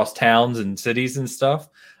run across towns and cities and stuff,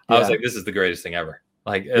 I was like, this is the greatest thing ever.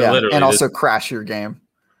 Like literally. And also crash your game.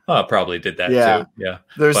 Oh, probably did that too. Yeah.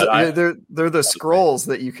 They're the scrolls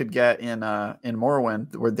that you could get in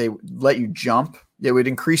Morrowind where they let you jump. It would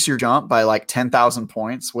increase your jump by like 10,000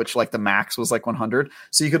 points, which like the max was like 100.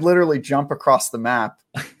 So you could literally jump across the map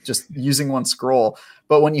just using one scroll.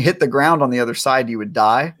 But when you hit the ground on the other side, you would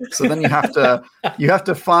die. So then you have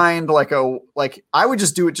to find I would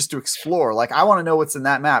just do it just to explore. Like I want to know what's in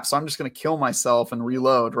that map. So I'm just going to kill myself and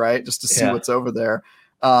reload, right? Just to see what's over there.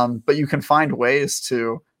 But you can find ways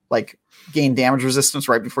to like gain damage resistance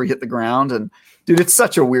right before you hit the ground. And dude, it's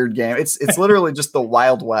such a weird game. It's literally just the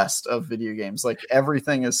Wild West of video games. Like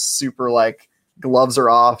everything is super like gloves are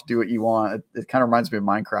off, do what you want. It kind of reminds me of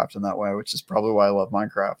Minecraft in that way, which is probably why I love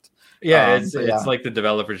Minecraft. Yeah, it's like the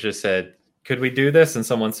developers just said, could we do this? And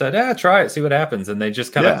someone said, try it, see what happens. And they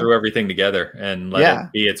just kind of threw everything together and let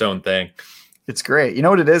it be its own thing. It's great. You know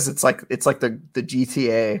what it is? It's like the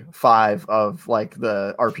GTA 5 of like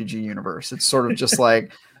the RPG universe. It's sort of just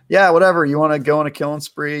like, whatever. You want to go on a killing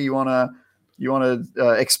spree. You want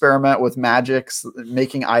to experiment with magics,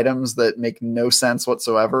 making items that make no sense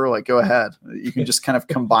whatsoever. Like, go ahead. You can just kind of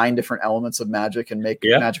combine different elements of magic and make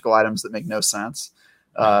magical items that make no sense.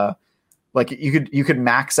 Like you could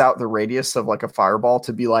max out the radius of like a fireball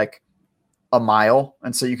to be like a mile.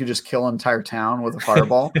 And so you could just kill an entire town with a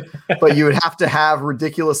fireball, but you would have to have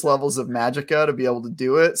ridiculous levels of magicka to be able to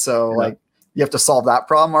do it. So like you have to solve that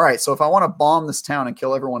problem. All right. So if I want to bomb this town and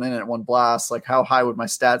kill everyone in it at one blast, like how high would my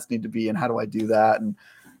stats need to be? And how do I do that? And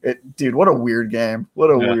dude, what a weird game. What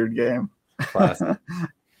a weird game. Classic.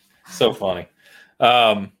 So funny.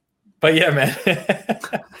 But yeah, man.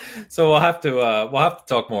 So we'll have to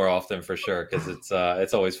talk more often for sure, because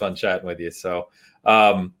it's always fun chatting with you. So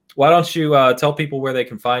why don't you tell people where they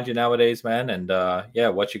can find you nowadays, man, and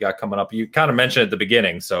what you got coming up? You kind of mentioned at the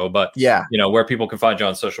beginning, but where people can find you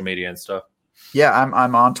on social media and stuff. Yeah,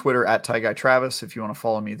 I'm on Twitter at TyGuyTravis. If you want to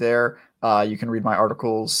follow me there, you can read my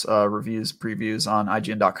articles, reviews, previews on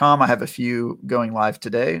IGN.com. I have a few going live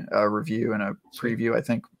today, a review and a preview, I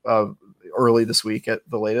think, early this week at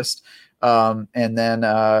the latest. And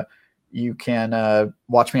then you can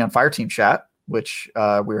watch me on Fireteam Chat, which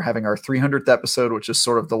we're having our 300th episode, which is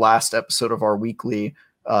sort of the last episode of our weekly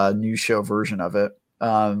news show version of it,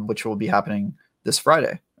 which will be happening this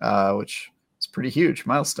Friday, which is pretty huge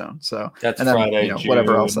milestone. So that's and then, Friday, you know,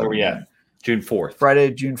 whatever else. Where we at? June 4th. Friday,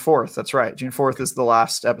 June 4th. That's right. June 4th is the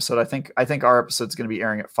last episode. I think our episode's going to be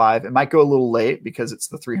airing at 5. It might go a little late because it's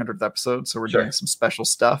the 300th episode, so we're doing some special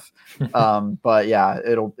stuff. But yeah,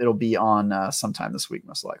 it'll be on sometime this week,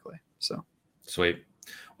 most likely. So sweet.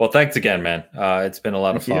 Well, thanks again, man. It's been a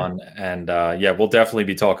lot of fun, and yeah, we'll definitely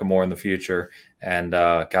be talking more in the future. And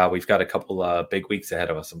God, we've got a couple big weeks ahead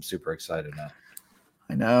of us. I'm super excited now.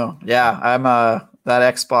 I know. Yeah, I'm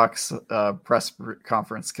that Xbox press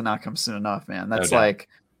conference cannot come soon enough, man. That's like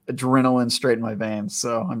adrenaline straight in my veins.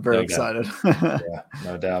 So I'm very excited. Yeah,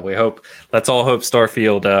 no doubt. Let's all hope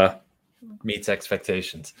Starfield meets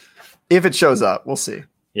expectations. If it shows up, we'll see.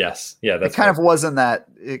 Yes. Yeah, it kind of was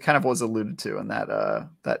alluded to in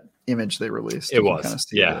that image they released. It was. Kind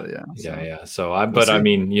of yeah. So I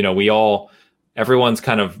mean, you know, everyone's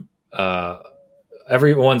kind of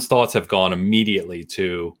everyone's thoughts have gone immediately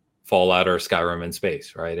to Fallout or Skyrim in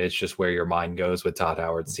space, right? It's just where your mind goes with Todd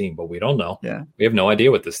Howard's team, but we don't know. Yeah. We have no idea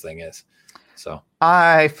what this thing is. So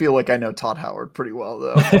I feel like I know Todd Howard pretty well,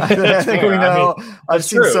 though. I think we know. I mean, I've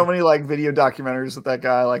seen so many like video documentaries with that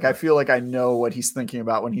guy. Like, I feel like I know what he's thinking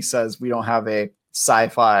about when he says we don't have a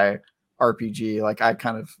sci-fi RPG. Like, I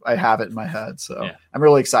have it in my head. So I'm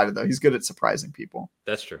really excited, though. He's good at surprising people.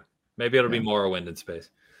 That's true. Maybe it'll be Morrowind in space.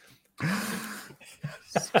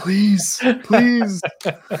 Please. All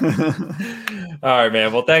right,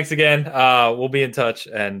 man. Well, thanks again. We'll be in touch.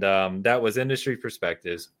 And that was Industry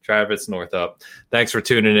Perspectives, Travis Northup. Thanks for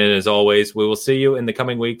tuning in as always. We will see you in the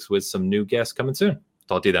coming weeks with some new guests coming soon.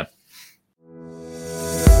 Talk to you then.